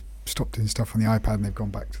 and then they stopped doing stuff on the iPad and they've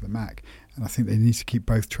gone back to the Mac. And I think they need to keep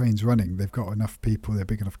both trains running. They've got enough people, they're a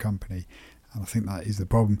big enough company, and I think that is the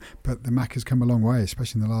problem. But the Mac has come a long way,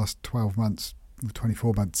 especially in the last 12 months.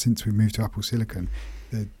 24 months since we moved to Apple Silicon,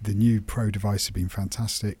 the new Pro device has been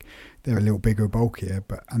fantastic. They're a little bigger, bulkier,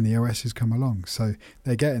 and the OS has come along. So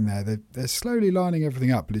they're getting there. They're slowly lining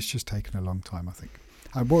everything up, but it's just taken a long time, I think.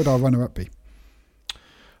 What would our runner-up be?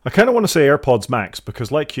 I kind of want to say AirPods Max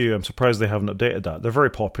because, like you, I'm surprised they haven't updated that. They're very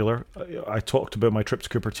popular. I talked about my trip to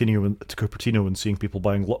Cupertino and seeing people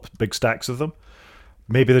buying big stacks of them.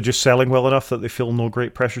 Maybe they're just selling well enough that they feel no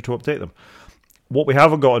great pressure to update them. What we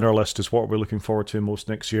haven't got on our list is what we're looking forward to most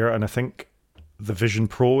next year, and I think the Vision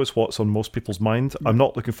Pro is what's on most people's mind. I'm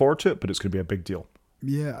not looking forward to it, but it's going to be a big deal.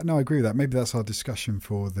 Yeah, no, I agree with that. Maybe that's our discussion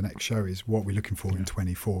for the next show is what we're looking for in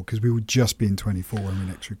 24, because we will just be in 24 when we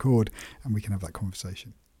next record, and we can have that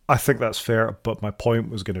conversation. I think that's fair, but my point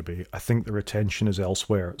was going to be, I think the retention is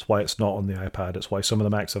elsewhere. It's why it's not on the iPad. It's why some of the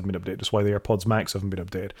Macs haven't been updated. It's why the AirPods Max haven't been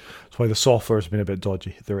updated. It's why the software has been a bit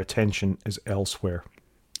dodgy. The retention is elsewhere.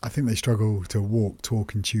 I think they struggle to walk,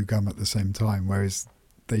 talk, and chew gum at the same time, whereas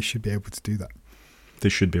they should be able to do that. They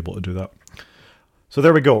should be able to do that. So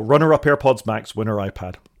there we go. Runner-up AirPods Max, winner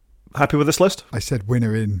iPad. Happy with this list? I said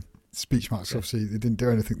winner in speech marks. Obviously, they didn't do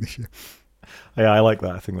anything this year. Yeah, I like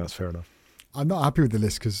that. I think that's fair enough. I'm not happy with the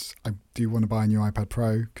list because I do want to buy a new iPad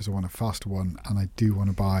Pro because I want a faster one, and I do want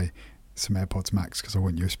to buy some AirPods Max because I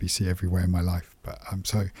want USB-C everywhere in my life. But I'm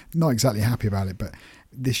so not exactly happy about it. But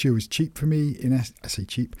this year was cheap for me. I say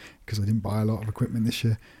cheap because I didn't buy a lot of equipment this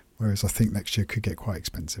year, whereas I think next year could get quite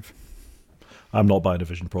expensive. I'm not buying a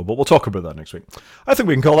Vision Pro, but we'll talk about that next week. I think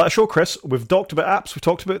we can call that a show, Chris. We've talked about apps, we've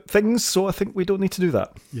talked about things, so I think we don't need to do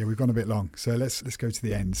that. Yeah, we've gone a bit long, so let's go to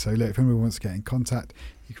the end. So look, if anyone wants to get in contact,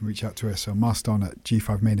 you can reach out to us on Mastodon at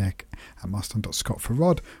G5Maniac, at Mastodon.Scott for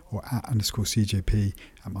Rod, or at _CJP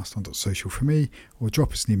at Mastodon.Social for me, or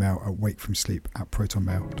drop us an email at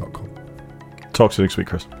wakefromsleep@protonmail.com. Talk to you next week,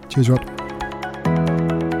 Chris. Cheers, Rod.